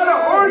 It's not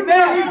an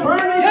ordinary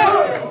burning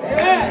bush.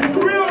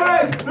 You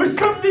realize there's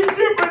something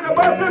different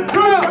about the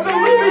church of the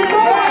living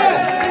God.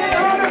 It's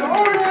not an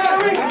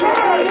ordinary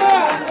church.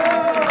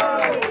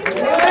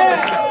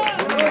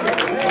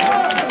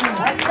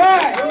 That's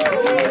right.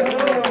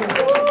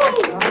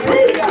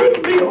 Church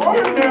shouldn't be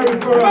ordinary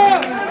for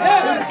us.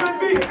 It should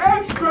be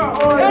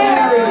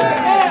extraordinary.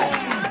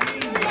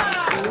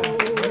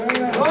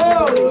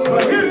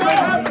 But here's what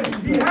happened.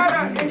 He had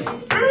an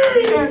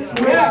experience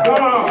with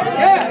God.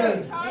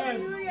 Yes.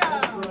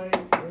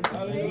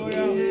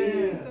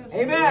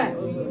 Amen.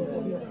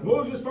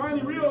 Moses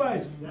finally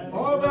realized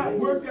all that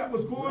work that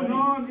was going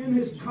on in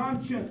his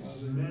conscience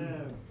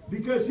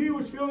because he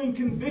was feeling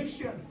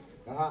conviction.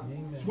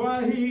 That's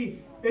why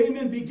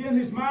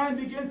his mind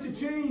began to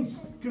change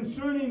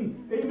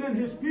concerning,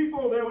 his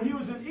people there when he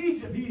was in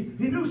Egypt.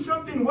 He knew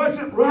something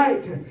wasn't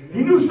right.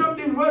 He knew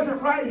something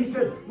wasn't right. He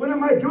said, what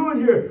am I doing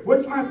here?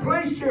 What's my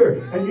place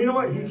here? And you know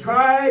what? He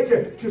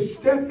tried to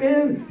step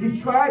in.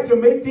 He tried to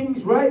make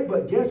things right.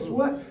 But guess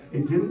what?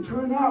 It didn't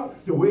turn out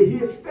the way he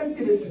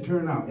expected it to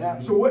turn out. Yeah.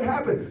 So what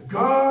happened?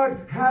 God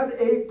had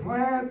a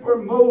plan for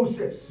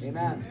Moses.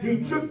 Amen. He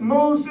took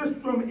Moses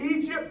from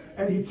Egypt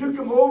and he took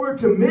him over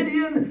to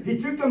Midian. He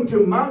took him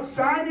to Mount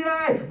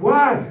Sinai.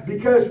 Why?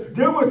 Because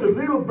there was a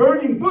little little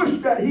burning bush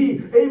that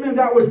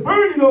that was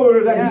burning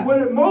over that he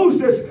wanted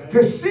Moses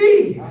to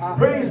see.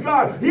 Praise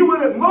God. He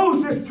wanted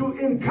Moses to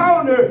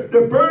encounter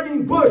the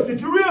burning bush.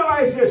 Did you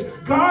realize this?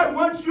 God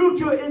wants you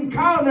to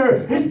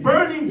encounter his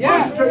burning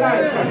bush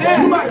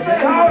tonight. You might say,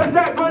 how is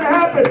that going to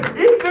happen?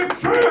 In the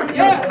church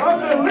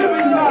of the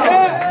living God.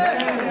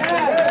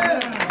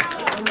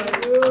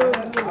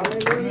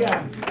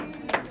 Hallelujah.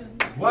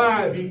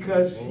 Why?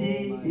 Because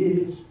he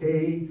is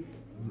a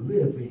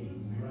living.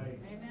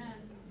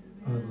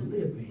 A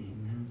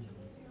living.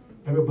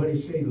 Everybody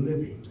say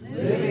living.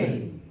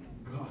 Living.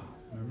 God.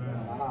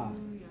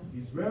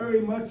 He's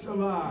very much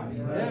alive.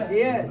 Yes, he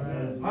is.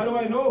 How do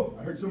I know?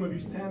 I heard some of you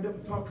stand up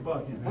and talk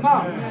about him. Come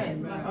on.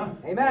 Huh?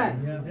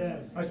 Amen.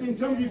 Yes. I've seen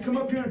some of you come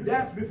up here and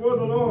dance before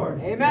the Lord.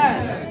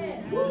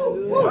 Amen.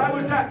 Why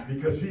was that?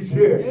 Because he's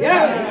here.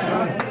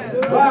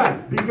 Yes. Why?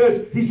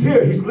 Because he's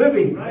here. He's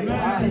living.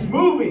 He's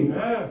moving.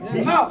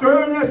 He's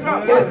stirring us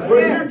up. Yes,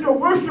 we're here to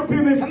worship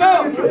him in spirit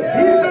and truth.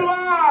 He's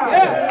alive.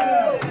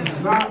 Yes. He's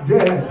not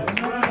dead.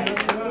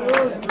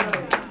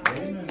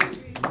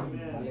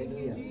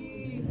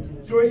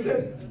 So he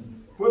said,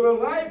 for the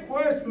light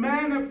was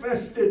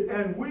manifested,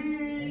 and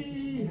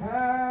we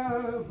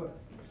have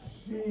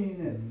seen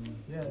it.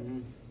 Yes.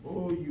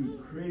 Oh, you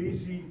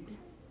crazy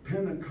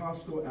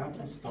Pentecostal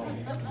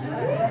apostolic.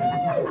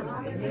 Amen.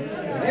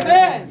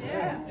 Amen.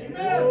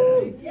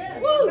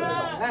 Yes. Woo.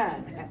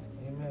 Amen.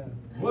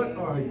 What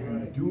are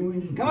you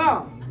doing? Come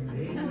on.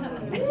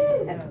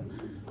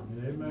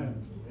 Amen.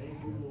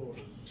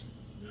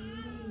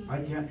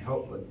 I can't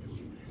help but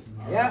doing this.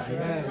 Yeah.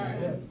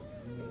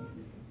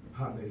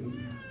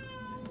 Hallelujah.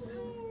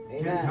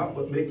 Amen. Can't help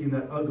but making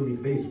that ugly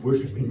face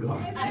worshiping God.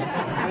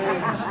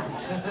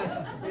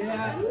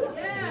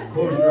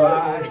 Close your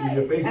eyes and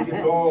your face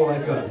gets all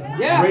like a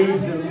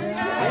raisin.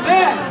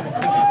 Amen.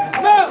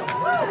 Come on.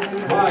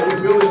 Why? You're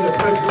feeling the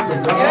presence of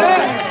God.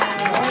 Yes.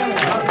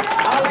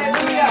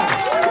 Hallelujah.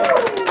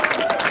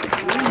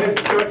 Head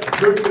starts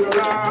jerking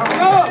around.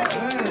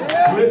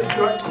 Lips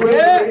start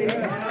quivering.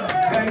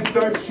 Hands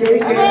start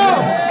shaking.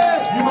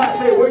 You might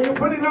say, well, you're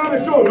putting on a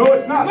show. No,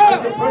 it's not.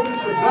 It's the presence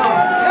of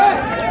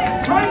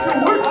God. Trying to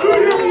work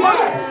through your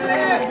flesh.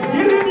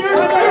 Get in your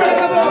spirit.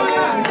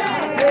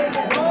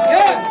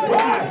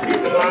 Why?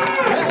 He's alive.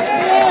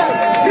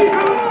 He's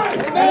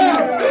alive. And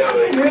you're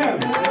feeling him.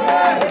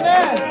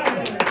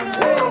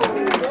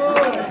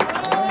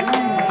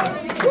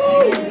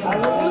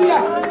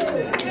 Hallelujah.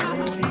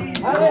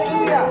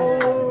 Hallelujah.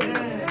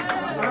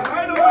 I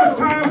know there's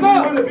times we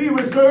want to be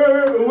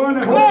reserved and want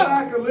to hold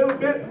back a little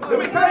bit. Let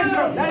me tell you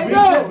something. We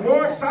get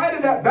more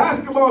excited at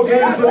basketball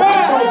games than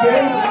football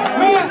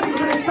games. We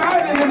get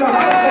excited in the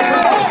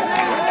house.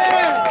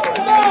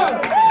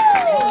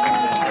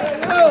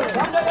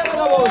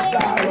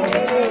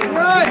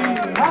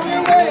 Have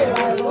your way.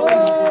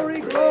 Glory,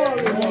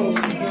 glory.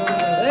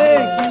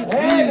 Thank you,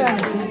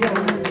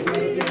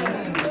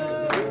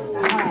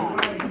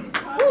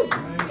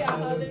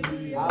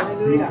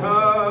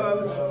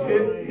 Because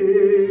it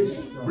is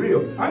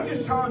real. I'm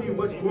just telling you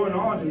what's going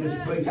on in this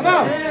place. Come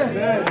on.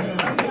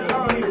 I'm just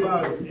telling you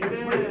about it.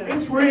 It's real.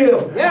 It's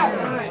real.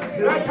 Yes.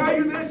 Did I tell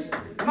you this?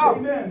 Come on.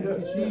 Amen.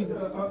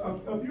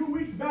 A few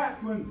weeks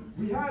back when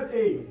we had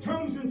a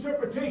tongues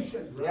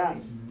interpretation.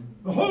 Yes.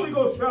 The Holy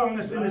Ghost fell on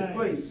us in this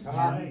place.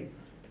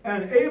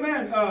 And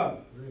amen.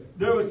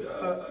 There was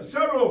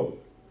several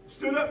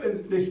stood up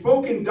and they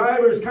spoke in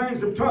divers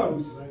kinds of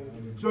tongues.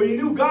 So you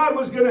knew God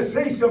was going to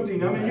say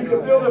something. I mean, you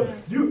could feel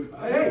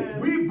hey,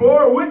 we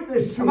bore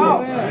witness to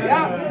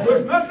it.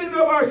 There's nothing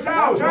of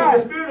ourselves but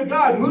the Spirit of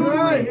God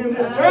moving in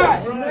this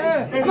place.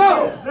 And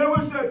so there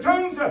was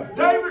tongues,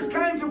 divers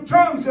kinds of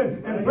tongues,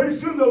 and pretty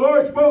soon the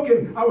Lord spoke,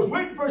 and I was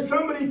waiting for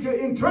somebody to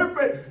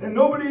interpret, and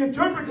nobody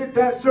interpreted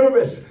that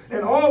service.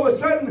 And all of a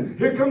sudden,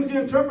 here comes the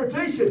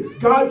interpretation.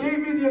 God gave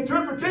me the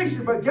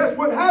interpretation, but guess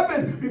what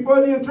happened before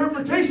the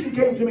interpretation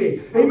came to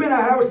me? Amen.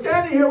 I was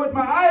standing here with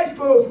my eyes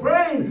closed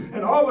praying,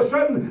 and all of a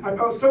sudden, I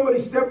felt somebody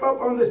step up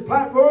on this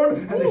platform,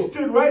 and they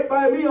stood right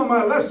by me on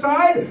my left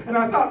side, and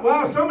I thought,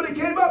 wow, somebody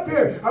came up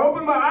here. I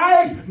opened my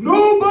eyes,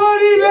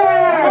 nobody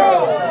there!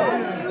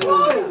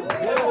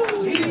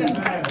 Jesus.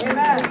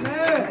 Amen.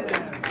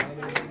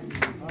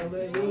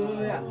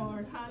 Hallelujah.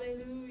 Lord.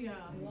 Hallelujah.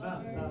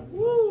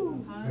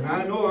 And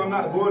I know I'm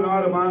not going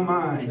out of my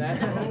mind.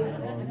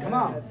 Come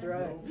on. That's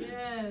right.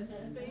 Yes.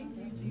 Thank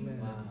you, Jesus.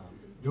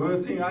 The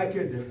only thing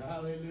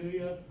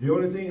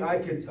I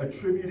could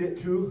attribute it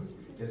to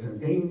is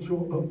an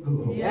angel of the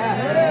Lord.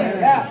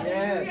 Yes.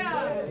 Yes.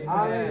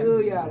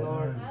 Hallelujah,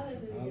 Lord.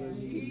 Hallelujah.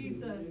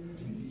 Jesus.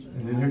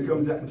 And then here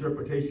comes that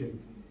interpretation.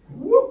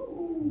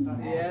 Woo!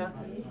 Yeah.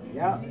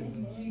 Yeah.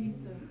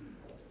 Jesus.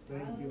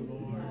 Thank you,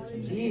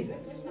 Lord.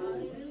 Jesus.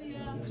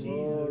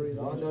 Glory.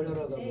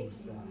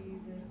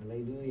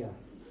 Hallelujah.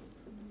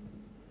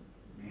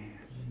 Man.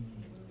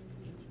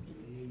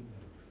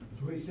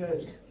 So he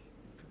says,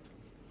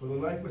 for the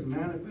life was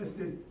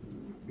manifested,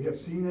 we have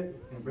seen it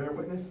and bear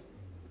witness,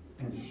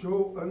 and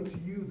show unto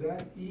you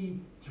that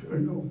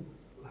eternal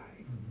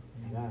life.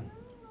 Amen.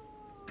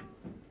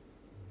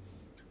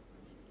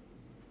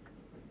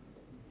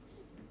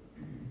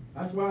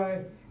 That's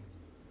why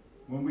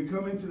when we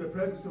come into the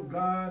presence of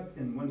God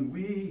and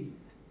when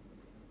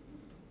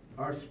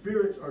our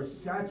spirits are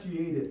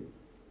satiated,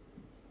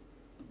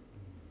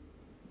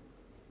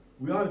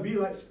 we ought to be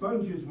like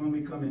sponges when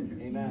we come in here.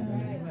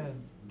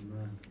 Amen.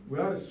 We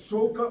ought to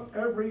soak up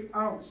every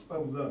ounce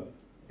of the,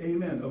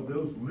 amen, of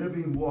those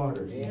living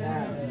waters.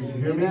 Amen. Did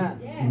you hear me?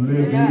 Amen.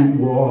 Living Amen.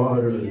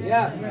 waters.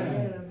 Yes.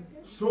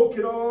 Soak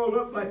it all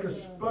up like a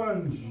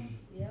sponge.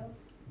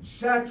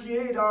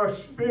 Satiate our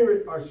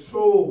spirit, our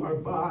soul, our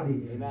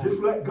body. Amen. Just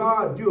let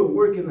God do a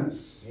work in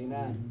us.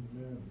 Amen.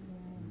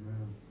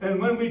 And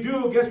when we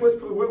do, guess what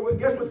we're going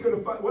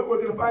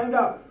to find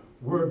out?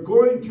 We're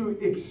going to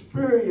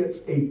experience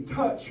a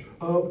touch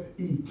of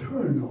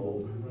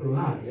eternal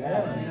life.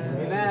 Yes.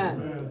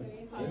 Amen.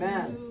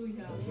 Amen.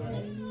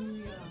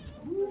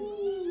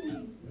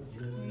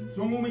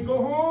 So when we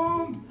go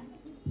home,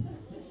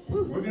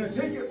 we're going to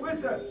take it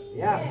with us.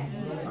 Yes.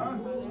 Huh?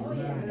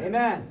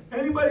 Amen.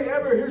 Anybody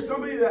ever hear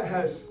somebody that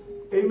has,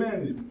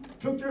 amen,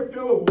 took their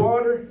fill of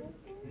water?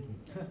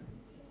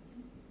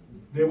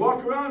 They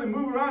walk around and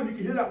move around, you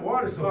can hear that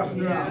water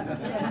sloshing around.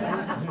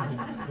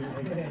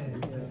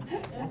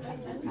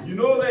 You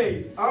know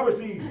they,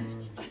 obviously,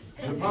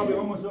 they're probably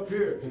almost up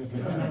here.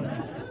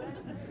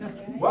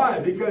 Why?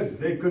 Because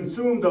they've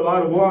consumed a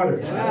lot of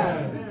water.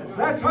 Amen.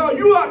 That's how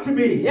you ought to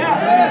be.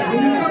 Yeah.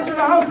 When you come to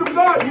the house of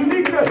God, you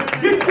need to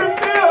get your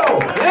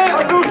fill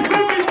Yeah. of those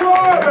living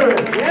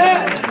waters.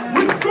 Yeah.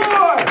 With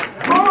joy.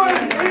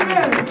 Drawing,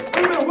 amen.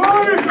 Amen.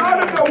 Waters out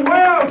of the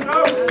wells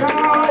of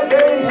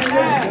salvation.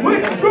 Amen.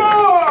 With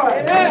joy.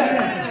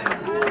 Amen.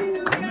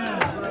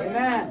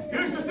 Amen.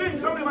 Here's the thing.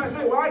 Somebody might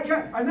say, well,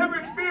 I never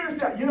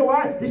experienced that. You know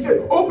why? He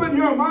said, open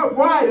your mouth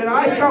wide and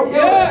I shall fill it.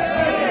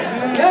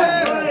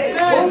 Yeah.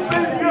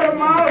 Open your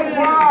mouth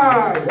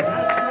wide.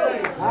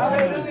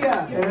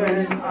 Hallelujah.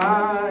 And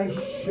I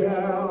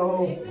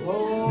shall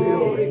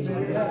fill it.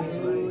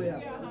 Hallelujah.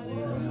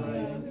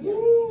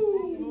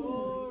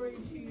 Glory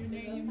to your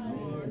name,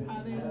 Lord.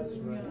 Hallelujah.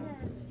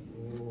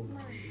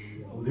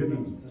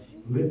 Living,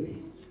 living,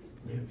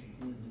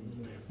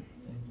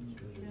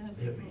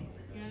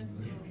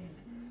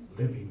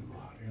 living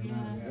waters.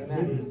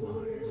 Living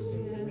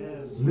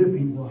waters.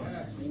 Living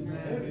waters.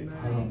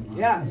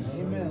 Yes.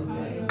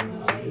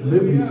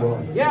 Living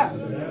waters. Yes.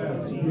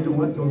 You know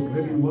what? Those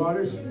living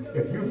waters,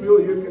 if you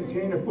fill your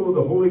container full of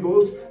the Holy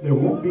Ghost, there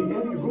won't be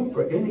any room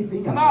for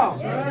anything Come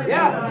else. on.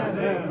 Yes.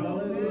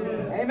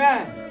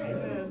 Amen.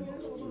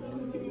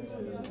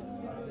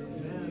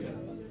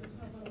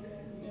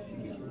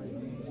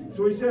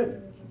 So he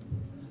said,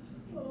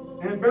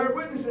 and bear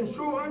witness and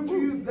show unto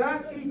you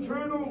that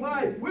eternal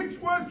life, which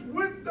was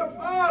with the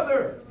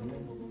Father.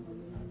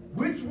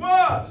 Which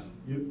was,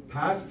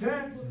 past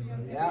tense,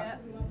 Yeah.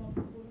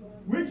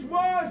 which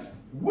was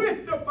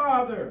with the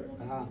Father.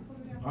 Uh-huh.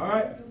 All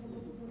right,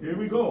 here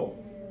we go.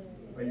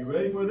 Are you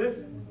ready for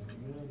this?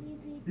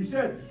 He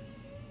said,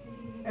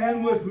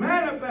 and was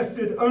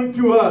manifested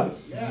unto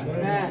us.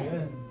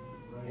 Amen.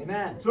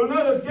 Amen. So in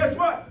other words, guess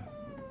what?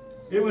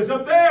 It was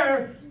up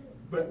there,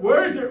 but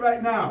where is it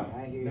right now?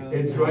 I hear you.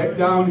 It's right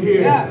down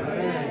here. Yes.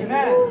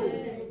 Amen.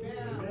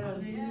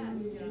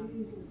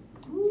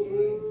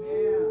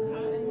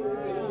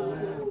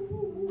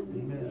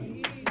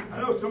 I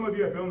know some of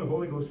you are feeling the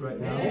Holy Ghost right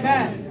now.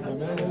 Amen.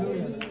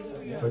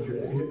 But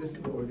this is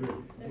what we're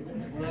doing.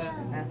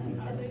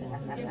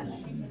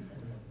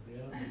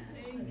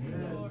 Thank you,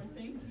 Lord.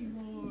 Thank you,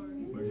 Lord.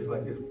 We're just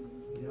like this.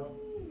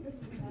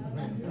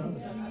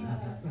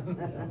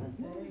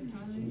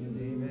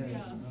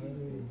 Hallelujah.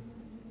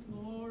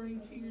 Glory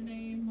to your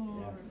name,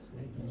 Lord.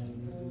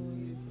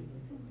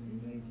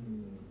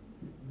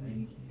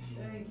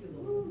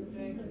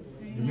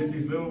 You get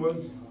these little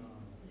ones.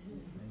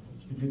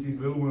 You get these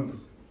little ones.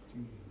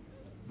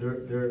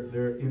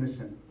 They're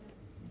innocent.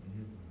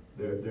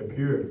 They're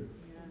pure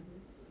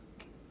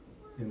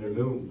in their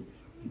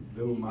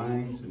little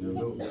minds and their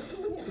little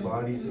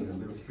bodies and their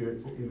little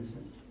spirits are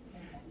innocent.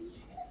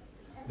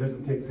 It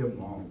doesn't take them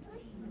long.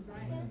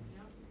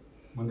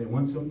 When they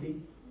want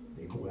something,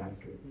 they go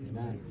after it.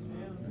 Amen.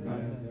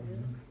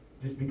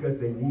 Just because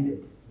they need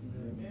it.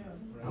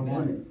 I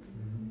want it.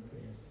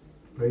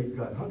 Praise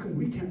God. How come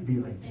we can't be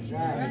like That's this?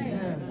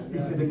 right. He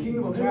said the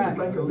kingdom of heaven is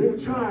like a little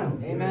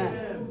child.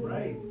 Amen.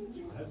 Right.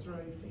 That's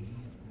right.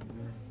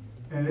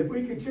 And if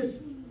we could just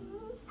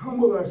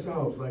humble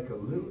ourselves like a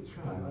little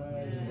child.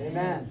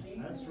 Amen.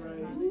 That's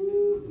right.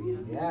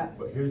 Yes.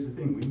 But here's the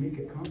thing, we make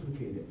it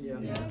complicated. Yeah.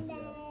 Yes.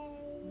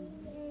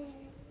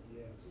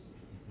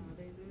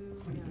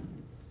 Hallelujah.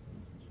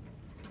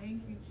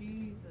 Thank you,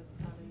 Jesus.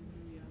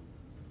 Hallelujah.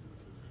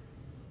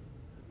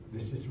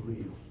 This is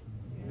real.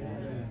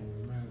 Amen.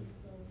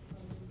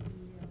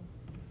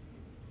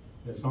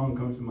 That song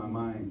comes to my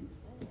mind.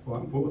 Well,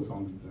 I'm full of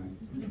songs tonight.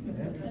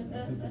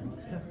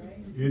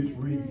 It's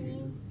real.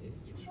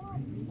 It's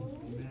real.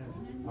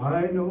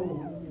 I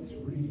know it's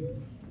real.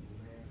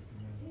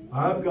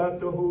 I've got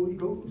the Holy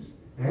Ghost,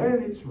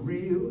 and it's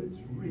real. It's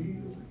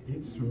real.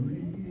 It's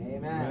real.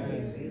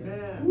 Amen.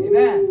 Amen.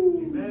 Amen.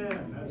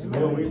 Amen. That's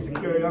Well, we used to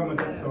carry on with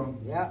that song.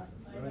 Yeah.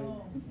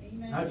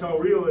 That's how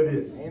real it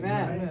is.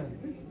 Amen.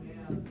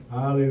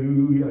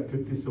 Hallelujah. I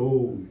took this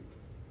old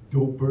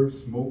doper,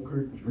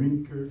 smoker,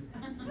 drinker,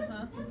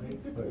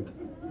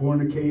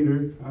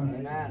 fornicator,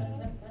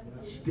 Amen.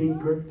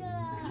 stinker,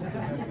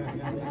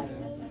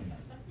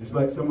 just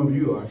like some of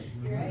you are.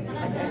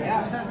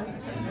 Yeah.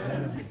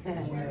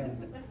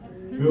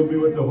 Fill me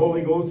with the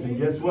Holy Ghost, and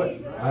guess what?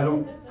 I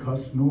don't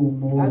cuss no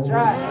more. That's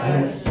right.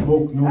 I don't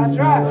smoke no That's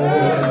more.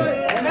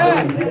 right. I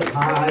don't get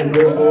high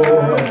no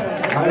more.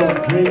 I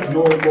don't drink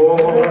no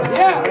more.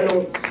 Yeah. I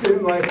don't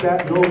sin like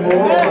that no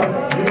more.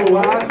 You know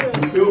why?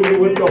 You fill me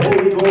with the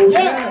Holy Ghost.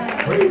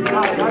 Yeah. Praise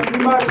God. That's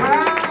in my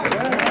past.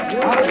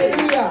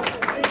 Hallelujah.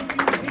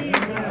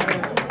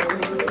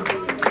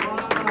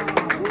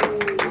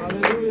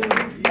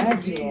 Thank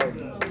you, Lord.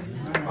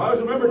 I always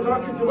remember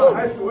talking to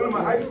one of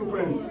my high school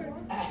friends.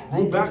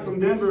 Moved back from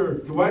Denver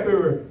to White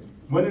River.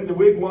 Went into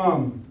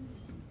Wigwam.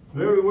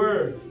 There we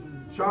were,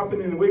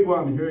 shopping in the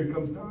Wigwam, and here he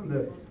comes down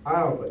the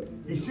aisle. But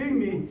he seen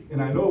me,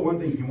 and I know one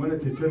thing. He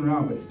wanted to turn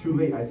around, but it's too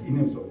late. I seen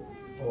him, so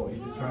he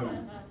just kind of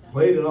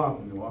played it off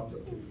and then walked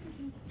up to me.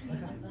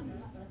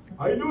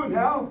 How you doing,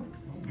 Hal?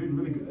 I'm doing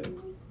really good.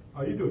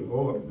 How you doing?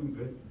 Oh, I'm doing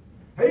good.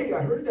 Hey,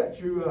 I heard that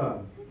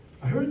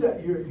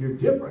you're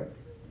different.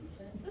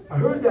 I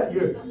heard that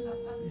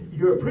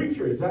you're a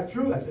preacher. Is that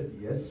true? I said,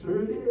 yes,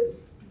 sir, it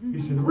is. He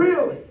said,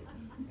 really?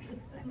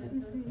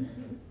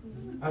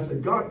 I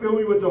said, God fill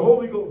me with the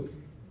Holy Ghost.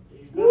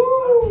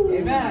 Woo!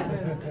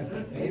 Amen.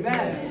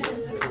 Amen.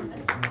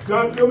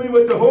 God fill me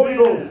with the Holy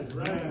Ghost.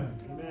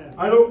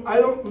 I don't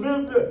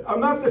live I'm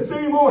not the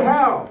same old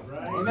Hal.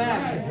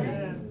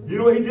 Amen. You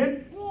know what he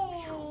did?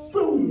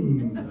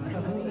 Boom.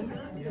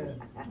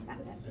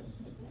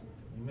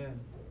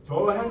 That's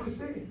all I have to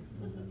say.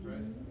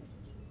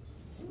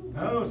 I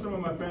don't know, some of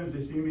my friends,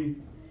 they see me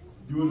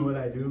doing what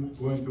I do,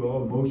 going through all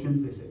the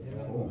motions. They say,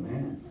 oh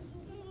man.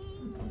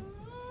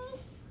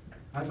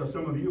 That's how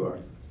some of you are.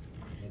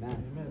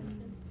 Amen.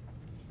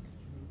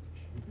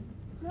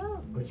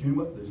 But you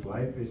know what? This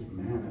life is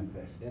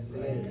manifest. Yes, it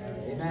is.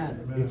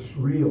 Amen. It's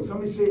real.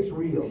 Somebody say it's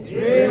real. It's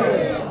real.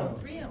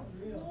 It's real.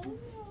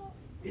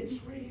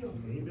 It's real.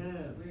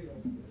 Amen.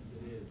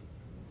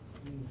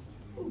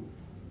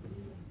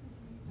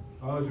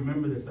 I always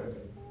remember this.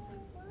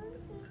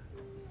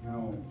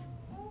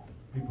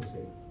 People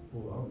say,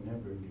 oh, I'll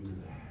never do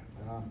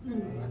that.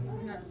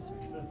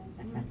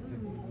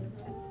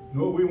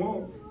 No, we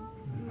won't.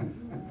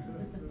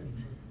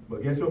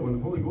 But guess what? When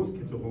the Holy Ghost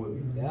gets a hold of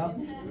you, Yeah.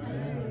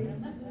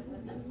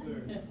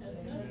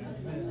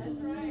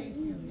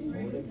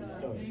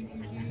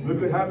 look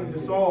what happened to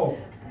Saul.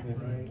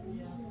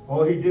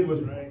 All he did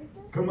was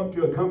come up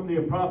to a company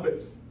of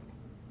prophets,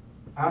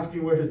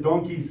 asking where his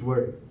donkeys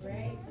were.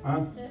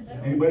 Huh?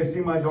 Anybody see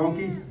my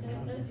donkeys?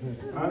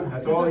 Huh?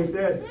 That's all he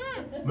said.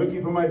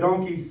 Looking for my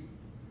donkeys.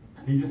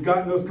 He just got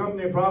in those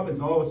company of prophets,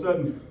 and all of a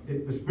sudden,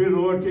 the Spirit of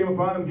the Lord came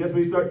upon him. Guess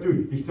what he started to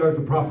do? He started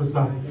to prophesy.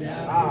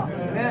 Wow.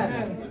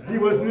 Amen. He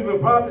wasn't even a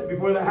prophet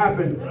before that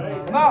happened.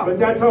 Come on. But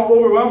that's how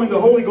overwhelming the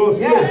Holy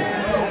Ghost is.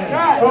 That's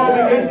right. Saul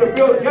begins to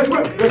feel it. Guess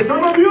what? There's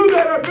some of you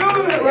that are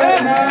feeling it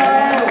right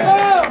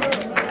now.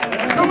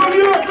 Some of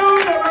you are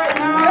feeling it right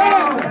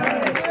now.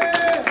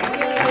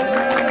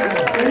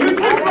 And you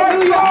just like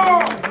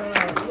Saul.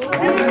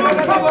 Even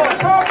those couple of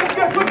prophets,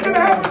 guess what's going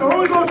to happen? The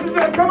Holy Ghost is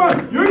there. Come on.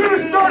 You're going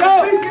to start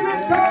speaking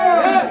in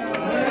tongues.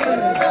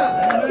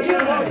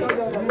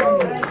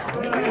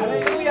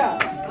 Hallelujah.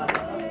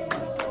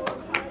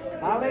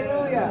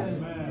 Hallelujah.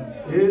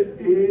 It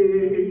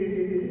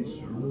is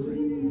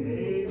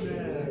real.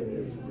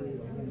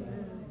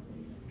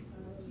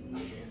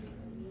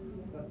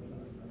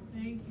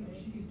 Thank you,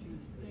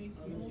 Jesus. Thank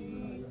you,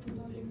 Jesus.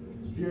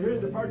 Here's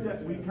the part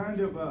that we kind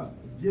of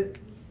get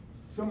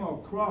somehow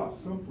cross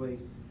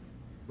someplace,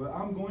 but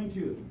I'm going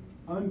to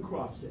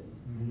uncross it.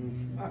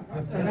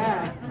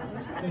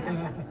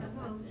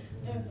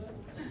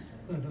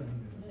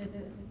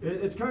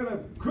 It's kind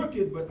of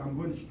crooked, but I'm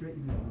going to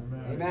straighten it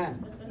out.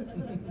 Amen.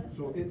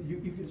 So you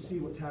can see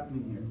what's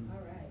happening here.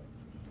 All right.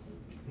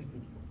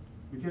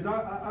 Because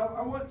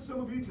I want some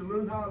of you to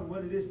learn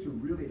what it is to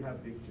really have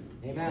victory.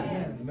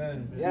 Amen.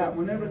 Amen. Yeah.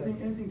 Whenever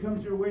anything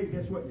comes your way,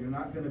 guess what? You're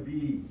not going to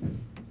be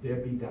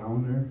Debbie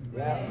Downer.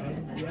 Yeah.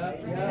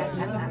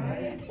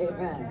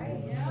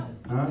 Amen.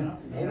 Huh?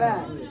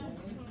 Amen.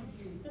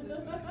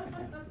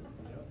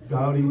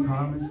 Doubting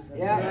Thomas.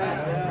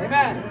 Yeah.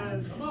 Amen.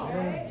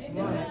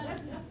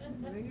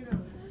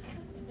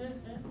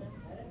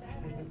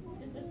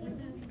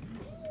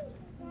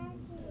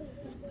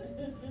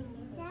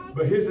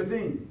 But here's the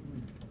thing.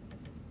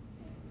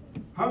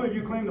 How many of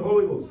you claim the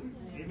Holy Ghost?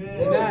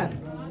 Amen.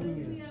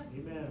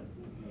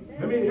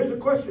 Here's a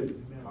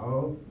question.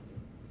 How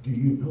do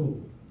you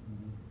know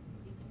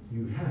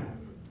you have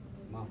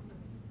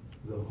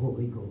the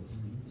Holy Ghost?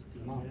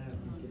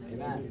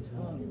 Amen.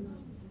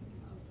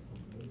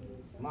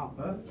 Come on.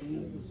 Huh?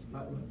 Is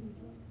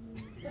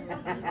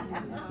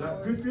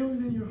that good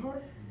feeling in your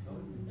heart?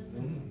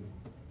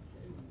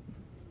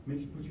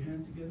 Makes you put your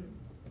hands together?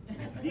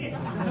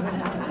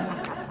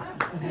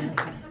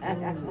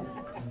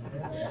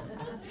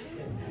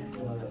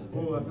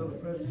 Oh, I feel the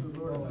presence of the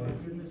Lord. I feel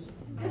goodness.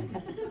 I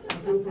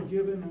feel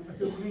forgiven. I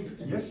feel clean.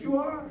 Yes, you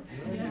are.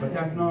 But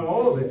that's not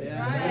all of it.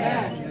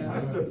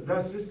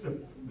 That's just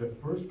the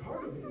first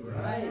part of it.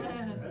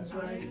 That's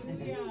right.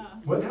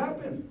 What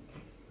happened?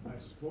 I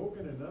spoke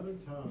in another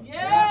tongue.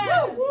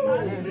 Yes!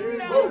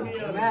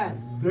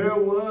 Amen. There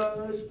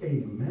was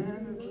a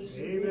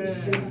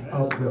manifestation Amen.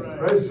 of the That's right.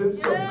 presence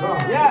of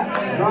God.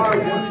 Yes. God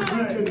wanted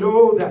you to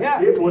know that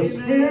Yes. it was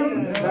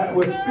Him that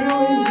was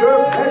filling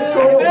your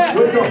vessel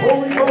with the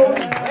Holy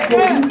Ghost. So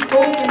He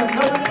spoke in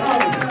another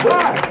tongue.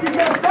 Why?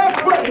 Because that's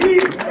what He,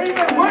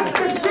 amen, wants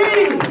to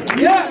see.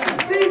 He wants to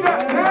see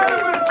that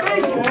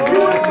manifestation. He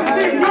wants to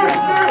see your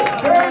spirit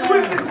bearing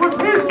witness with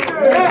His spirit.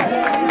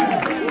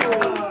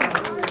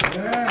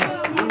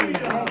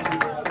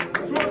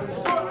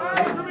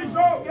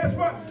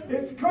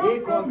 It's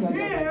come from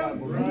Him.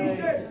 He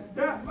said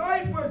that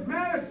life was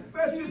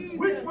manifested,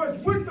 which was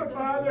with the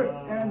Father,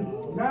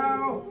 and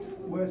now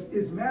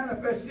is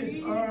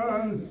manifested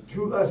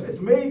unto us. It's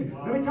made,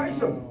 let me tell you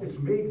something, it's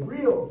made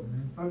real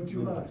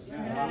unto us.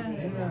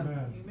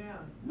 Amen.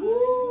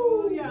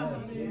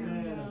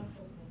 Hallelujah.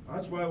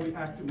 That's why we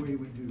act the way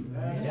we do.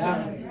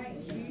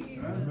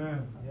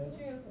 Amen.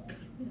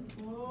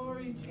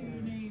 Glory to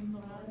your name,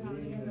 Lord.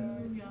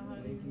 Hallelujah.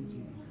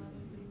 Hallelujah.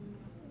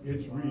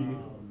 It's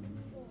real.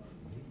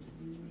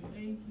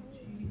 Thank you,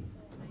 Jesus.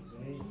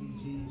 Thank you,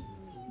 Jesus.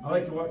 I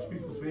like to watch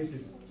people's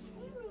faces,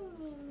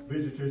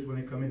 visitors, when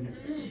they come in here.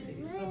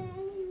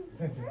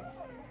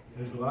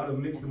 There's a lot of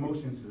mixed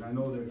emotions, and I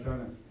know they're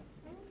trying to,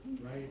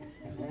 right?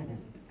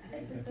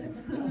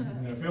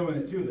 And they're feeling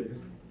it too. They're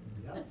just,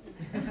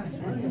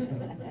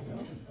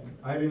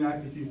 I even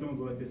actually see someone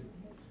go like this.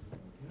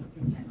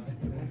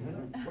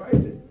 Why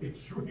is it?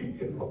 It's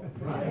real.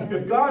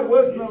 If God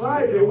wasn't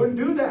alive, they wouldn't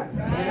do that.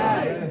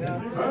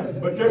 Huh?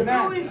 But they're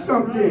feeling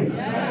something.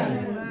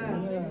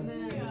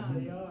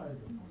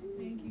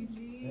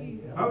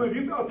 How many of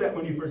you felt that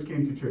when you first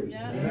came to church?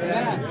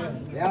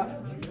 Yeah.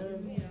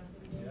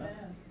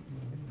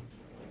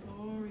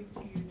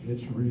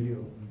 It's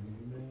real.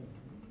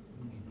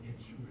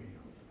 It's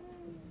real.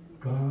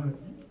 God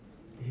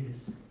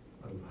is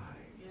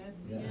alive.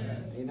 Yes.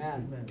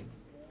 Amen.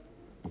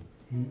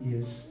 He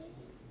is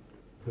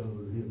the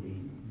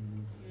living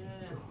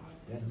God.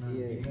 Yes, He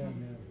is.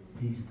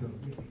 He's the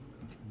living God.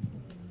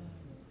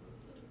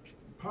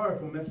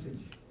 Powerful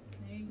message.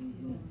 Thank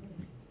you.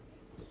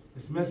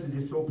 This message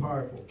is so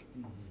powerful.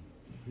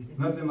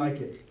 Nothing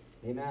like it.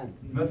 Amen.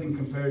 Nothing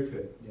compared to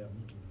it.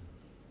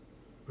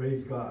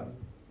 Praise God.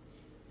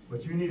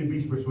 But you need to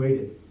be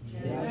persuaded.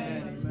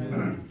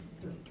 Amen.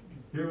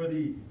 Here were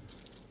the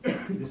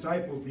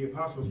disciples, the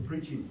apostles,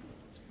 preaching.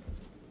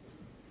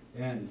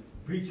 And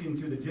preaching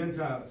to the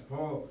Gentiles.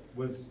 Paul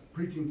was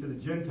preaching to the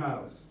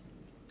Gentiles.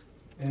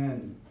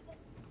 And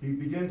he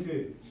began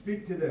to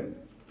speak to them.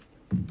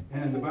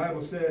 And the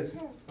Bible says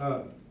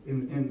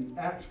in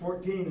Acts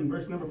 14, in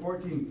verse number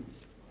 14,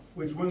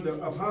 which when the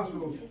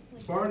apostles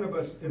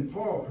Barnabas and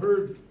Paul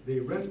heard, they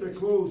rent their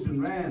clothes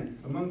and ran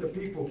among the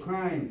people,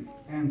 crying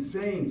and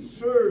saying,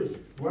 Sirs,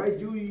 why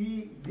do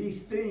ye these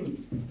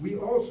things? We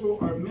also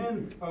are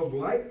men of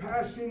like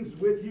passions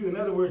with you. In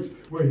other words,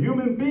 we're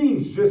human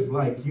beings just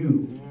like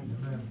you.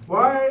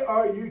 Why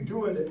are you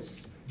doing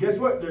this? Guess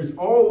what? There's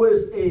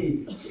always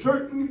a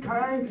certain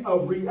kind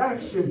of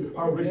reaction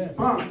or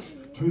response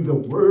to the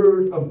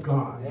Word of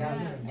God.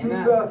 To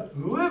the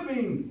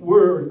living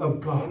Word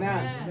of God.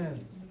 Amen.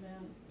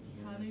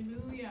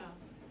 Hallelujah.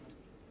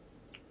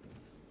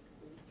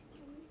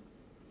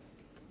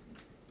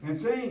 And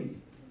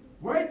saying,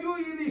 Why do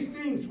ye these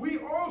things? We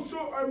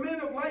also are men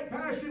of like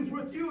passions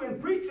with you,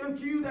 and preach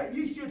unto you that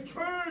ye should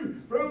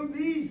turn from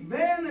these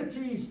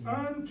vanities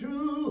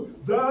unto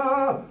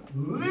the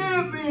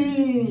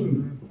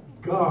living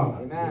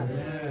God. Amen.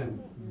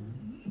 Amen.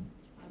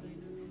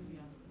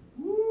 Hallelujah.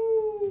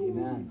 Woo.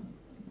 Amen.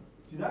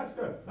 See, that's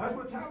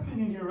what's happening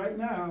in here right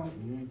now.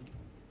 Mhm.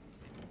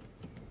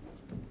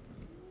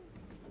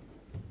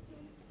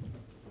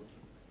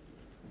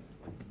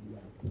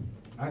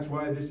 That's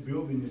why this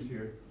building is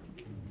here.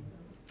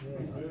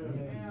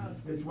 Yeah.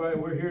 That's why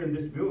we're here in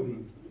this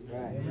building.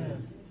 That's right.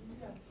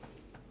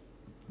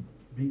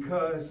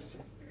 Because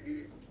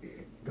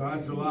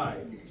God's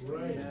alive.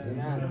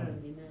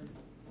 Amen.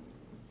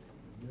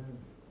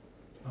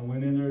 I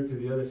went in there to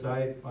the other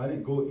side. I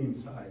didn't go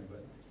inside,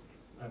 but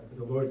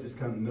the Lord just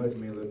kind of nudged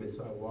me a little bit,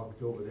 so I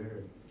walked over there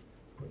and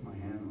put my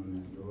hand on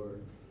that door.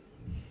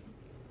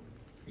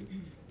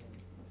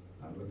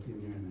 I looked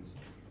in there and I said,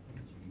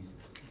 Jesus.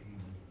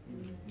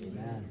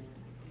 Amen.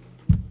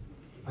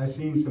 I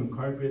seen some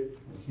carpet.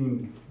 I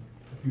seen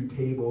a few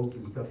tables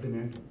and stuff in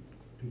there.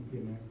 Peeked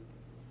in there.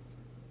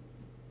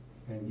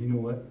 And you know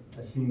what?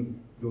 I seen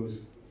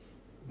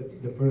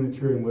the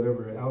furniture and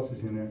whatever else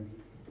is in there.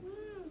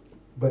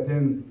 But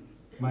then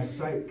my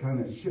sight kind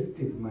of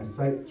shifted. My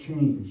sight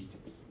changed.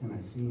 And I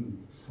seen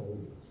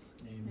souls.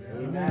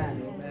 Amen.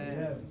 Amen.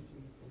 Yes.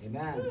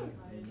 Amen.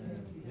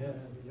 Yes.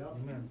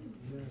 Amen.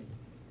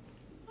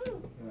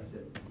 And I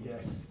said,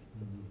 yes.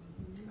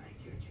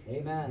 Thank you,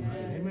 Jesus. Amen.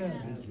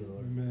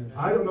 Amen.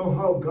 I don't know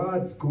how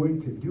God's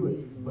going to do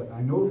it, but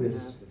I know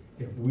this.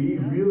 If we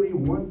really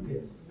want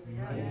this,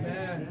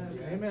 Amen.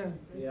 Amen.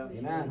 Yeah.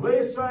 Amen. lay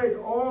aside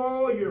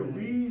all your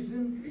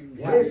reason,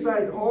 Yeah. lay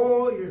aside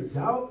all your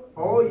doubt,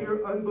 all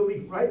your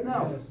unbelief. Right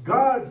now,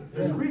 God,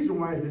 there's a reason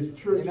why this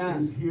church Amen.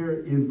 is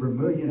here in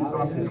Vermilion,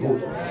 South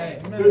Dakota.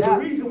 Right. There's Yeah. a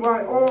reason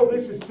why all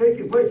this is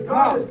taking place.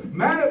 God is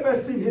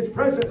manifesting His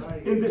presence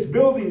in this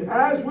building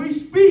as we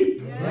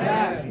speak.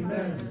 Amen.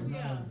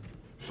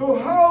 So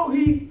how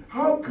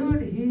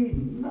could He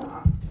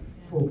not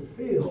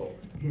fulfill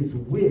His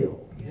will?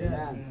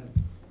 Amen.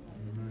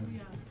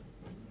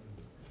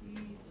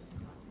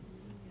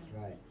 That's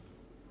right.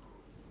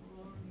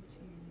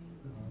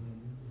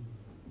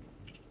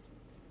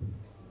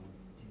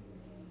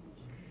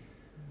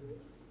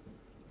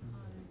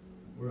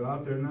 We're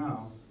out there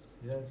now.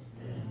 Yes.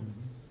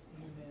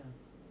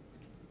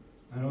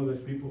 I know there's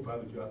people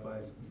probably drop by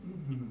and say,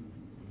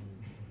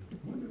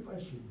 wonder if I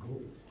should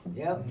go.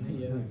 Yep.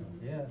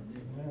 Yes. Amen.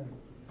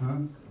 Huh?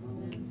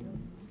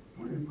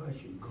 Wonder if I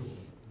should go.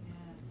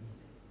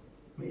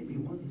 Maybe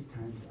one of these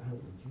times I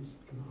will just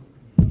drop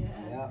in.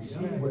 Yep.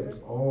 See what it's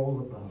all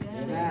about.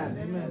 Amen.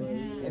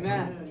 Amen.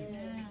 Amen.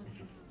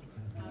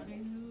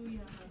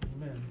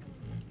 Amen.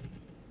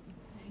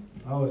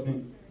 I always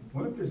think,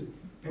 what if there's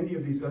any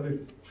of these other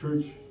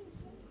church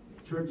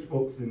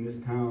folks in this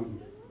town,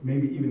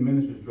 maybe even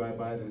ministers drive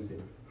by them and say,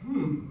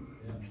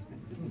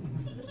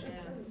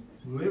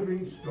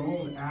 Living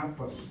Stone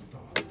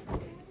Apostolic.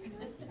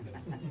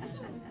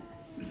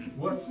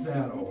 What's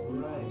that all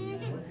right?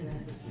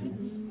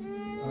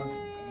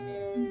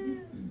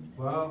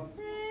 Well,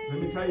 let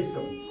me tell you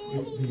something.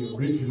 It's the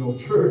original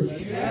church.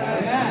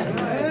 Amen.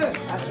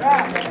 That's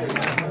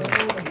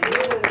right.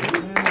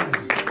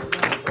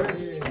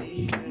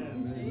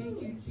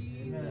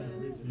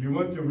 You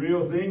want the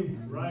real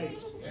thing? Right.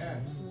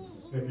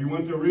 If you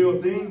want the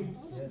real thing,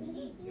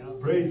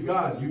 praise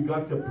God, you've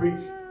got to preach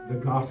the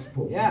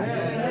gospel. Yeah.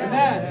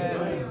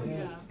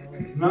 Amen.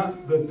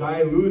 Not the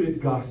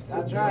diluted gospel.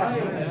 That's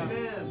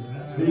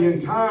right. The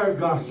entire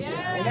gospel.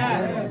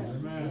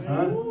 Amen.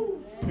 Huh?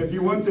 If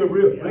you want the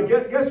real,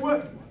 guess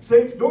what?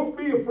 Saints, don't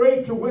be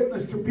afraid to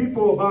witness to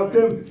people about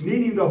them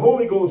needing the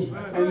Holy Ghost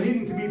and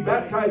needing to be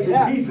baptized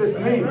in Jesus'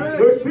 name.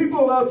 There's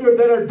people out there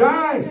that are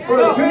dying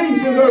for a change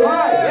in their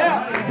life.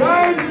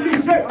 Dying to be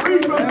set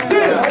free from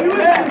sin. Are you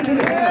listening to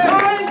me?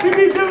 Dying to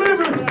be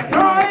delivered.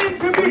 Dying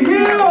to be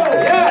healed.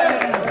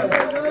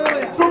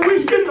 So we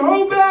shouldn't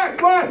hold back.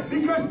 Why?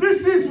 Because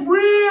this is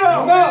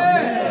real.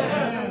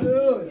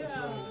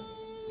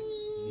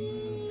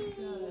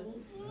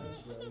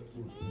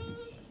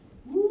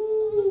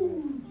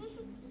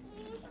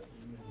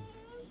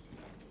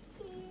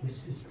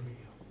 This is real.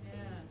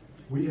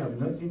 We have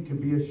nothing to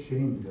be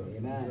ashamed of.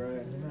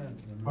 Amen.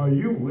 Are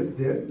you with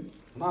them?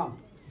 Come on.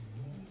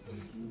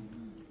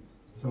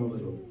 Some of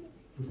us go,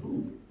 with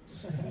who?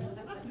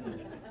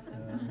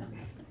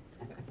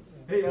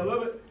 Hey, I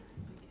love it.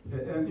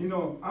 And you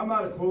know, I'm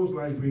not a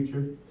clothesline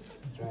preacher.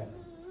 That's right.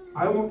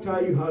 I won't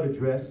tell you how to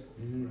dress.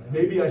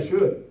 Maybe I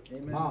should.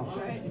 Come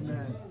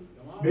on.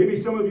 Maybe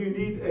some of you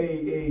need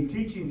a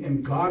teaching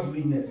in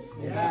godliness.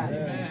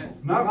 Amen.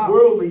 Not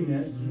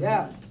worldliness,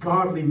 Yeah.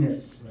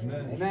 godliness.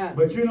 Amen.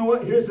 But you know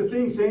what? Here's the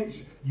thing,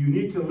 saints. You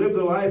need to live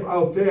the life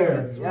out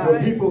there Yeah.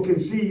 where people can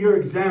see your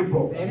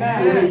example.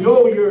 Amen. So they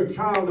know you're a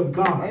child of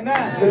God.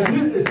 Amen.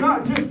 It's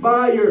not just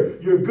by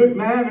your good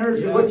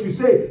manners and what you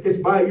say. It's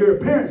by your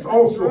appearance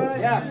also.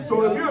 Yeah.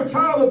 So if you're a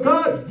child of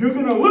God, you're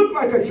going to look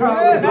like a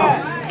child of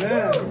God.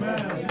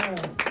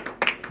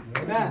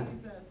 Amen.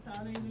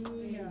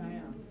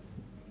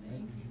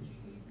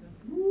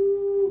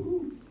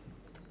 Woo-hoo.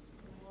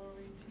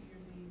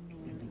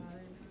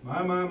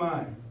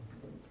 My.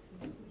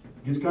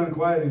 Gets kind of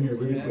quiet in here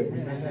really quick.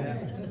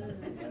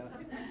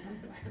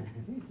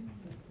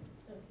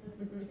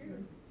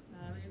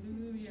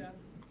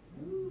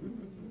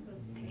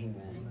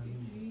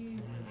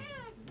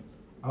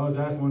 I was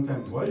asked one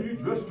time, why do you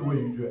dress the way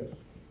you dress?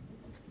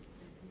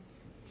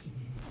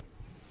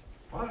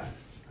 Why? I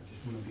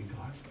just want to be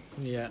God.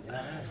 Yeah.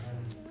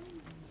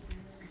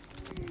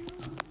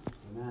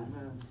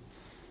 Amen.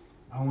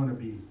 I want to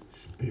be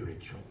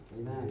spiritual.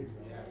 Amen.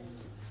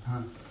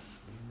 Huh?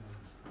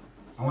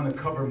 I want to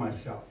cover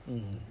myself.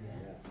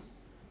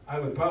 I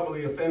would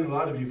probably offend a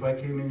lot of you if I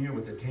came in here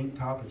with a tank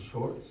top and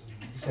shorts,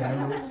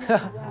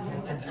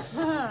 sandals.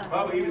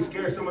 Probably even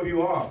scare some of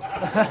you off.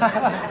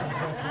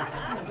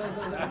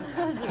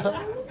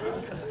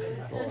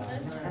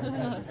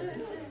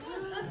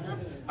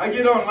 I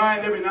get online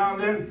every now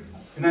and then,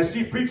 and I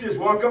see preachers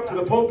walk up to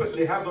the pulpit and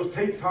they have those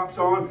tank tops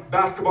on,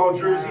 basketball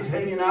jerseys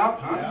hanging out.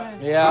 Huh?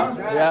 Yeah, Huh?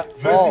 yeah,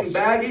 Dressing false.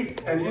 baggy,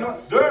 and you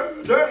know,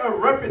 they're a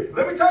reputable.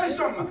 Let me tell you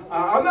something.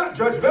 I'm not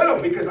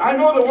judgmental because I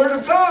know the Word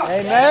of God.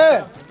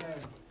 Amen.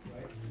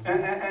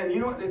 And you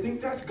know what? They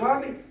think that's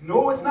godly.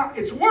 No, it's not.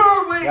 It's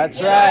worldly.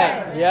 That's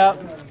right.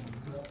 Yep.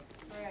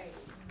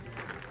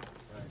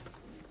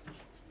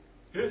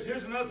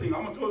 Here's another thing.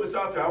 I'm going to throw this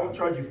out there. I won't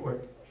charge you for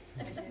it.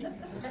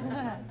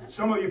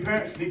 Some of you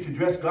parents need to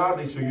dress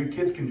godly so your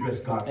kids can dress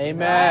godly.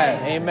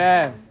 Amen.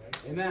 Amen.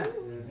 Amen.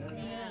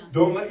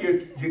 Don't let your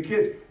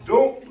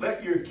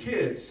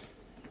kids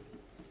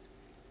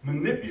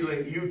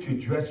manipulate you to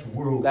dress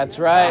worldly. That's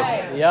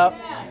right. Yep.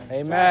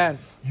 Amen.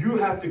 You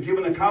have to give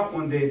an account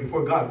one day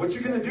before God. What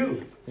you going to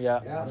do? Yeah.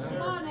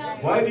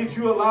 Why did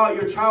you allow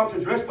your child to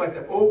dress like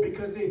that? Oh,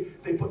 because they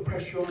put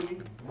pressure on me.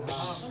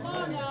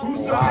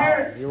 Who's the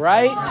parent? You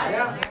right?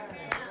 Yeah.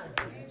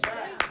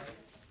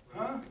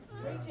 Huh?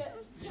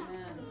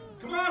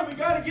 Come on, we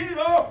got to get it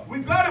all.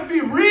 We've got to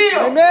be real.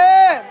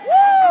 Amen.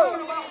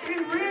 Woo! About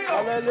being real.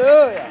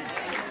 Hallelujah.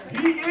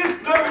 He is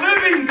the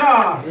living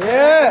God.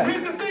 Yeah.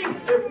 Here's the thing.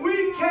 If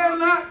we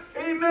cannot,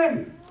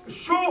 amen,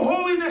 show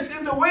holiness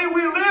in the way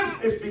we live,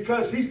 it's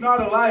because He's not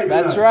alive.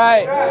 That's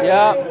right.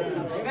 Yeah.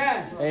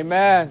 Amen.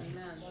 Amen.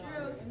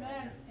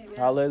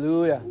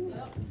 Hallelujah.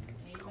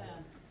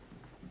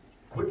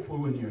 Quit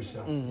fooling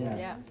yourself. Mm-hmm.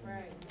 Yeah.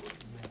 Right.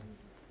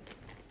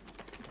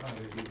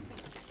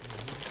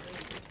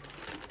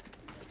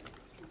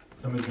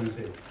 Somebody's going to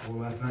say, well,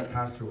 last night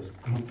Pastor was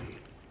grumpy.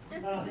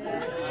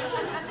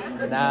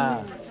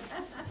 Nah.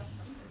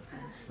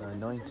 The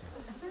anointing.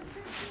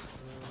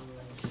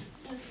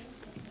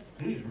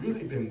 He's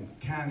really been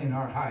tanning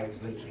our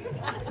hides lately.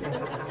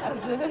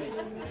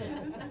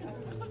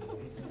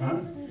 Huh?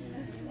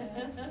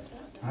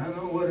 I don't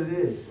know what it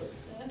is, but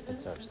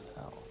It's our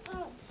style.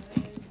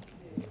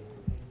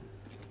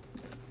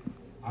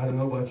 I don't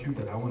know about you,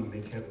 but I want to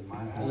make heaven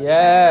my house.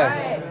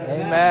 Yes.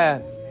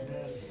 Amen.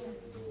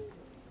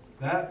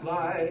 That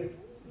life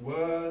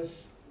was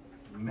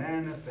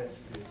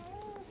manifested.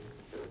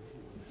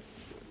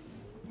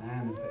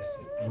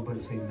 Manifested. Everybody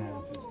say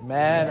manifested.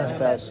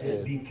 Manifested.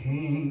 It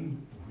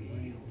became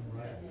real.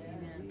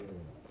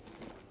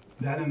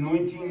 That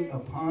anointing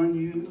upon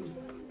you,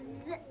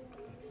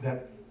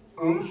 that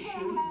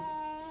unction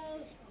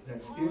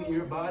that's in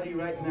your body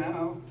right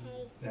now,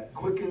 that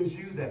quickens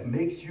you, that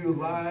makes you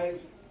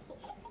alive,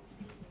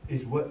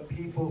 is what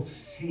people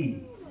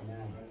see.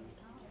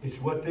 It's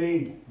what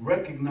they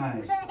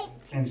recognize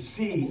and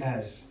see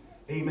as,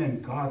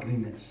 amen,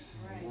 godliness.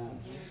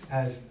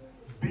 As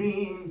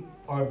being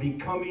or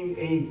becoming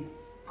a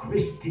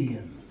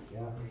Christian.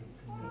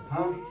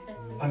 Huh?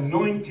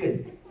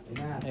 Anointed.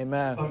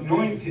 Amen.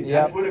 Anointed.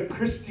 Yep. That's what a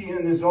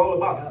Christian is all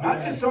about.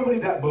 Not just somebody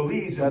that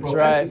believes and That's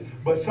professes,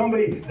 right. but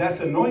somebody that's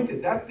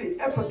anointed. That's the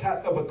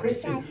epitaph of a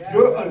Christian.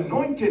 You're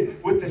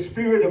anointed with the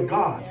Spirit of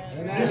God.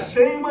 The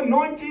same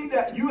anointing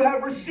that you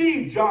have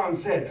received, John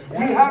said.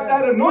 We have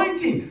that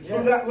anointing,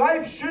 so that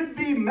life should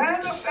be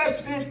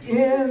manifested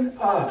in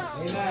us.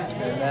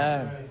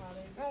 Amen.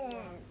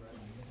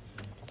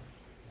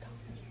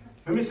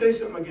 Let me say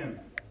something again.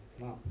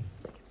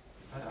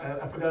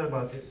 I forgot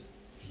about this.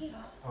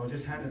 I was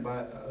just handed by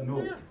a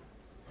note.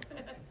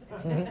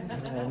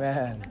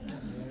 Amen.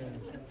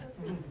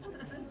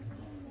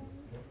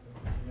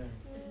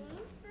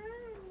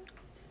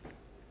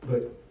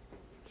 But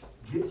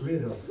get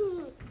rid of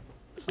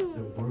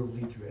the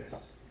worldly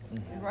dress.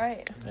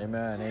 Right.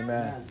 Amen.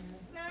 Amen.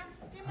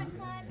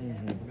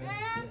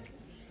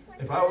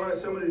 If I wanted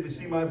somebody to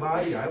see my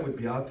body, I would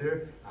be out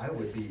there. I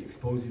would be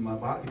exposing my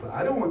body. But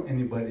I don't want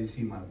anybody to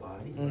see my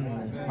body.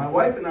 My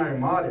wife and I are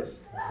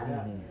modest.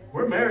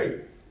 We're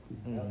married.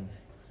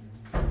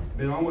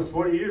 Been almost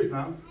 40 years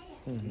now.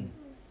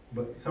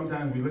 But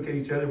sometimes we look at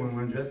each other when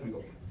we're undressed and we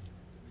go,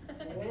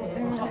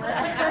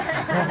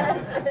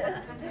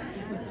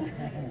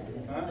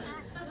 huh?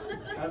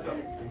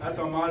 That's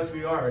how modest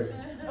we are.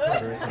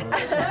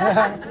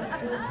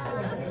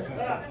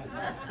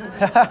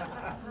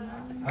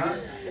 Huh?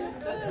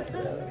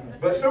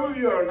 But some of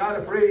you are not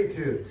afraid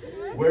to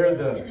wear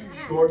the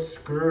short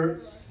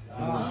skirts,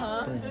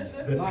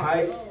 the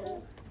tight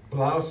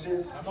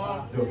blouses,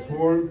 the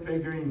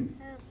form-figuring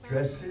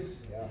dresses.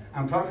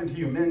 I'm talking to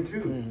you men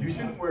too. You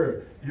shouldn't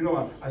wear,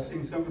 I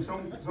seen some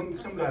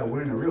guy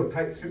wearing a real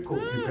tight suit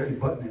coat and barely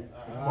button it.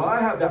 Well, I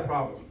have that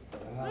problem.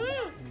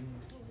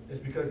 It's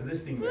because of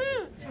this thing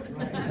right here.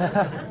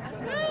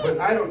 But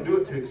I don't do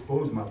it to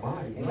expose my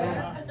body.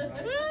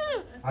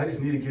 I just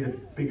need to get a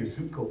bigger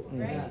suit coat.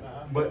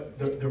 But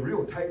the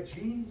real tight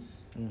jeans,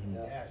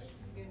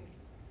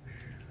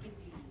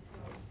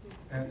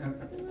 and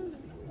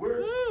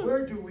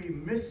where do we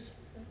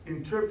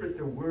misinterpret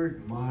the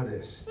word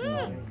modest?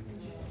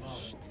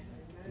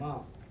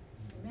 Mom.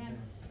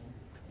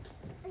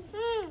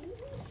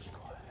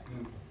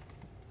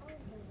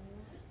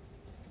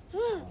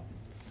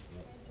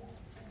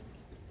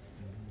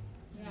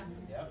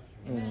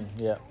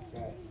 Yeah.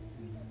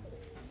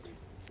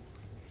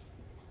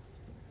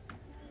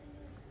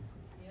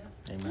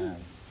 Amen.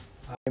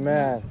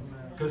 Amen.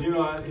 Because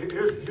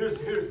here's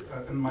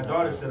and my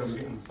daughter said I'm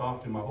getting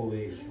soft in my old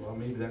age. Well,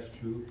 maybe that's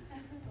true,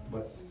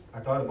 but I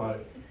thought about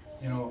it.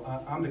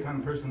 I'm the kind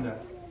of person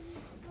that,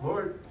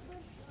 Lord,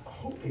 I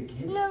hope they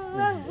get it.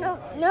 No.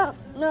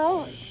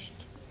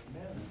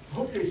 I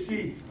hope they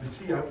see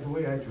the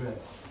way I dress.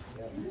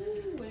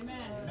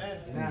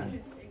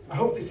 Amen. I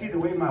hope they see the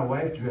way my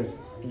wife dresses.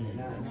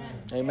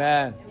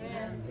 Amen.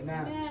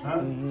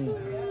 Huh?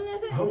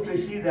 I hope they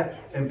see that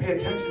and pay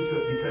attention to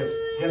it, because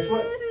guess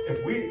what?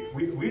 If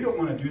we don't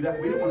want to do that,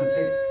 we don't want to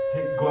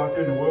go out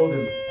there in the world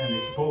and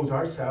expose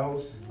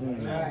ourselves.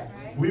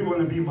 We want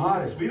to be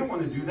modest. We don't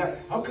want to do that.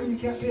 How come you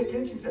can't pay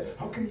attention to that?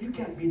 How come you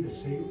can't be the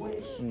same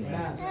way?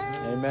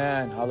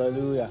 Amen.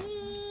 Hallelujah.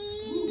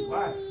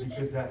 Why?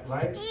 Because that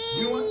life,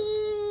 you know what?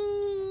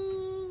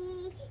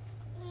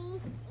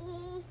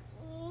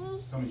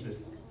 Somebody says,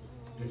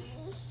 it's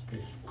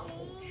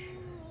culture.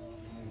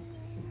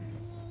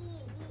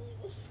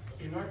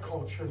 In our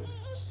culture,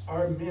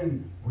 our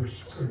men wear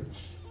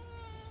skirts.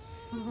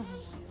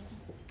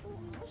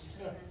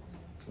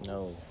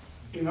 No.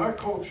 In our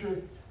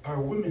culture, our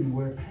women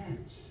wear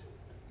pants.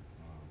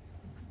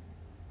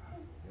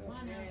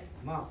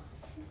 Mom.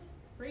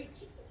 Preach.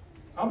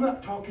 I'm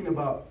not talking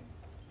about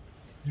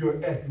your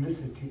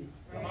ethnicity.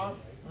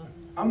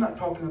 I'm not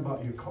talking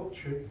about your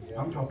culture.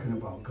 I'm talking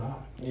about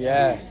God.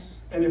 Yes.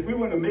 And if we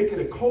want to make it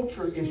a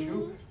culture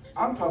issue,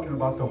 I'm talking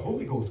about the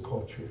Holy Ghost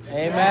culture.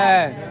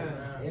 Amen.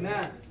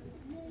 Amen.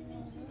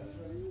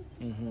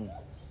 Mm-hmm.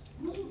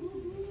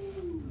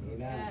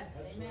 Amen.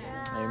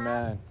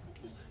 Amen.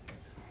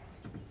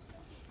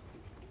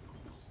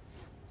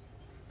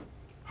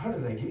 How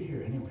did I get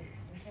here anyway?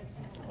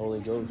 Holy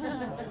Ghost.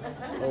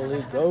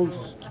 Holy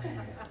Ghost.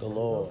 The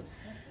Lord.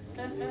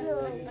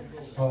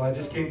 Oh, I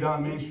just came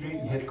down Main Street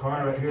and hit a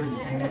car right here.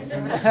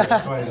 And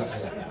that's why I got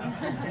here.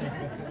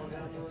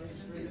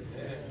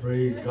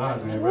 Praise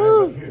God, man.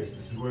 Right up here. This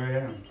is where I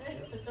am.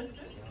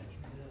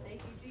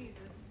 Thank you, Jesus.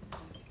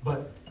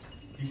 But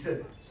he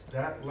said,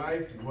 that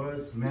life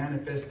was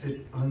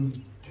manifested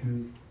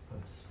unto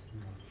us.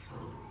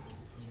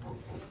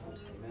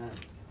 Amen.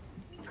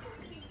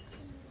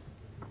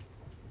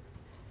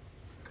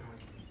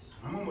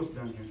 I'm almost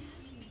done here.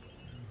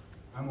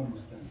 I'm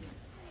almost done here.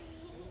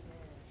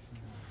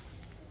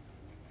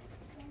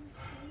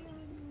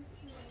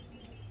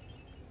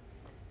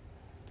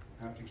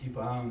 I have to keep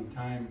an eye on the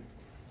time.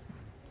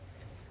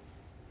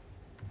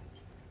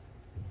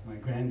 My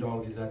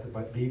granddog is at the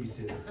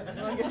babysitter.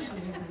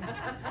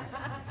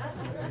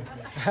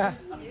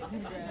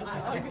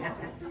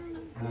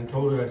 And I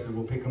told her, I said,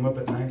 we'll pick him up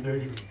at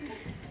 9:30.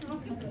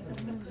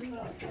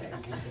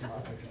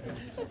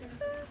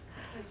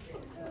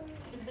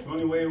 The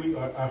only way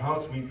our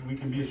house, we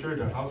can be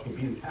assured our house will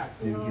be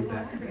intact when we get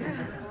back.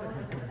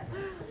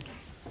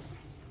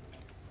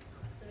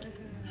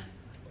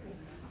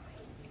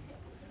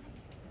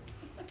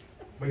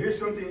 But here's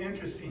something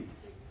interesting.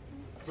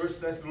 1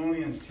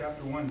 Thessalonians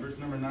chapter 1, verse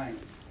number 9.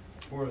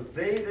 For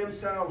they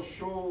themselves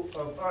show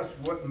of us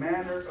what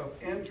manner of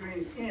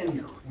entering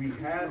in we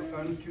had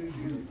unto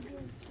you,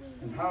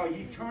 and how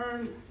ye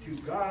turned to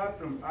God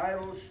from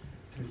idols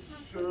to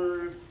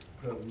serve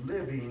the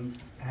living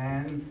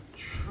and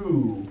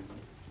true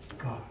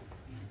God.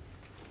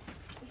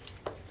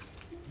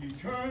 You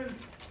turn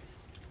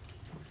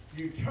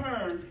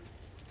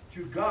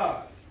to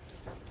God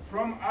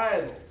from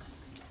idols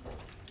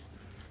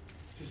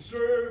to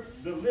serve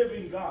the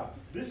living God.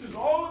 This is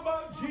all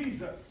about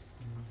Jesus.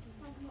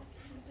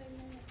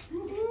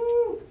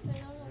 Woo-hoo.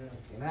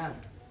 Amen.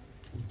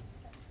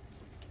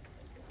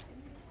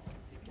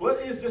 What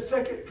is the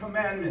second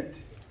commandment?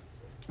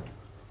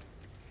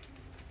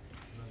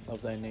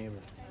 Love thy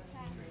neighbor.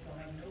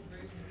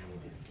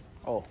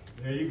 Oh.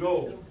 There you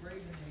go.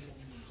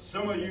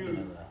 Some of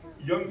you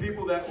young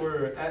people that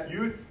were at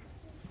youth,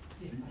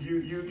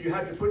 you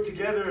had to put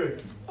together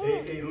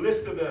a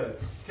list of the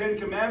 10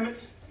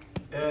 commandments.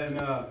 And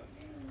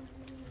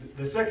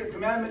the second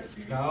commandment,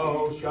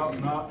 thou shalt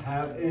not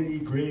have any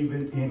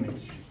graven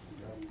image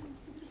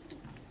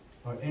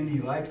or any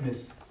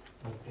likeness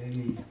of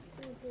any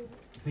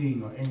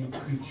thing or any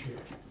creature.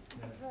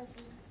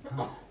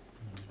 Huh?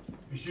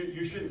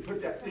 You shouldn't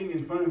put that thing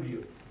in front of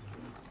you.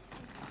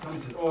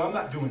 Somebody says, oh, I'm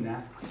not doing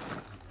that.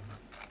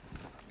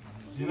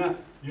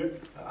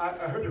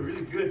 I heard a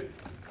really good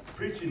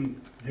preaching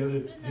the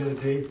other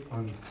day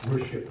on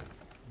worship.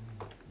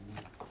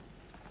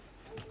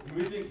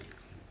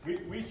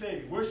 We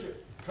say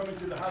worship, coming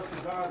to the house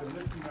of God and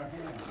lifting our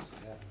hands.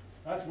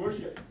 That's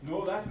worship.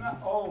 No, that's not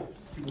all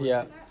to worship.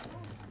 Yeah.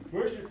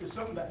 Worship is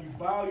something that you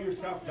bow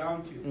yourself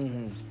down to.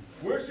 Mm-hmm.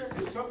 Worship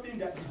is something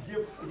that you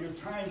give your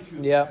time to.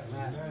 Yep.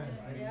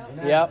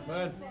 Yep.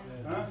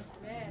 Huh?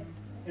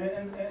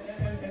 And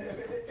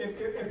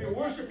if you're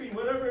worshiping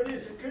whatever it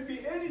is, it could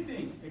be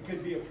anything. It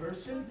could be a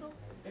person.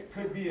 It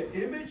could be an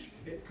image.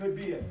 It could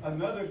be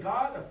another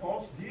god, a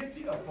false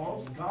deity, a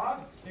false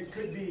god. It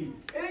could be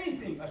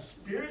anything, a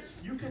spirit.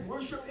 You can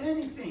worship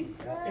anything.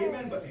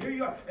 Amen. But here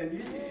you are. And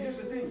here's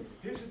the thing.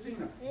 Here's the thing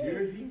now.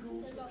 Here he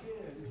goes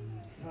again.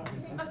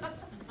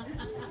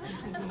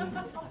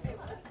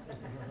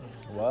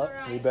 Well,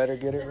 we better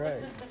get it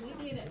right.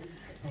 We need it.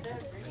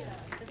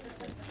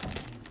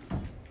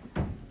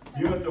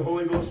 You know what the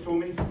Holy Ghost told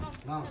me?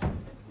 No.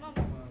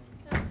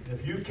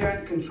 If you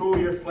can't control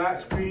your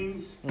flat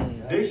screens,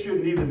 they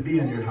shouldn't even be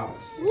in your house.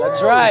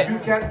 That's right. If you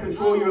can't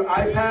control your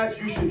iPads,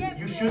 you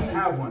shouldn't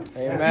have one.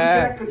 Amen. If you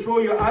can't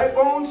control your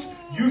iPhones,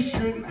 you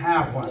shouldn't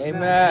have one.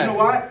 Amen. You know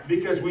why?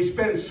 Because we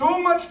spend so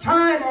much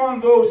time on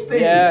those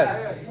things.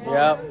 Yes.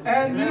 Yep.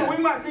 And you know, we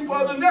might think,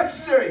 well, they're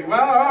necessary.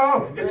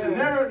 Well, it's a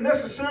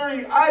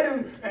necessary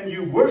item, and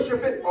you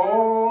worship it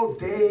all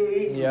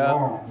day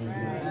long.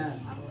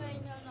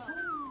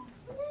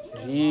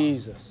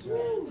 Jesus.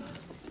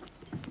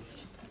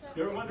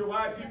 You ever wonder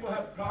why people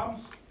have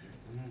problems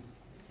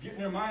getting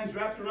their minds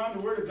wrapped around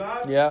the Word of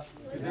God? Yeah.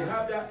 Because they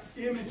have that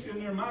image in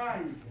their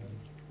mind.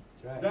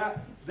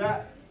 That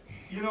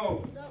you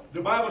know, the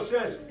Bible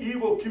says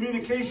evil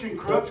communication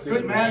corrupts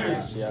good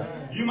manners. Yeah.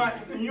 You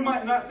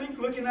might not think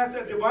looking at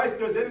that device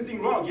does anything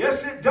wrong.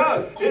 Yes, it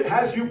does. It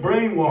has you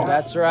brainwashed.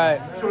 That's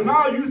right. So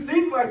now you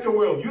think like the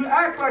world. You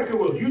act like the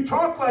world. You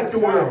talk like the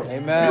world.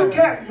 Amen. You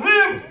can't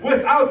live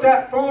without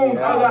that phone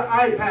or that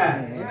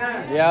iPad.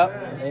 Amen. Yep.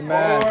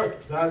 Amen. Or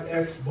that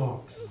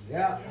Xbox.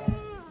 Yeah.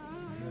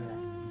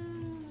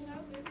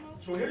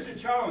 So here's a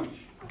challenge.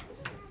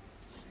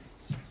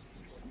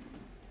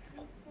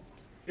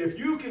 If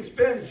you can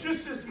spend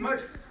just as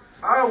much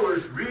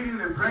hours reading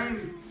and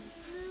praying,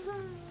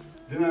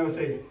 then I would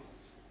say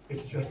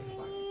it's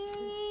justified.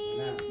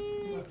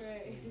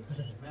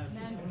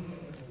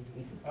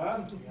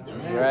 Huh?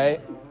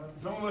 Right.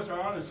 Some of us are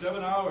on it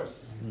 7 hours.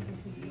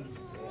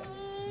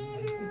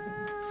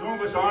 Some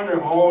of us are on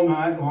there all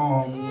night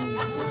long.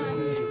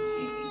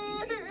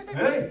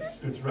 Hey,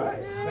 it's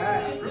right.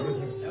 That's true.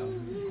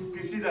 You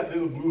can see that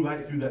little blue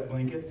light through that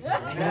blanket.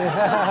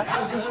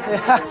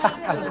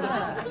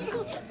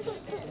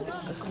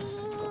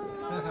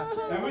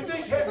 And we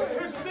think, hey,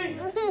 here's the thing.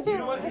 You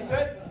know what he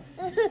said?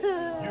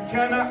 You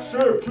cannot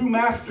serve two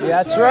masters.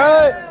 That's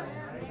right.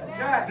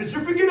 Did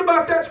you forget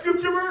about that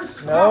scripture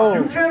verse? No.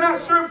 You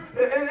cannot serve.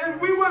 And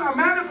we want a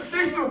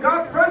manifestation of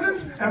God's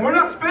presence, and we're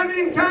not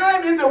spending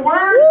time in the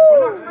Word.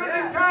 We're not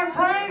spending time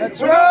praying. That's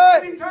we're right. not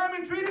spending time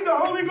entreating the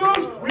Holy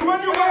Ghost. We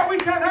wonder why we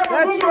can't have a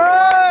That's movement.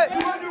 right. We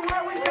wonder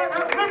why we can't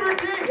have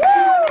liberty. We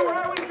wonder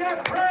why we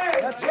can't pray.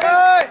 That's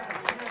right.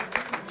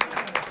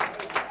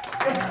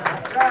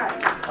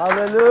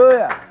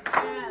 Hallelujah.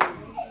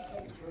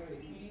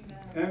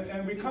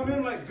 And we come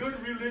in like good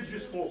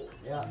religious folk.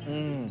 Yeah.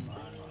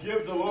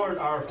 Give the Lord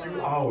our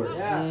few hours.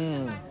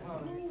 Yeah.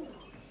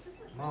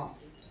 Come on.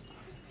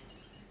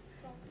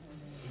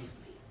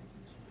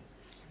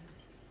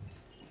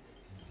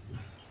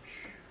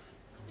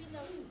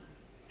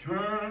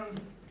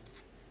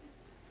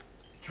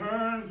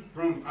 Turn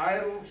from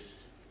idols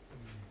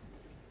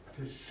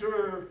to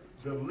serve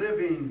the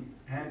living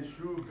and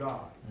true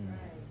God.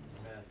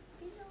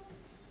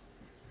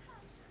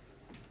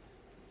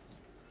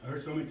 I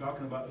heard somebody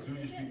talking about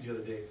Azusa Street the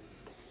other day.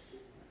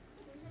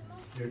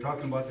 They were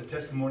talking about the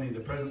testimony of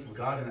the presence of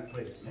God in that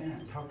place.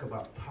 Man, talk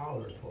about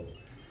powerful.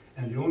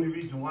 And the only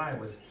reason why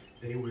was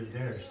they were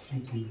there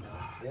seeking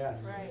God.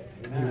 Yes. Right.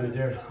 They were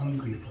there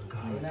hungry for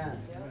God.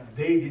 Amen.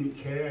 They didn't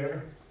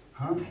care.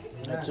 Huh?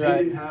 That's They right.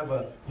 didn't have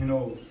a, you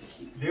know,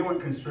 they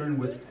weren't concerned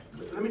with,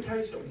 let me tell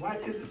you something. Why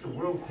is it the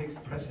world takes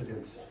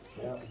precedence?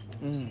 Yep.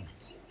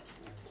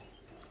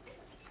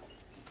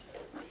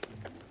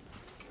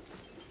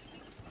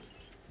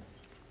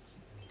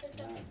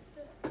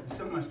 It's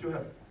something I still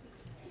have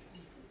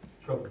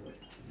trouble with.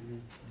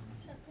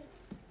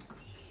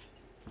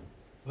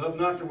 Love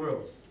not the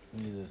world,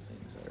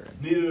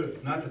 neither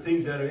not the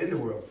things that are in the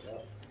world.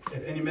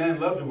 If any man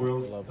love the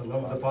world, the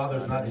love of the Father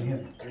is not in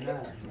him.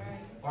 Amen.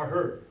 Or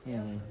her.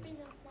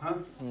 Huh?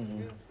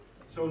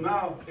 So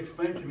now,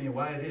 explain to me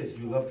why it is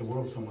you love the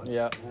world so much.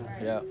 Yeah.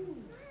 Yeah.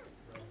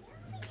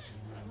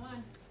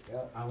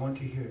 I want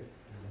to hear it.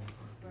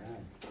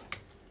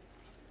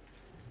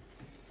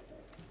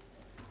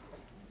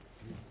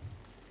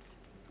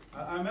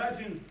 I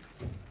imagine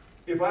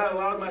if I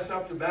allowed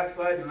myself to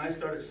backslide and I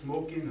started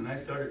smoking and I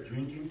started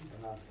drinking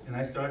and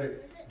I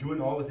started doing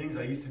all the things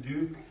I used to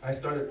do, I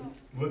started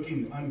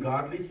looking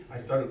ungodly, I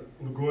started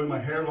growing my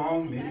hair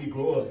long, maybe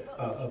grow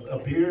a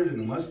beard and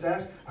a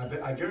mustache,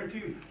 I guarantee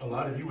you a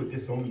lot of you would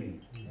disown me.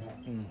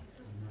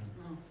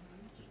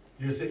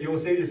 You'll say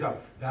to yourself,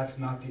 that's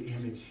not the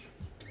image.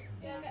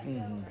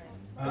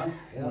 Huh?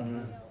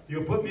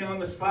 You'll put me on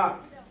the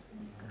spot.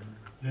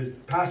 The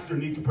pastor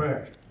needs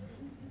prayer.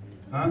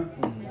 Huh?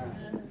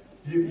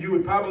 You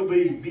would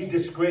probably be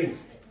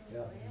disgraced.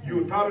 You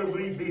would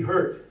probably be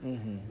hurt.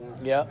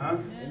 Yeah. Huh?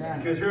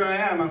 Because here I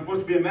am. I'm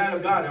supposed to be a man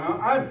of God.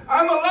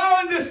 I'm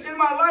allowing this in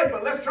my life,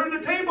 but let's turn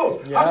the tables.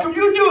 Yeah. How come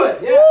you do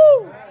it?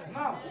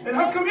 And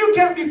how come you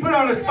can't be put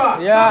on the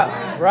spot?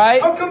 Yeah.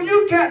 Right. How come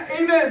you can't,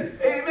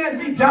 amen,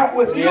 be dealt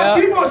with? You know,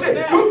 people say,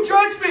 don't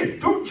judge me.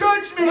 Don't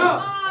judge me.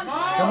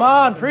 Come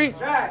on, preach.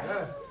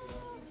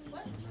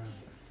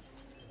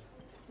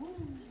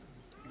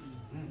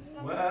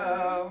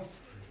 Well,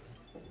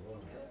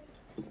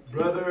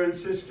 brother and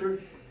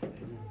sister,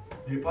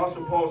 the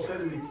Apostle Paul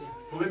said in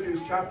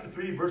Philippians chapter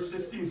 3, verse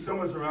 16,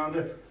 somewhere around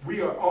there,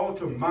 we are all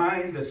to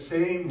mind the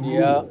same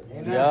rule.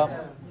 Yeah.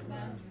 Yeah.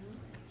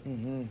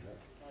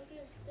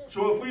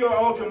 So if we are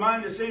all to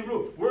mind the same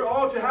rule, we're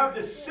all to have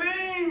the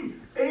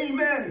same,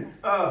 amen,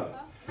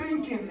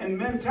 thinking and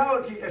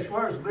mentality as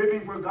far as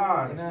living for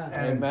God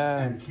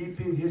and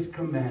keeping His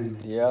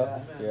commandments.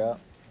 Yeah.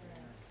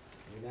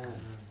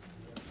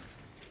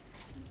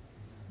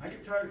 I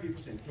get tired of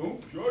people saying, don't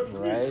judge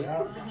me. Right.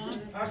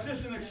 That's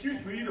just an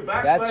excuse for you to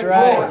backslide. That's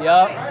right. More.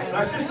 Yep.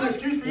 That's just an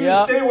excuse for you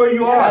to stay where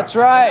you are. That's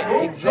right.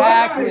 Don't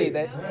Exactly.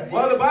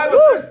 Well, the Bible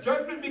says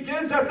judgment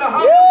begins at the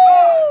house of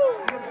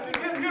God. It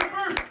begins here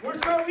first. Where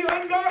shall the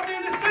ungodly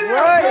and the sinner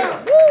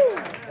Right. Woo.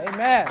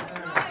 Amen.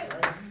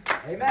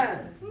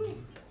 Amen.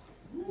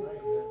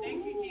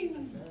 Thank you,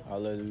 Jesus.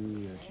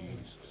 Hallelujah,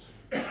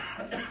 Jesus.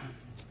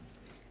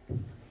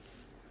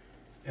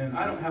 And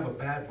I don't have a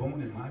bad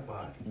bone in my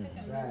body.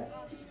 Right.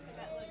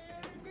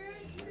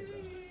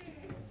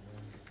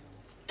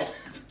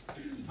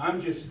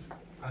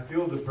 I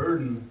feel the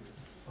burden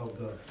of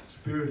the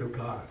Spirit of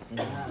God.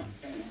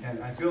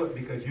 And I feel it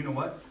because you know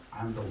what?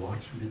 I'm the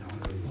watchman on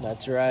the wall.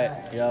 That's right.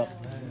 Yep.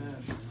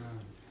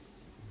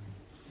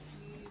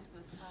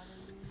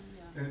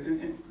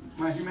 And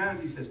my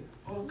humanity says,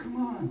 oh, come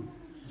on.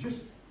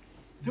 Just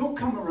don't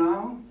come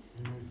around.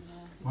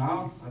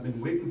 Well, I've been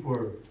waiting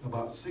for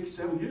about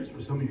 6-7 years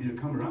for some of you to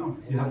come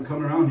around. You haven't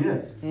come around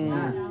yet.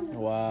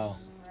 Wow.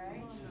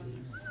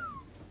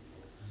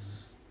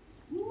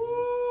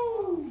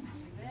 Woo!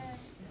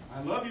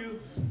 I love you.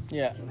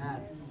 Yeah.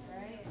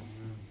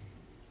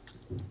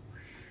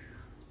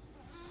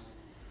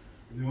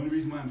 The only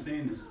reason why I'm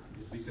saying this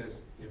is because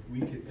if we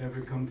could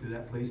ever come to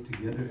that place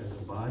together as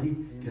a body,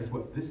 guess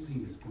what? This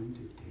thing is going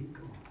to take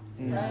off.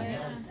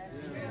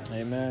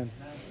 Amen.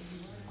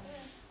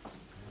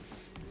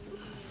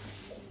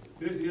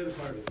 Here's the other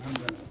part of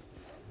it.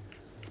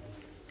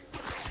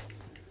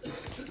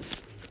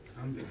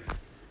 I'm done.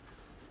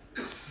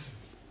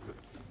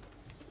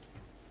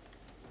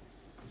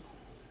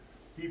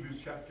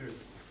 Hebrews chapter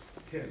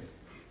 10.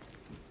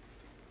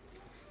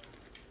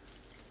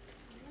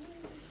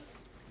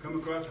 Come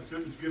across a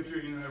certain scripture,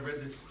 you know, I read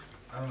this,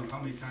 I don't know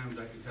how many times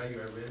I can tell you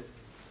I read it.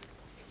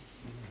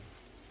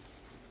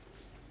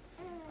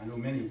 I know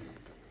many.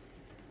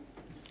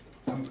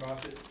 Come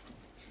across it.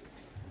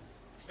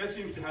 That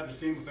seems to have the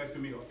same effect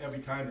on me every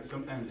time, that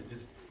sometimes it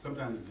just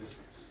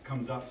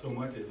comes out so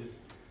much, it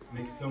just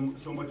makes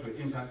so much of an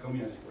impact on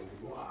me. I just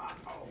go,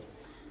 wow.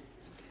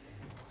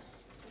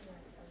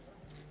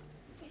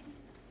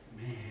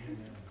 Man,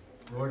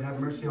 Lord have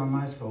mercy on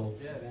my soul.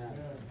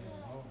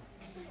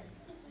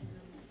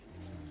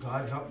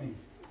 God help me.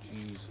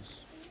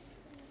 Jesus.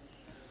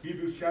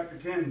 Hebrews chapter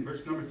 10,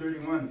 verse number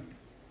 31.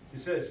 It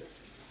says,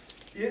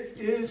 it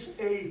is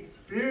a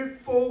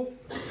fearful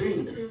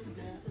thing.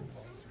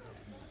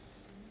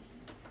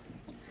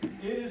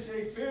 It is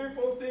a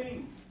fearful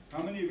thing.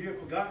 How many of you have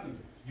forgotten?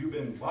 You've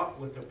been bought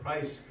with the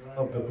price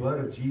of the blood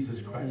of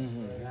Jesus Christ.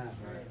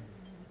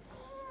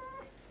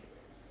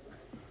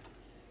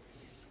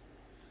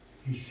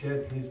 He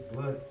shed His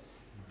blood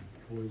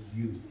for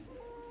you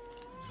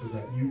so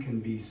that you can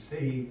be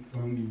saved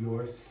from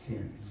your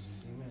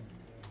sins.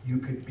 You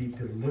could be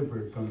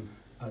delivered from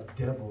a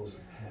devil's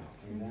hell.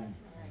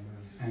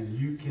 And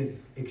you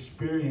can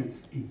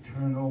experience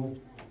eternal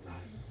life.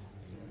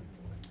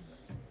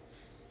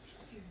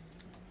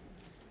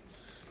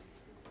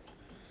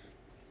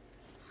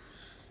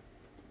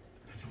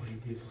 That's what He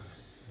did for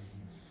us.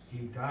 He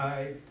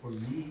died for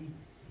me.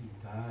 He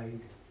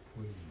died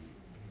for you.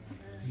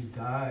 He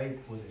died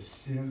for the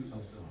sin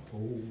of the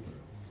whole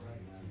world.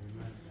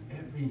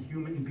 Every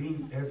human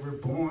being ever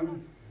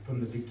born, from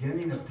the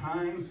beginning of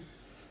time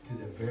to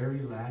the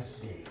very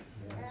last day,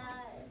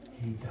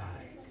 He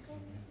died.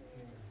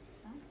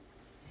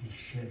 He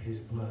shed His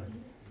blood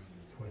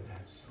for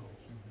that soul.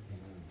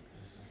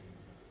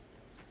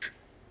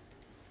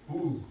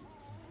 Ooh.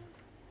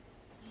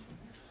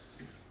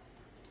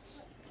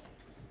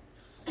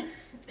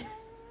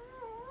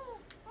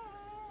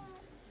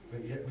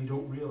 But yet we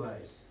don't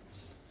realize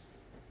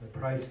the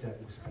price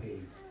that was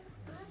paid.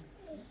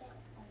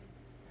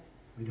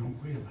 We don't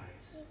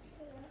realize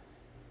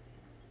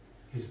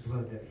His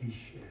blood that He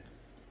shed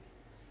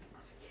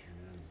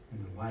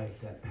and the life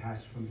that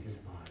passed from His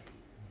body.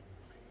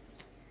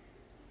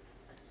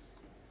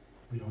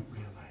 We don't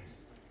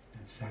realize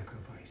that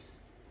sacrifice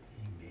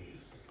He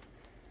made.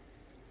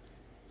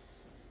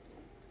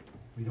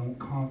 We don't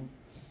count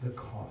the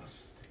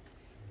cost.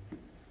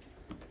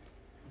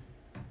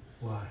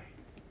 Why?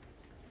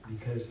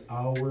 Because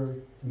our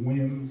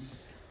whims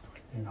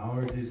and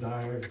our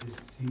desires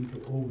just seem to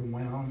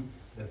overwhelm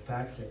the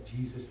fact that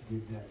Jesus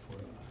did that for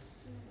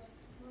us.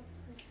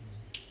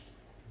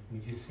 We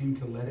just seem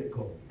to let it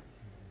go.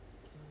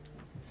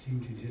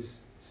 Seem to just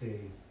say,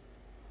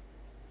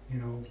 you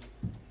know,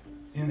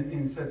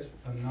 in such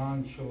a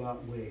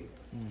nonchalant way,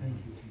 thank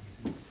you,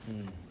 Jesus.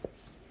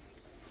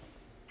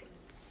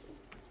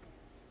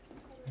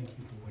 Thank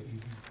you for what you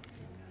did for me.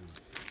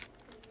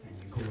 And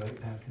you go right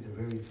back to the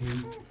very thing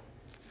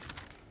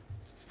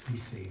He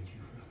saved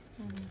you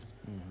from.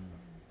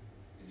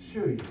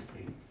 Serious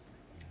thing.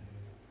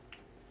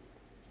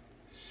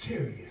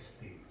 Serious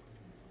thing.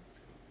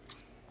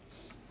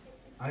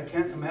 I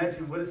can't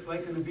imagine what it's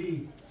like going to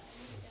be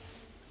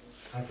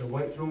at the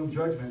white throne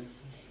judgment.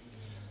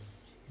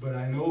 But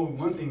I know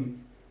one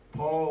thing,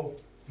 Paul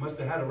must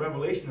have had a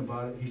revelation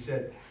about it. He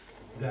said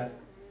that,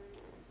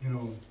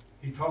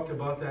 he talked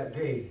about that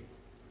day.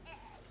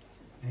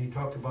 And he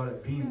talked about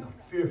it being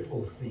a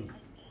fearful thing.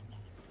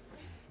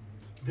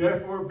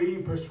 Therefore,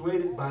 being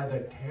persuaded by the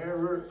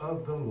terror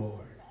of the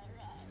Lord.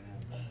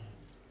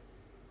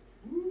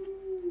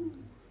 Woo.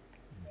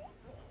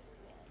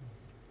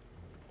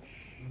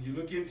 When you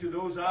look into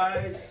those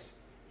eyes,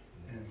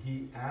 and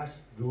he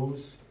asked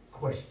those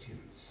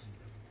questions,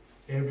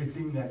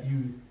 everything that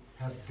you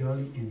have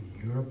done in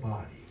your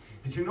body.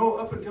 Did you know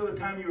up until the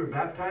time you were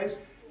baptized,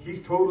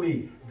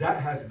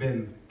 that has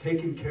been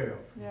taken care of.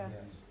 Yeah.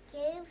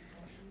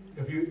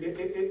 If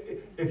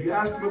you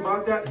ask him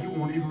about that, he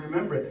won't even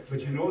remember it.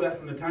 But you know that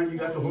from the time you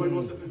got the Holy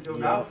Ghost up until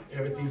now,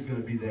 everything's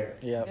going to be there.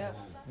 Yep. Yep.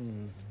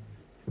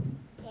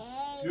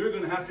 You're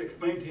going to have to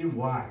explain to him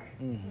why.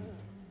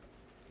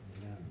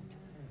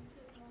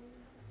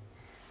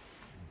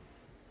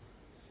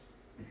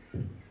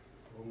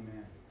 Oh,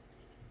 man.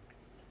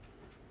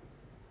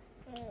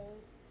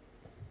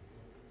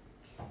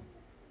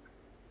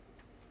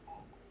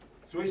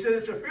 So he said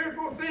it's a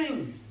fearful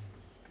thing.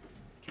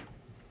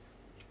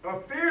 A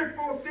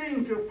fearful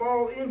thing to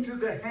fall into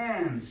the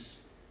hands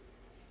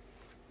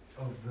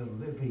of the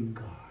living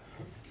God.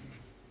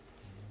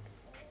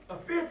 A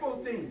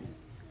fearful thing.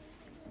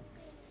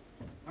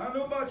 I don't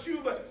know about you,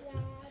 but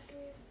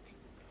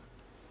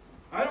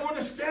I don't want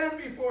to stand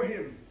before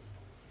him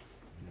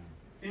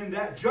in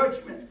that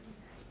judgment.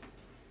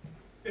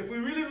 If we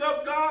really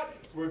love God,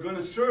 we're going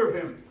to serve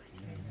him.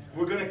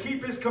 We're going to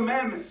keep his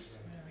commandments.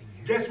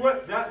 Guess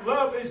what? That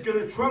love is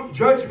going to trump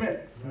judgment.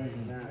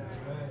 Amen.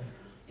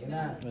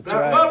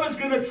 That love is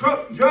going to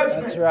trump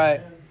judgment. That's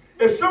right.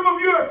 If some of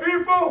you are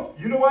fearful,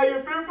 you know why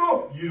you're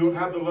fearful? You don't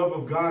have the love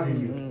of God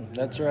in you.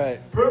 That's right.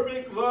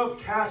 Perfect love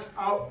casts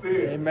out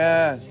fear.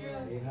 Amen.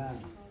 Amen.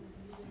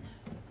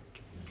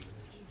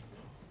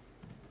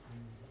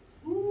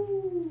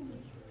 Woo.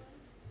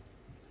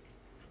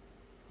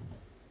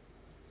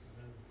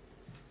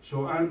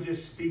 So I'm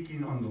just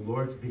speaking on the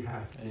Lord's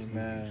behalf.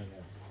 Amen.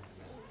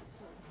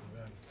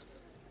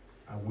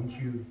 I want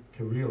you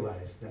to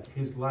realize that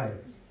his life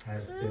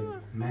has been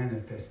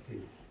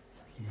manifested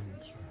in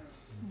us.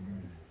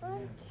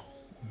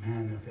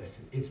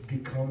 Manifested. It's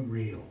become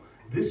real.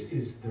 This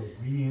is the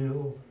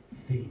real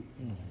thing.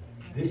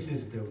 This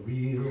is the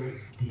real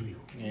deal.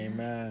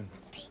 Amen.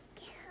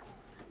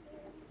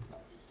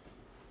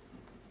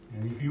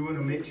 And if you want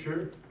to make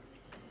sure,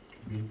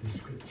 read the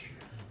scripture.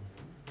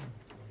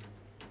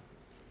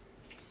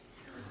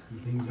 The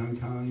things I'm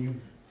telling you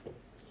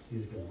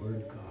is the word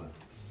of God.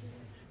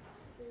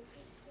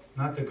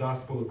 Not the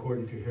gospel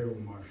according to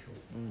Harold Marshall.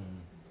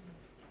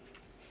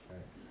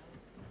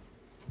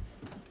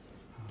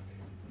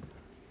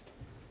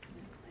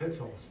 Let's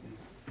all stand.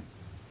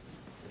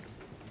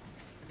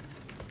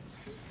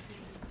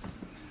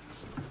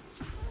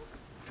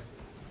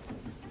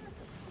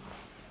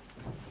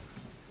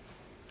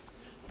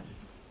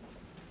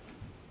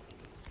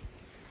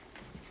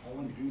 I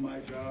want to do my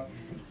job.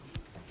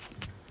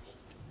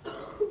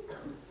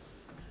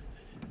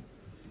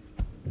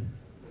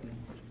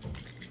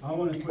 I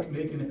want to quit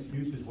making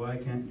excuses why I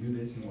can't do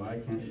this and why I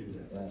can't do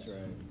that. That's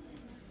right.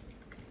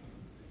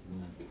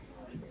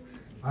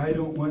 I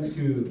don't want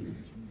to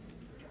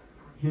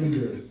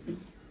hinder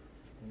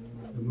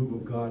the move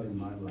of God in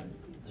my life.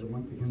 I don't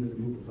want to hinder the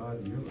move of God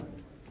in your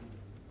life.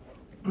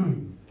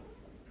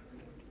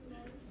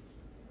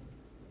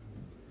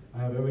 I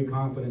have every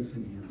confidence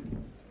in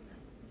him.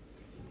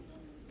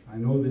 I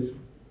know this,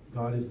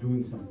 God is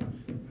doing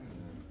something.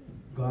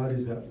 God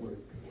is at work.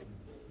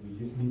 We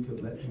just need to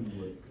let him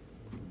work.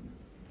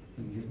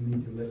 We just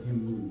need to let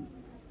him move.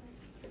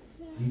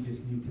 We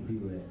just need to be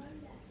led.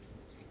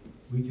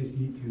 We just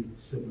need to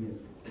submit.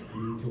 We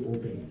need to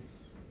obey.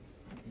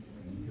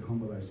 We need to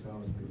humble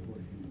ourselves before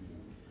him.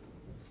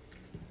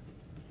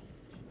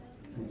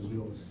 And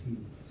we'll see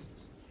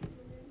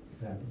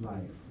that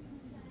life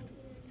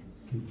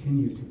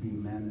continue to be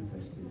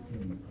manifested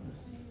in us.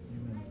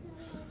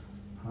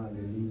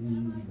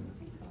 Hallelujah.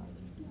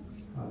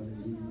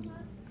 Hallelujah.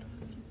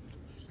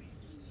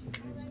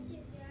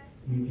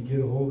 We need to get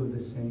a hold of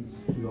this, saints.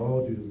 We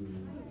all do.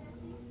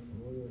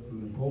 From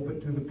the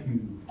pulpit to the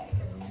pew.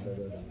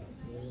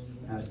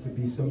 Has to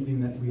be something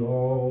that we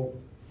all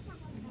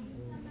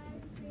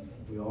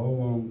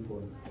long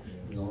for.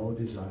 We all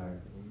desire.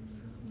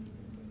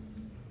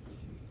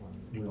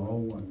 We all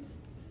want.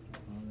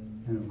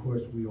 And of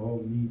course, we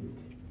all need it.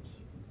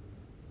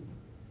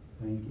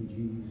 Thank you,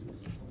 Jesus.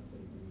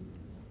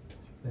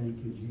 Thank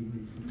you,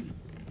 Jesus.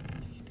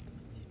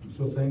 I'm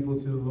so thankful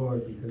to the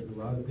Lord because a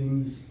lot of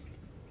things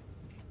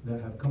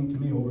that have come to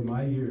me over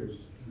my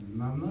years,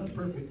 and I'm not a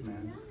perfect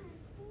man.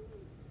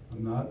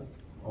 I'm not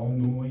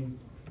all-knowing.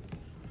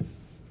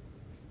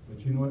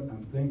 But you know what?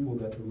 I'm thankful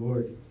that the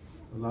Lord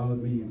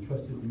allowed me and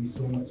trusted me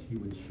so much he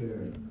would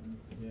share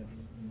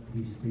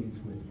these things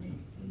with me.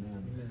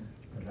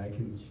 That I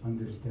can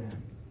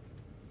understand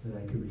that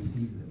I could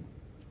receive them.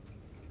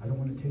 I don't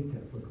want to take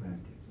that for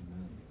granted.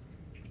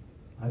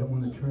 I don't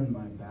want to turn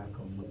my back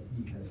on what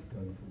he has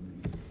done for me.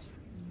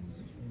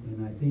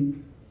 And I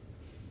think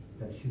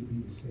that should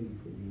be the same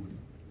for you.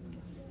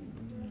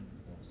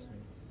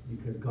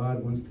 Because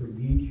God wants to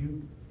lead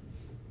you,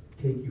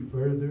 take you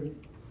further,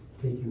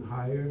 take you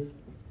higher,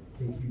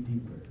 take you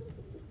deeper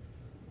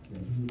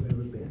than you've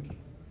ever been.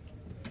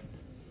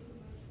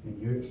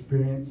 And your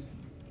experience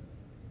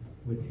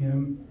with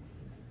him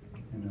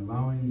and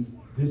allowing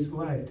this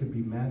life to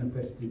be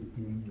manifested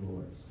in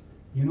yours.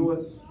 You know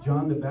what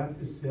John the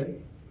Baptist said?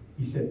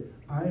 He said,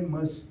 I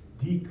must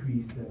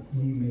decrease that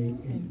he may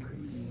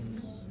increase.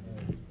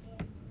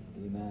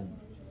 Amen.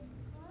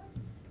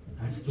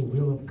 That's the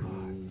will of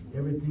God.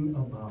 Everything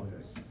about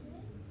us.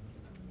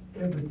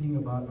 Everything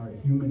about our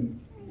human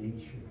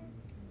nature.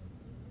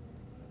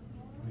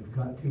 We've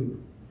got to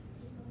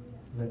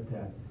let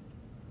that.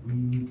 We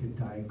need to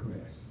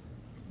digress.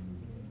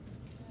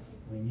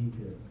 We need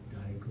to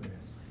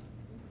digress.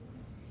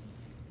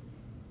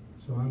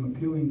 So I'm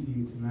appealing to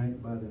you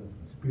tonight by the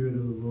Spirit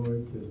of the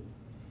Lord to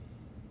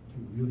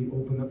really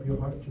open up your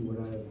heart to what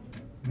I have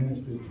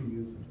ministered to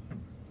you.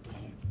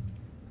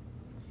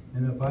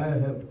 And if I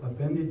have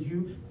offended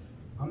you,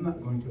 I'm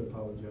not going to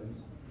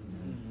apologize.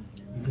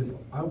 Because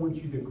I want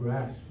you to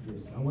grasp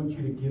this. I want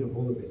you to get a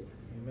hold of it.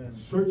 Amen.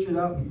 Search it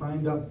out and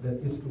find out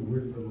that it's the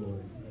word of the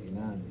Lord.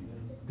 Amen.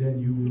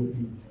 Then you will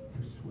be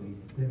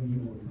persuaded. Then you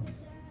will know.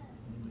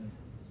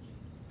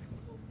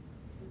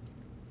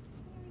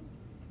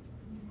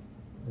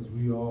 As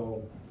we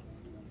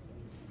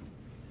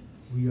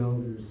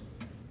elders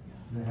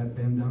that have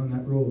been down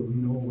that road, we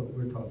know what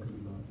we're talking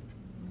about.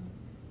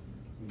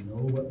 We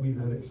know what we've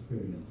had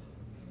experience.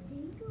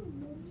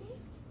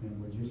 And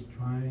we're just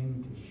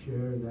trying to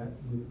share that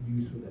with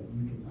you so that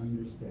you can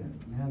understand.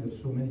 Man,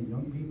 there's so many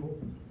young people,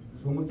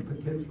 so much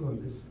potential in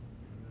this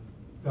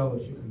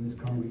fellowship, in this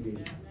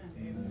congregation.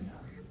 Amen.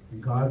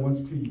 And God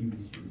wants to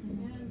use you.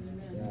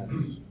 Yes.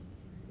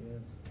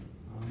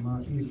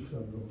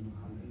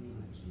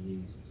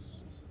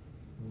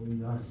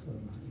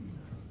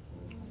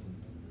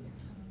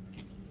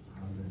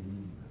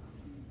 Hallelujah.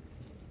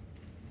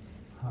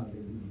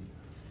 Hallelujah.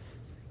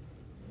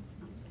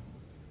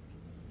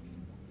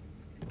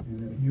 And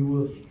if you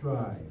will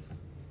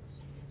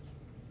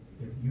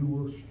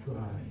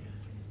strive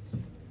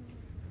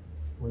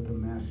for the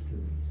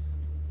masteries,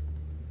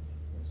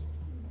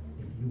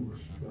 if you will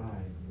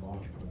strive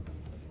lawfully,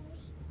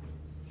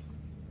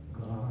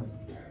 God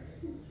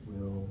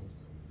will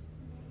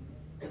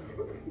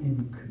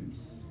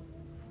increase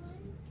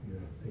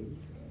your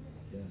faith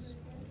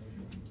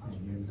and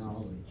your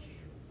knowledge,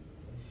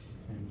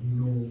 and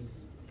you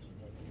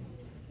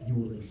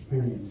will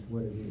experience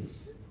what it is.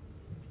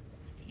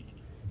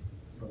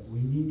 But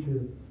we need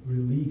to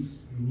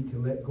release, we need to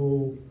let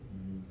go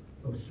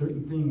of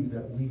certain things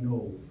that we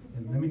know.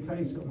 And let me tell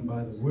you something,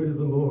 by the word of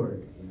the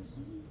Lord,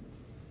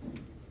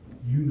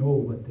 you know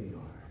what they are.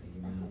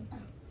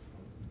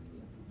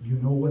 You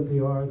know what they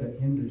are that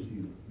hinders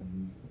you.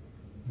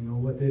 You know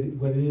what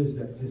it is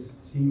that just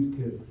seems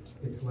to,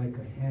 it's like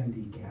a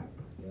handicap.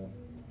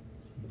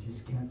 You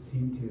just can't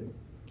seem to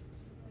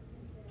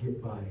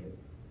get by it.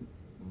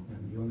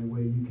 And the only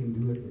way you can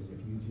do it is if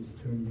you just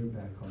turn your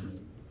back on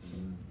it.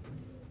 And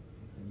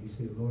you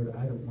say, Lord,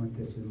 I don't want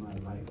this in my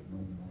life no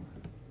more.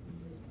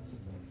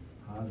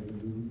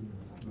 Hallelujah.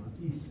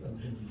 Jesus.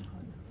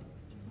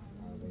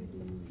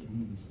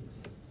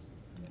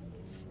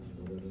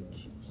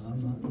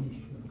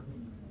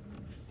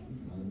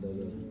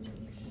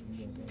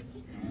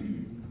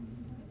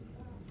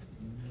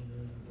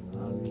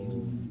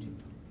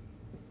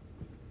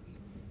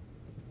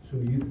 So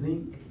you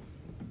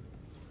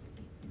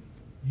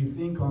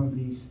think on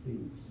these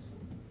things.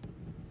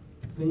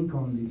 Think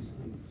on these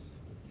things.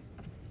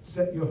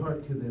 Set your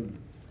heart to them.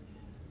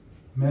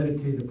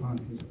 Meditate upon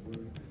his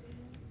word.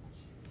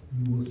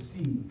 You will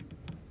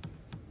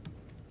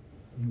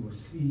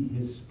see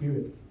his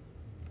spirit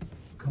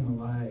come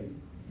alive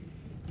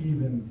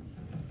even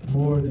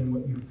more than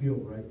what you feel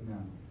right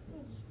now.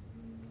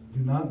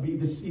 Do not be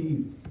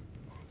deceived.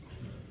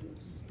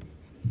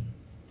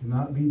 Do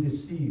not be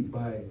deceived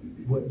by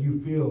what you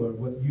feel or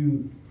what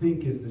you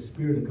think is the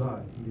Spirit of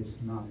God. It is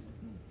not.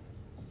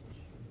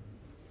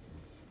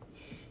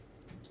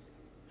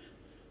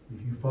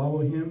 If you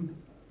follow him,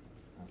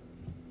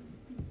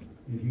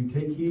 if you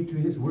take heed to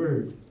his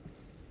word,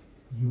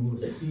 you will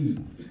see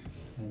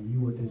and you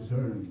will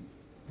discern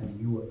and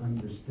you will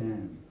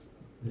understand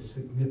the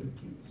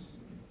significance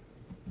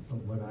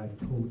of what I've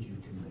told you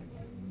tonight.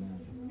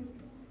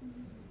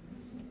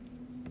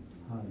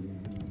 Hallelujah.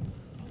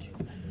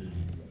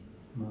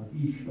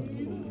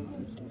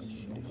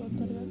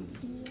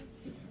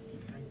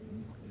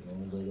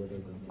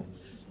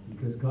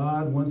 Because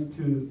God wants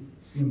to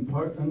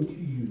impart unto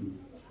you.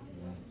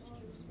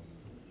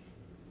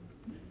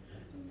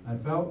 I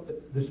felt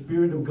the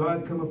Spirit of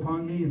God come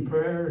upon me in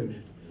prayer,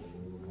 and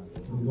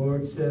the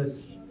Lord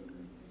says,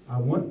 I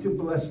want to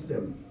bless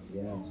them.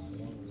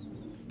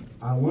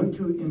 I want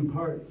to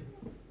impart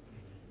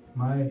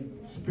my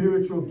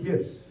spiritual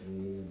gifts.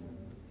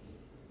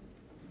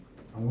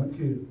 I want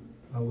to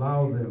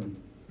allow them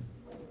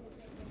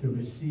to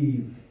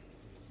receive,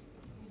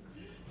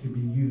 to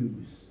be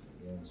used.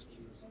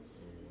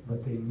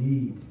 But they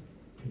need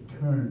to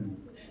turn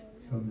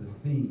from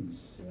the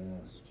things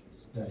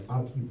that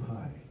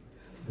occupy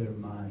their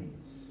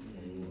minds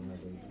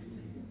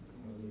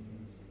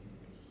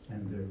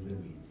and their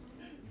living.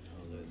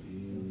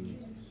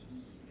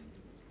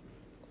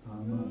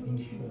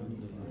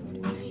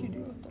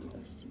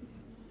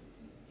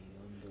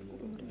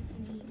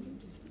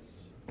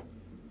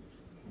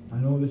 I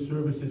know the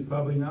service is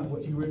probably not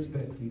what you were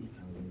expecting,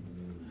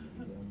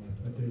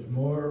 but there's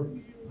more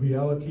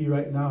reality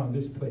right now in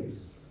this place.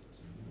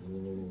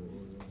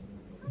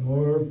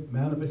 More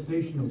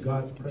manifestation of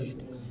God's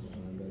presence.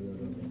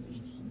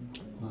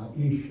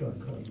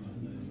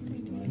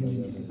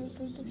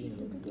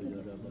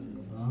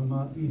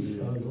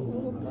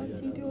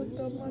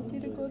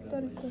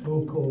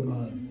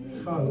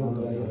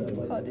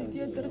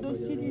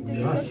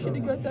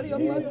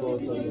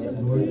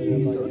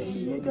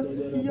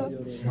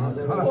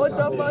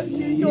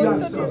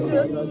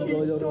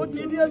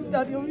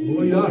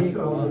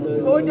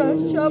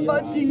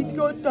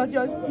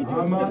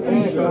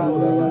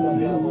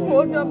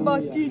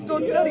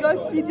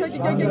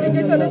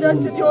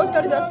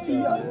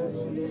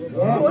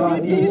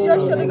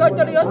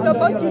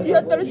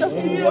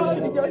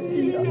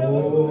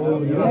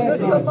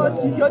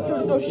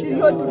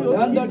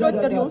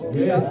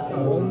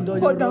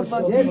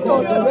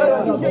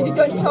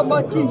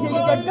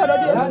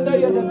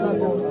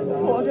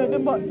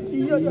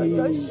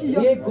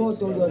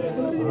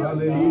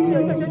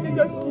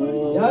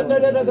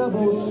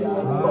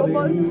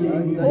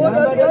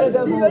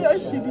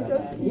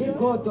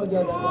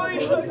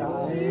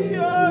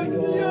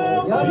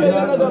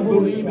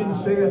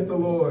 Saith the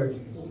Lord,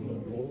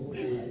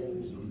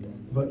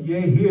 but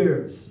ye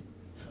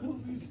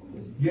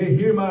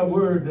hear my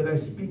word that I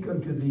speak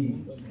unto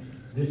thee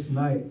this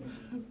night.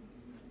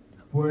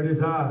 For it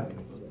is I,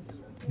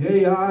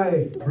 yea,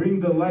 I bring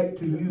the light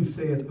to you,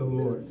 saith the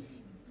Lord.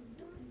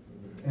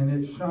 And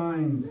it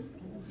shines,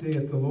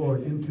 saith the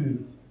Lord,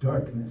 into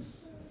darkness.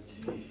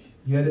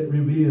 Yet it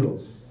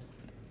reveals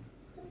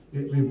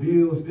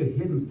the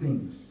hidden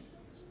things,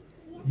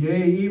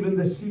 yea, even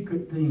the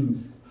secret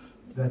things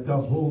that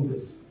thou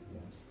holdest,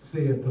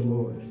 saith the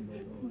Lord.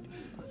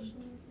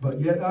 But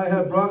yet I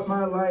have brought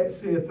my light,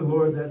 saith the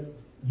Lord, that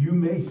you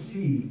may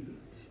see.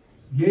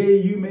 Yea,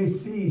 you may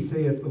see,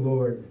 saith the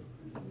Lord,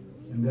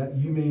 and that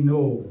you may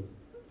know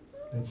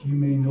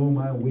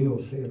my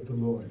will, saith the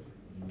Lord.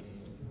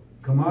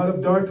 Come out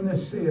of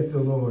darkness, saith the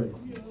Lord.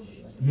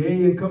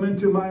 Yea, and come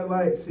into my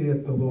light,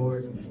 saith the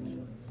Lord,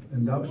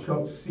 and thou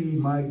shalt see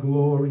my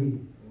glory.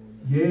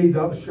 Yea,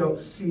 thou shalt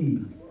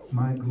see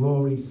my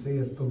glory,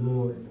 saith the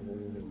Lord,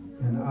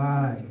 and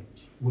I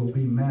will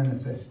be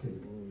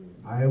manifested.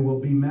 I will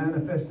be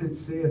manifested,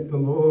 saith the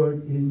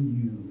Lord, in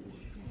you.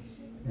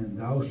 And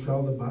thou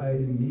shalt abide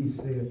in me,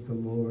 saith the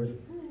Lord,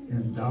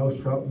 and thou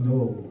shalt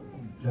know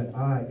that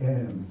I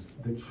am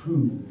the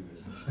true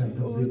and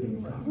the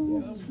living God.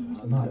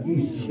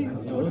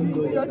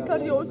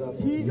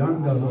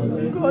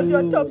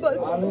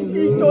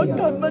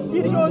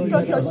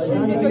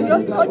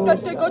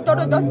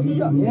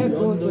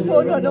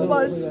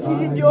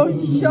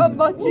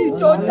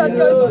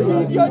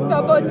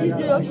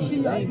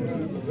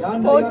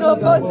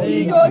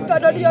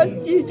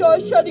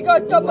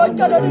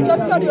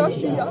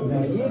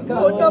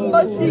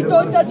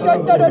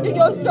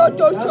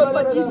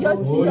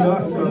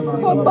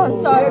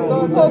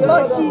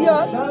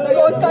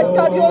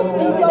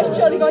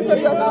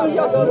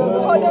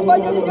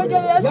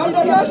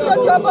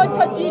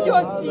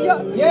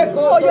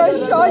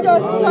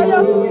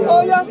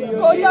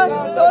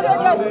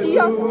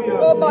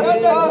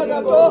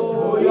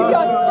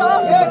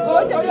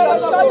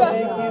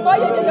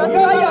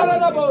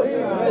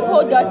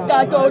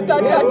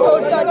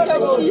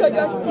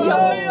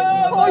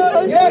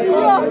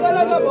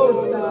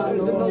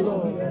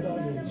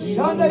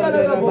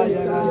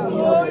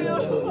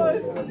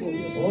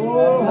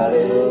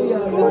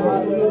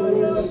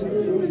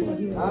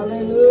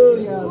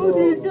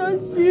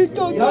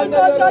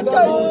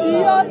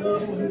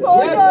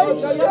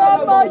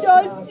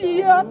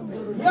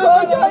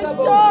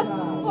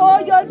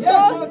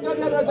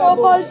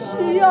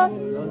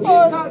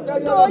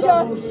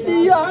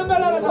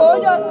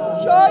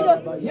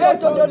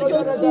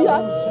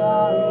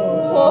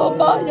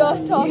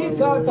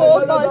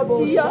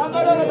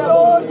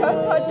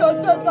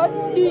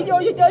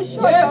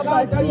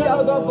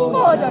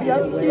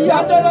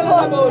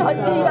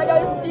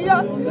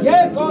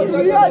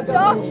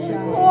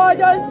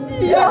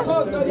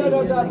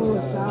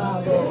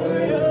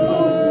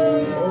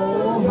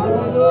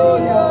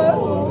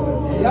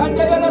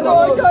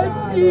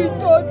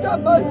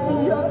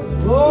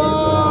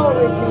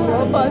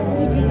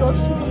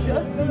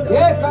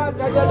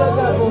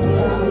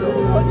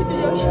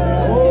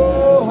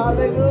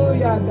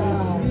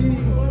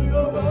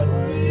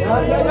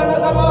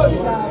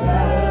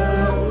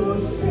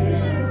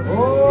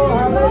 Oh,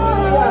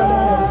 hallelujah.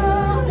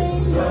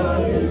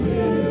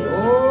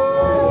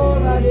 Oh,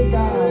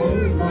 Radika.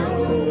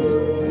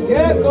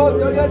 Yeko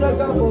toyana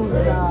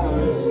kabosa.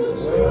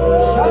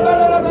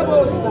 Shabala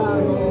kabosa.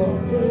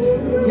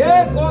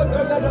 Yeko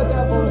toyana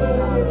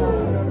kabosa.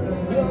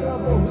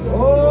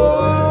 Oh,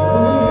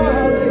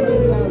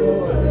 hallelujah.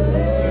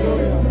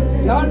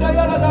 Yanda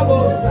yana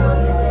kabosa.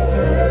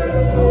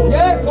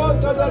 Yeko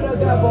toyana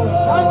kabosa.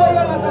 Shanda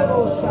yana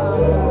kabosa.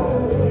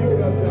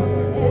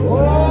 Oh,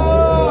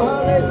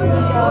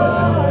 hallelujah.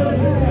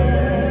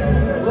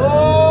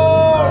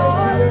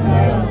 Glory to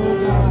your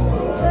name, God.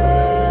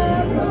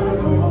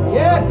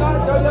 Yeka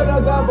toyana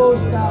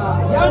kabosa.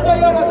 Yanda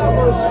yana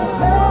kabosa.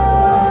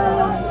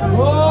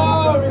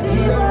 Glory to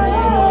your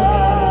name,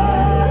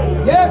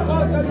 God. Yeko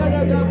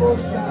toyana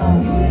kabosa.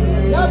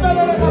 Yanda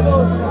yana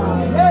kabosa.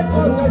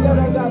 Yeko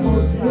toyana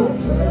kabosa.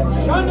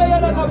 Shanda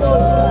yana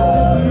kabosa.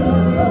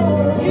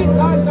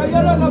 Yeka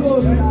toyana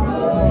kabosa.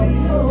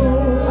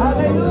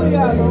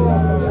 Hallelujah, Lord.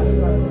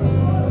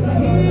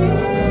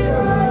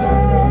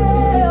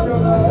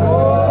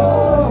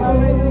 Oh,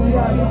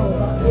 hallelujah, Lord.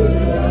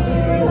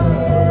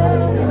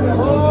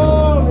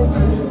 Glory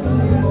to you,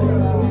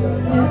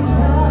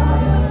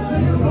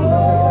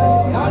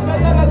 Yanda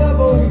yana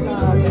kabosa.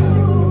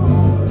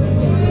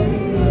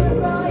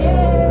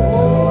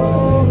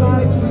 Oh,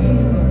 my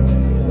Jesus.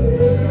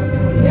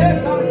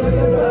 Yeka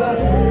toyana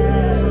kabosa.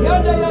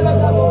 Yanda yana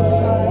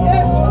kabosa.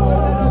 Yeko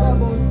toyana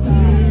kabosa.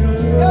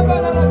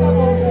 Yabana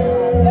kabosa.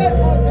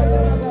 Yeko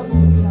toyana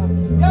kabosa.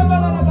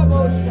 Yabana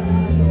kabosa.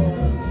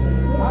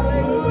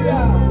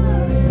 Hallelujah.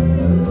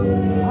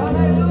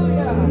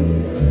 Hallelujah.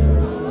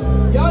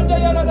 Yanda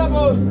yana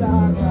kabosa.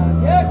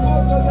 Yeko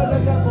toyana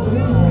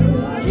kabosa.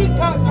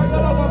 Yika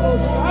toyana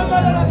kabosa.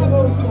 Yabana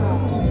kabosa.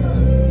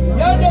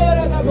 Yanda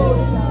yana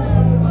kabosa.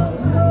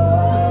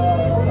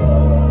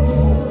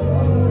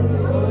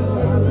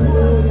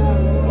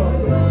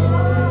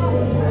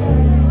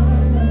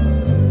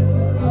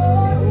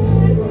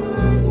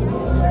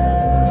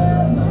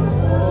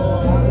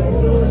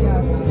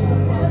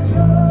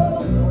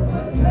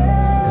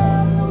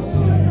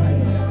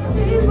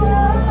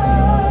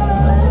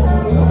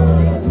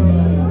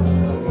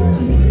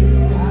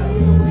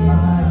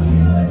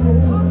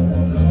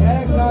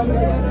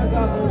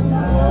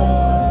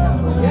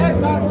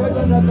 Yeka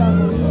toyana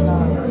kabosa.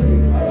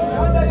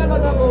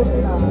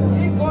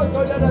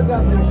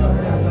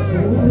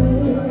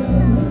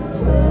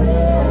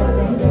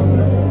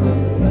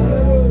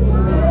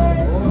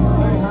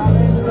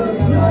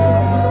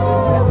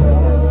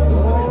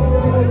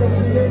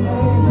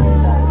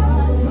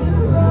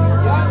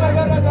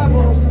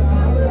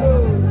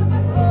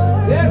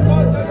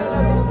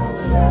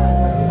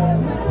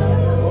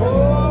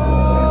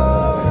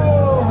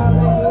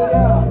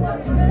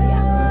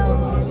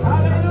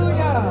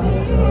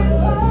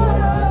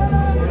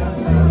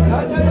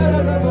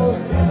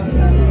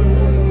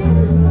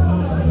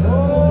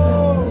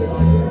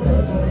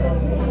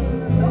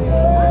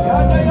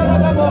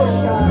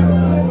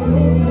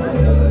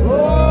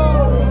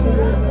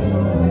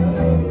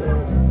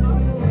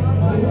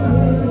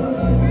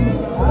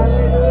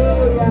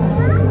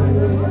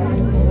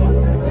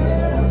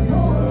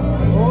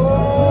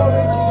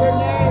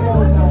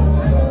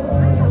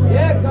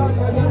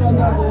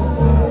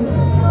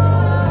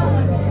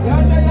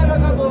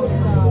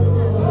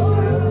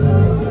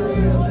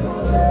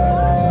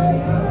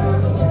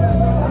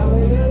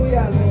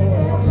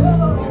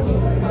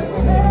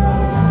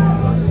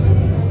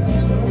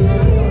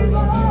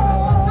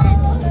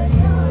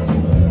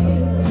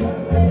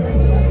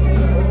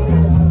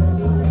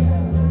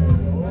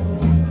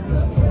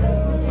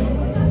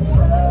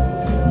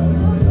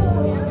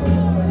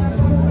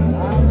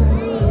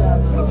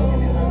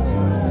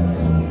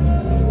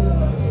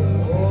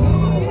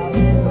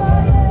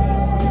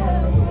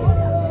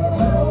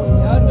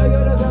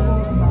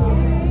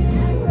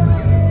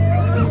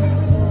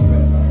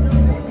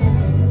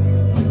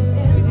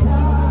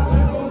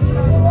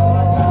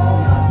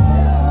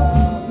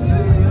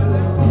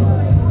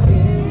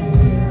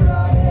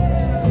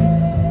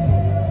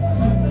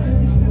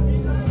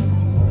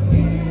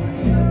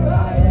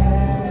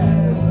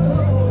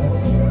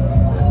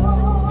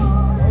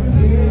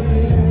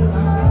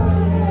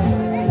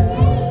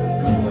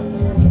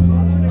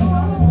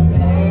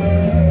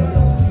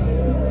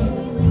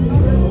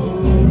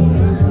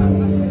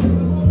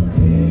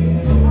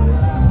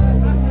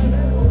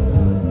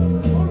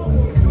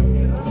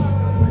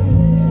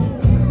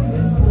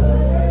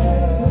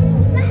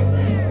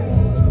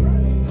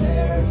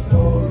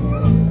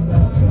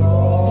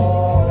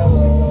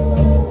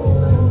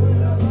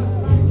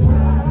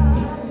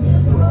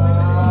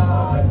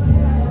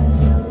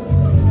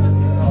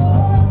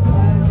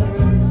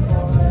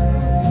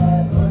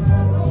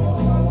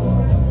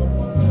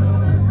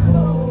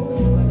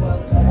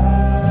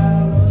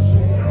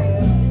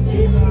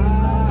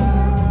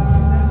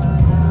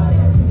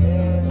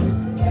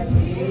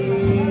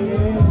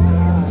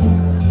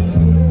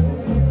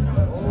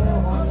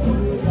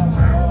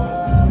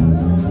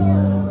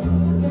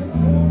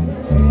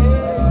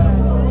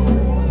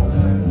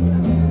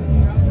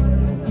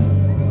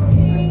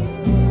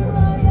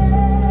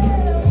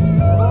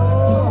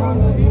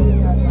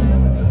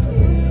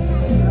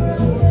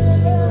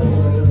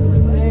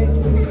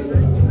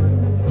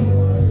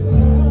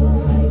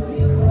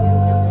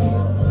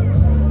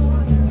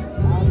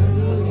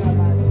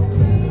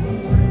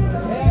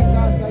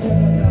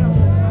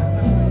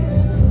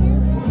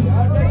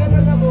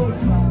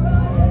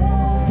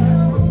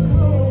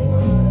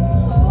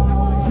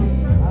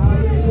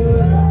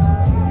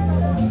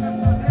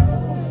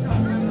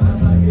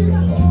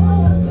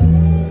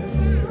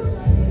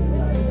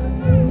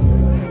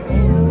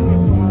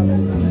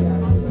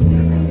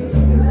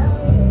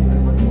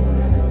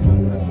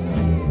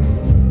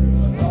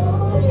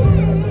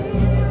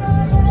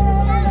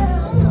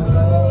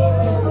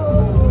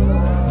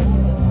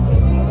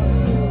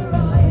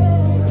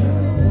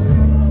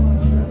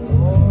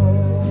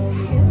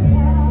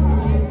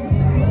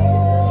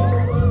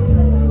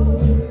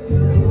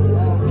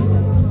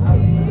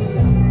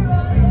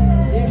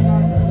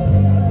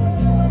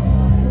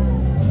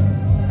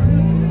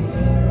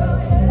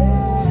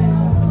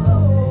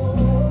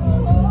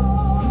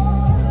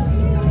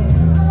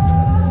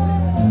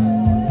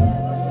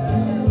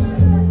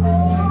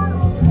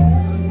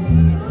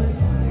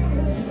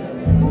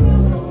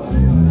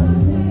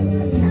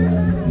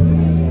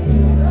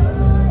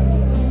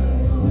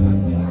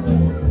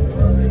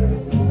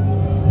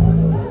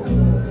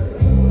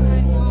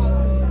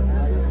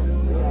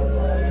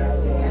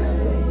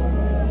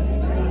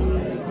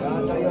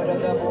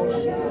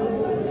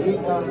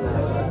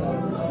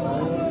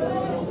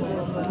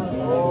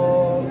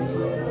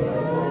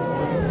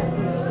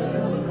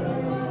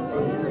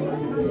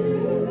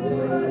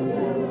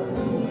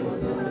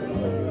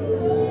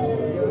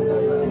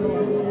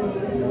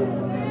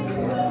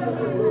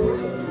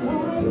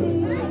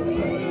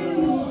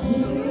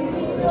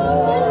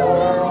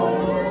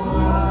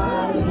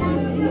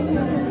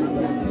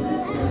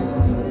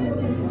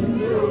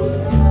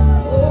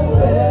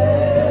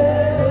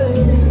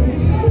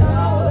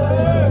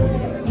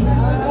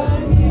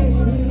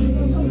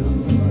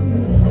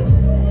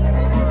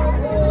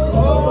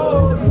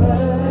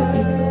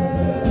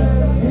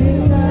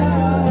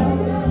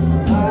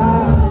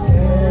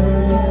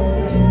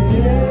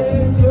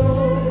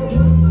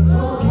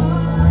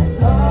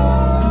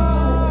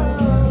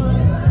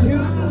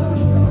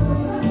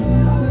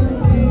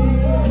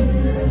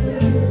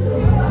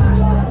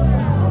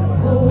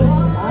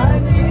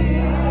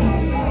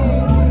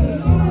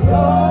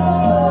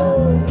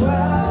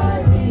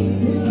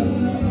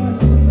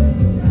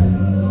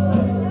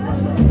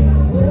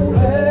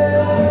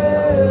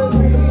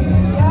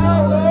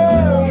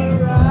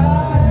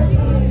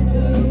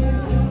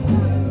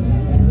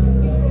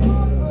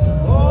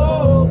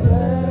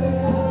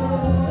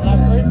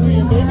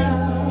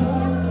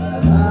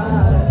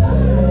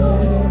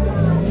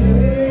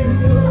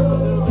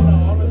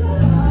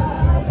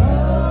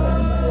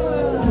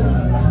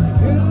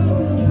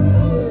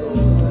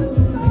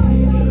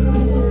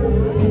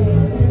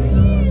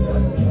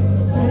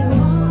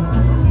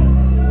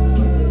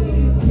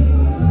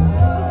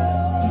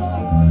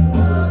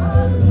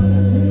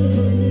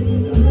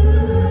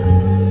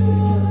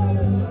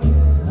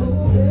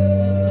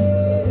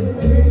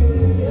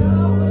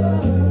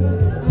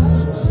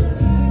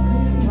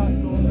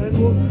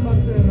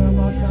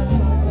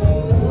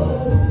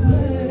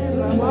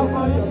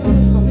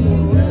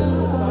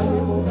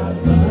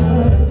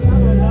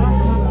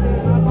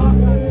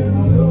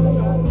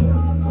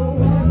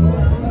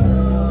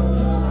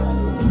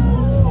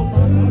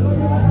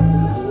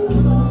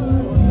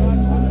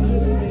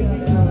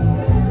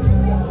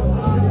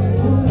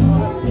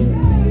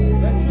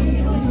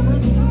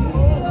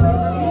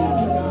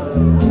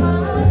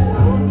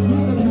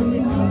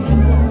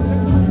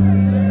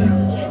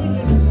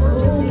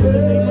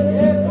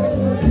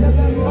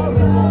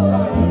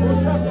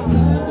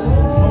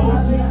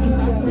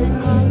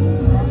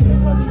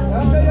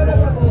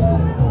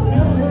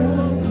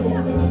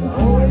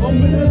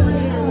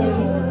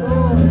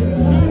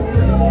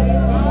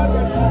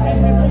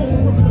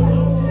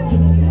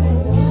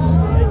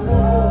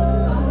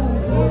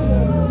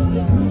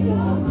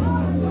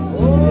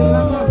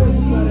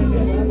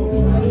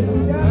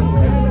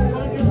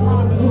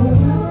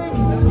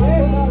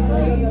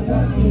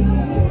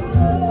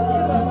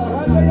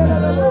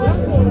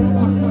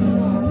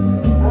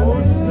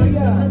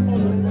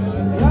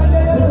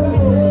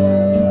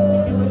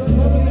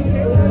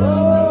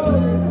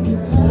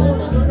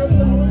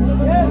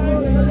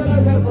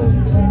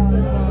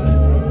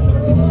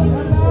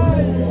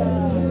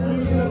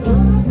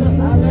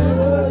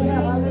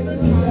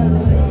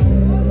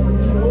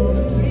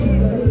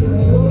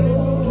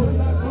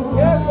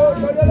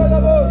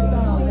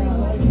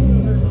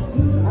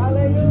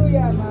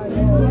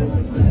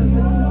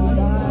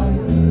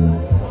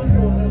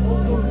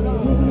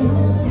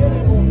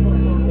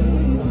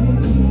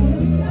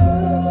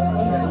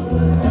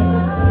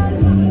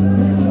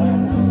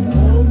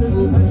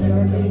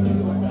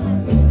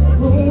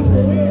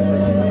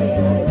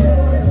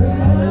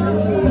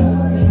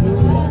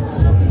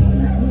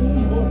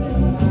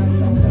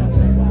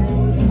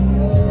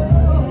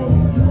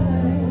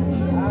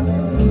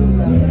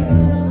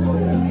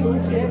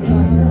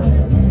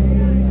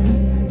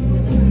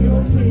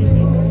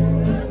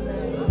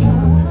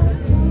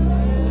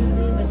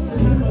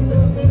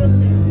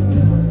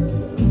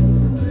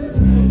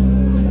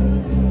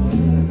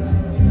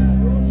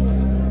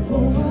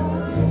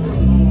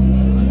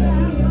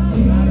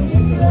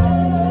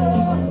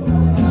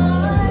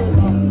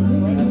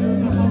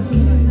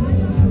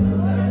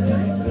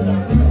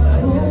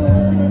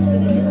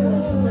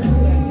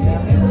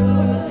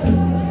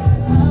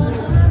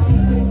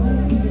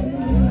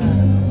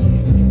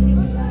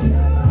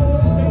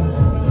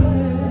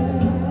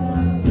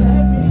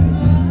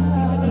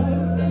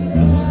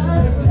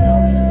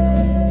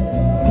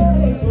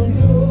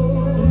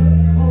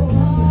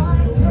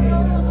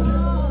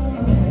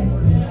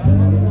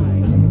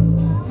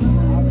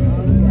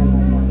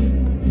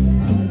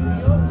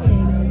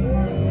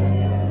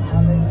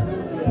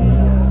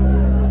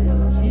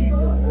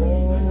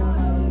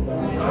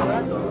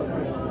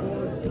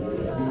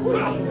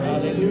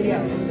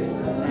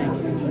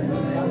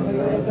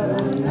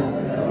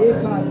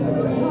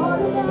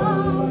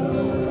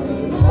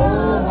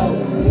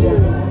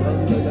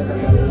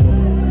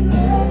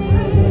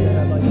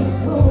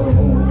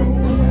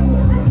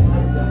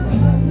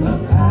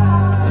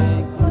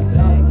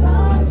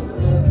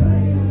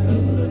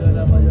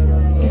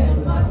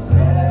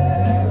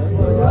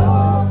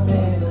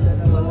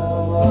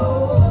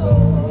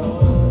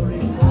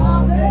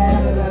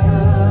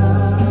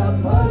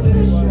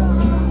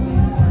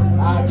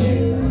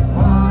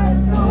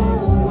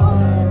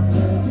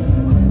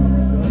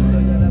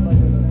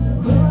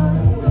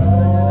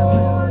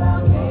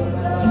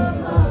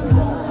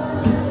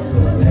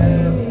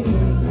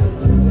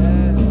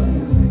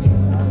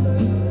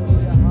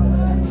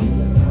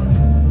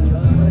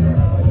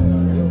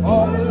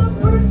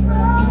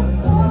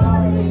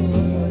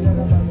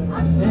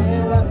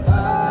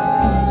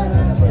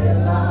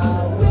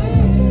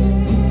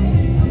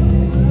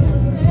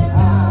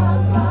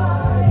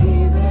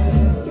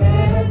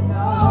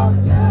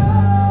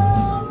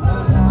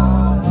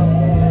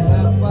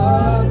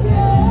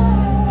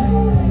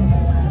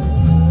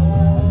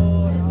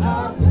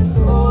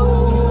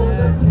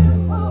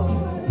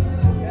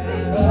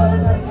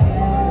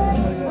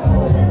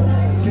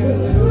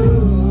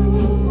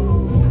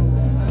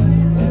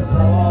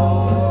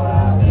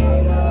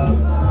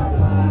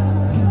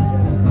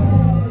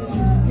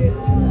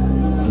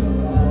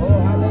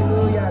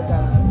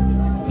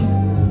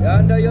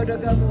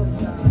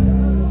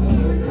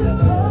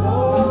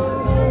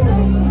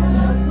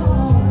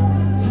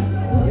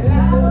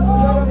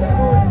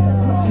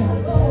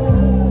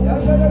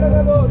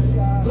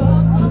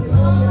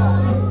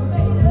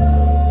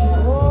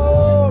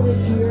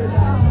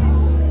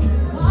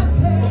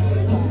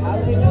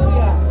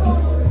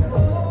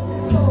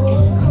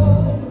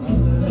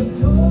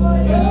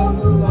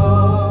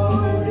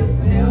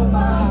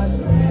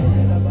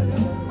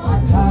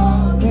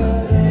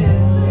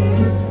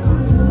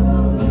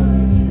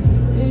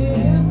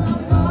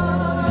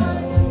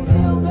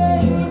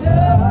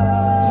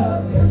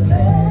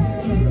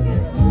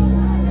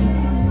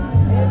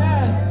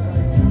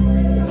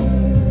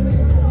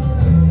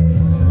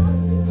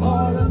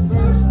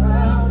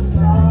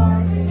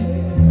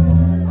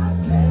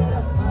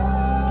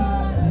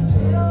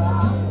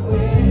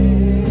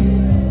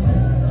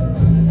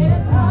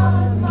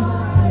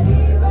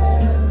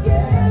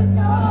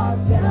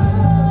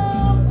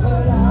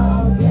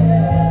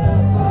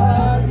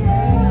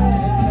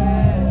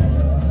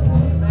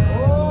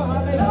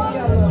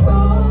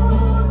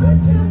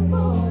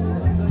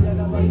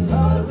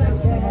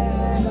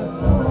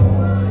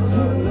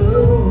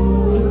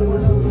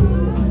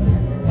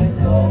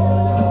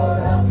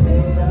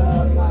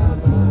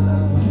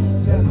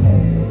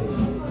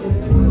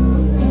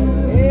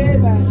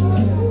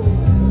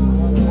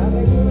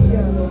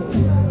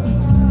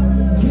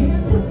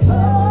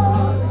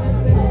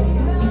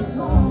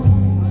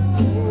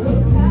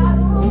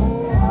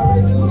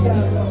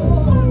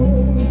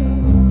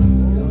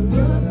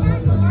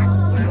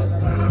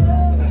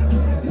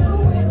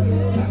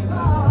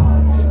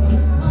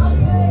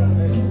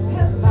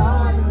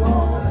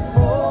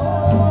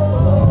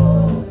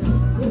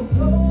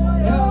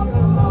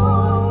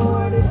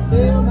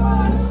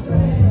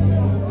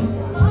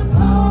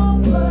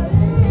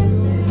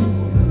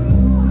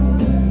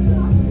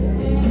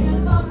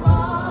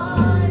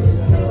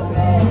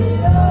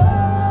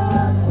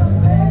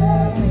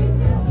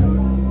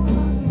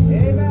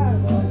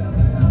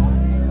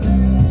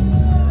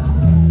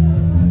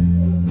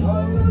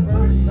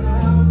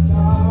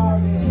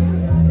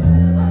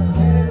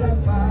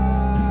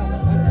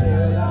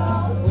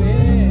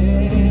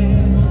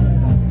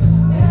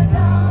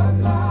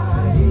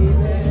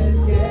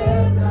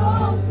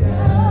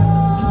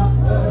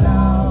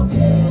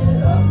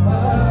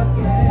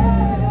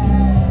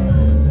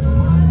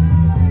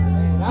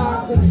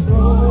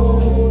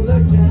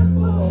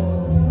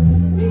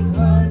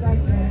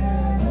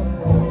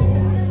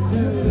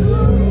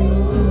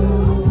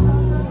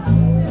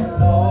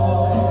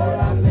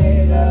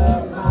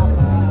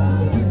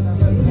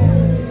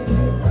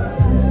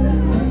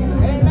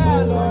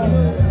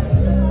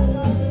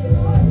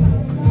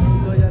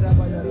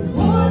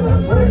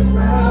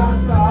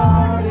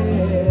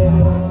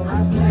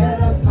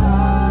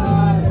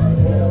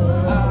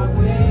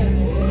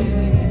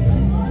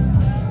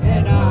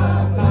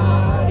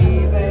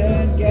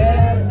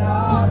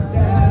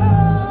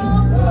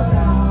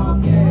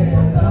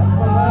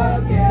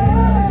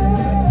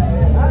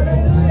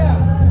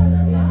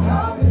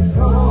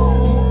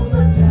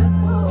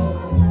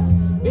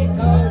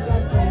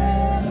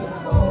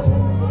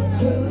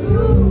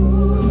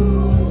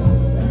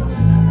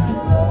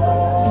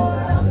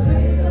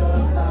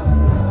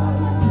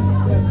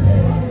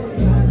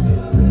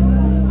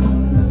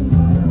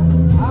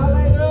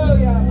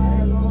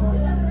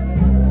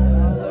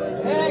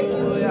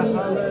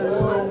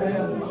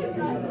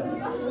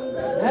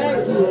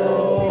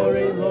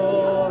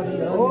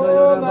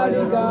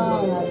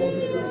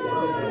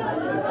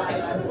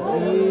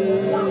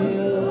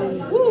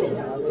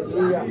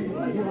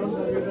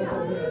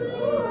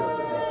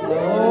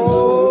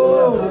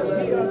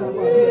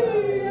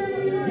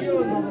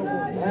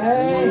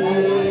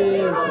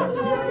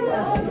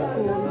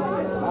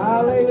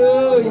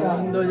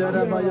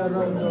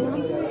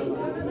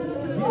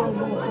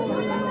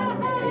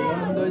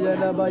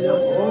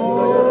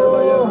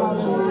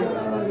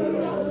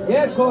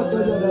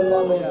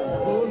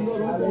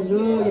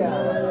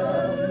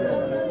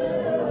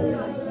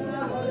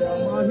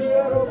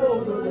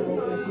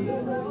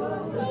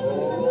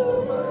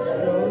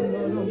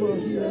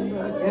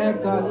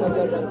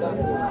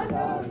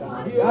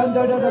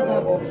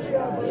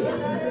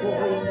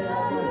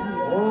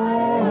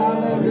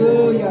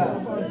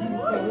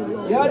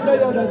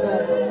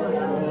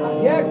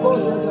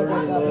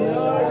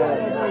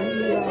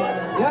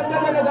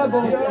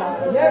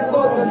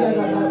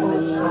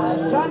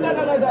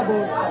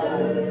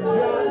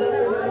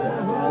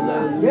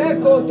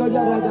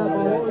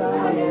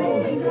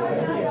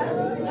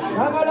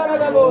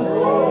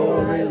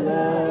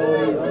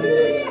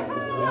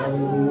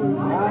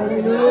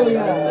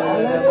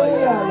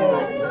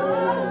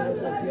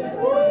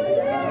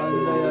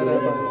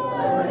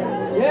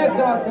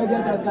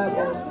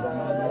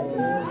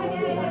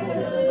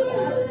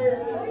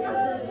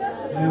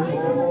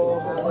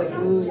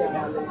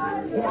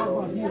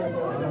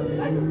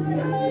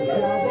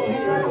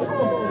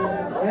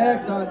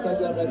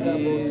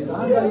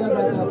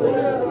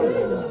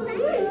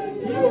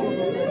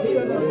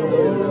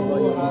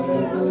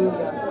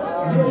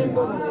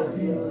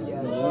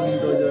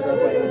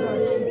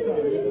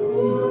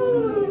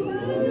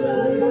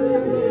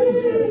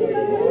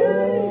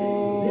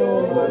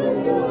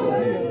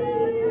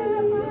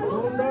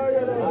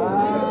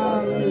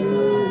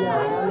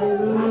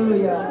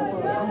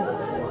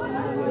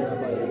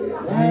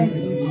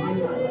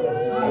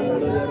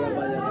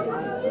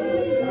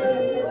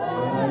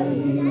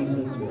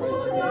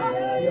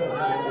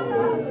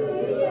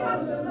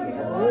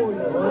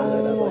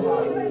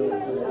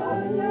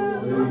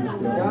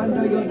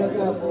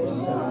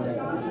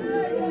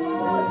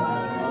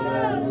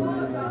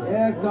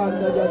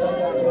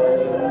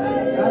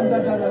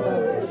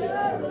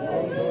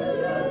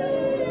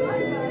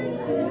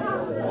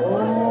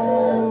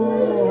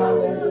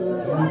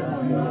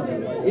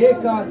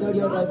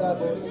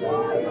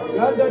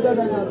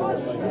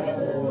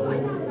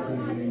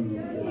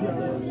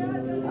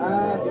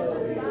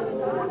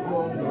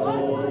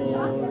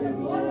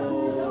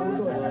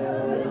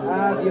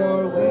 Have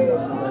your way,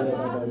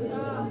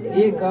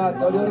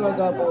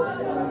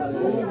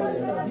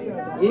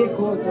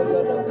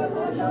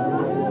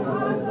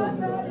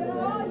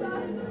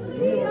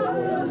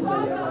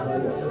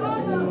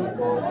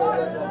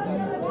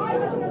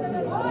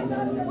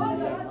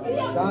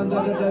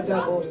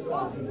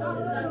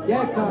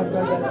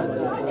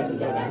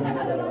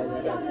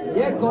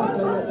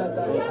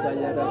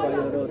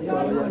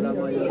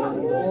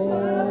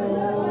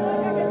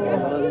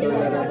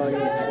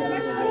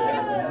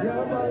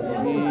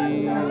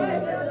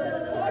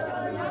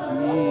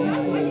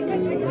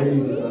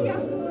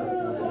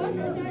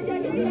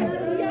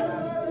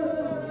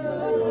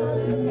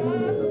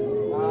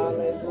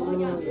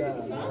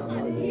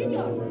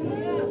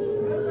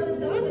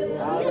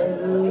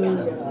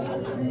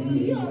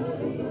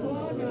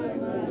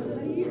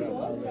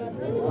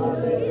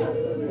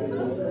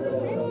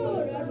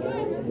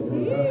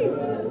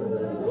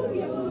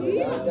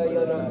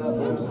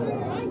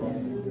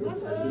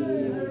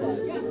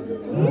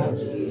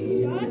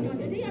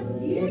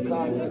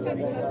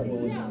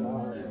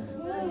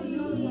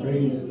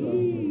 Praise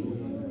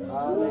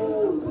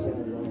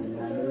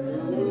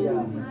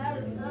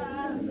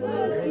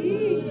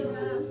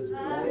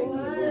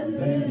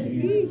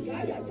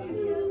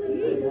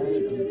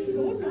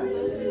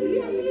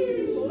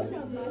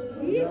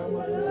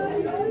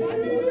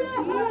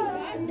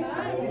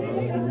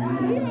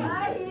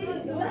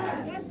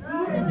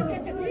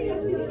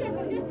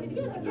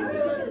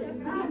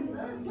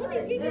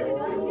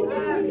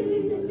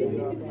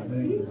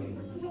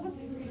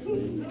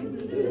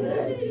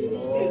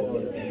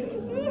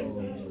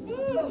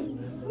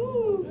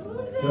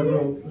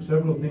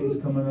Several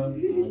things coming up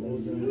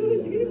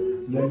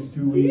next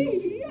 2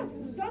 weeks.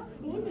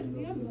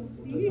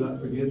 Let's not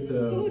forget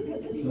the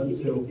Lunch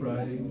Sale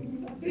Friday.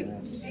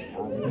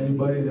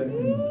 Anybody that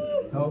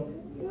can help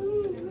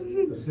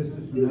assist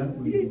us in that,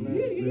 we'd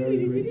be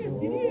very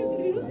grateful. If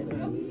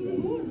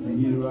you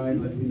need a ride,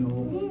 let me know.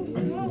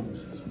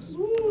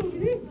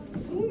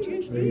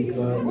 Praise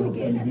God, we'll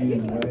be in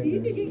the right.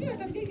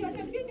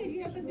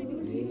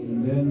 And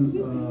then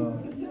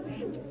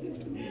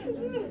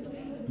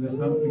let's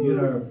not forget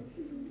our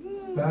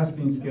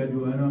fasting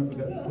schedule. I know I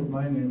forgot to put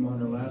my name on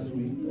there last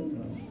week.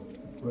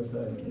 Of course, I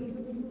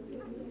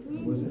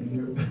wasn't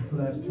here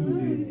last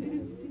Tuesday.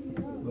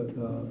 But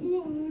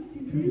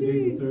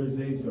Tuesdays and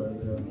Thursdays are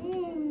the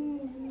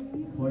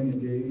appointed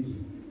days.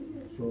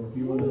 So if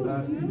you want to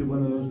fast either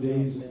one of those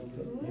days, you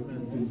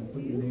can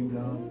put your name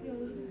down.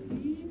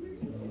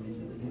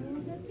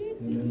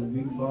 And then the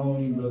week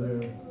following, Brother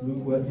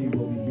Luke Wetty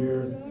will be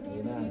here.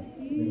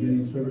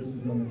 Beginning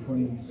services on the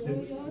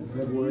 26th of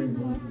February,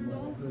 going to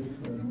March 1st,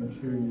 so make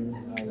sure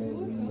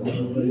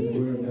everybody's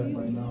aware of that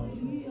by now.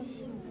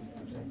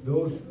 So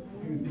those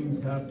few things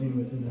happening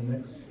within the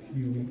next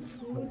few weeks,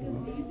 couple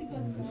weeks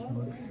in this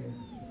month.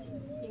 So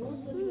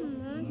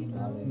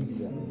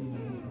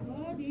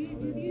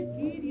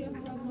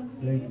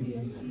Thank you,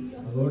 Jesus.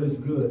 Our Lord is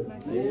good.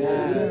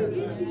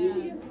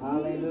 Amen.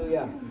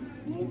 Hallelujah.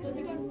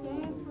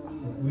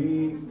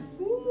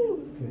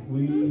 If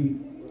we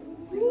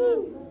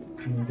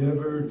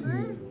endeavor to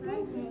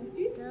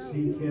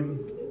seek Him,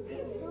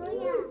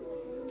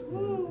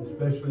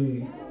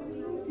 especially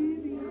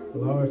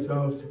allow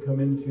ourselves to come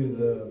into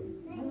the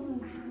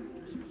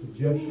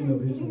subjection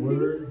of His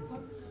Word,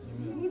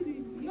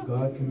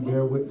 God can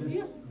bear witness.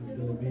 There's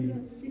going to be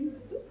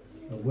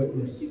a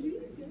witness.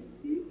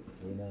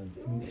 Amen.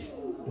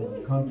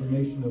 The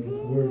confirmation of His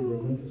Word. We're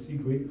going to see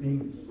great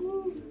things.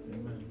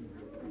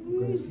 We're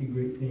going to see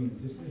great things.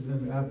 This is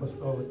an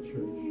apostolic church.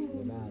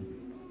 Amen.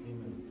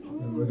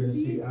 And we're going to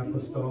see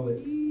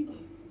apostolic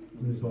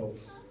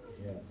results.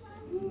 Yes.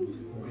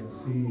 We're going to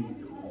see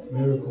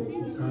miracles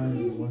and signs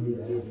and wonders.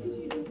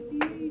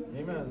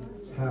 Amen.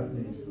 It's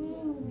happening.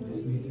 We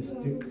just need to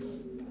stick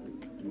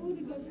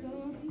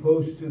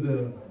close to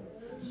the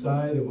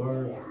side of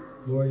our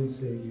Lord and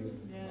Savior.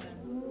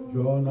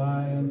 Draw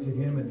nigh unto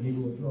Him, and He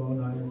will draw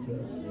nigh unto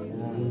us. We're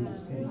going to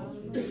see.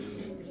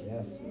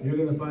 Yes. You're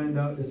going to find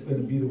out it's going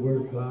to be the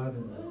Word of God,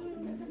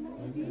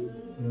 and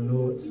you'll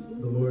know it's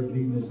the Lord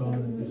leading us on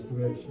in this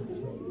direction.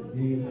 So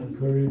be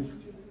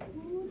encouraged.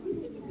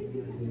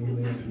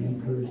 Amen. Be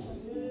encouraged.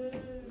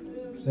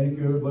 Thank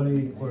you,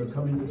 everybody, for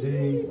coming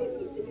today.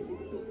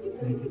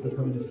 Thank you for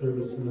coming to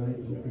service tonight.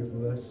 Hope you're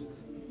blessed.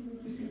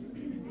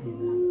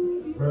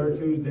 Prayer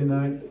Tuesday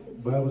night,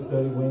 Bible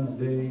study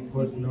Wednesday. Of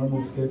course,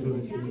 normal schedule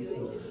this week.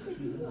 So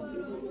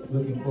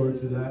looking forward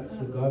to that.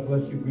 So God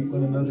bless you. Greet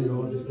one another. You're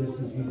all dismissed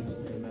in Jesus'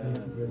 name.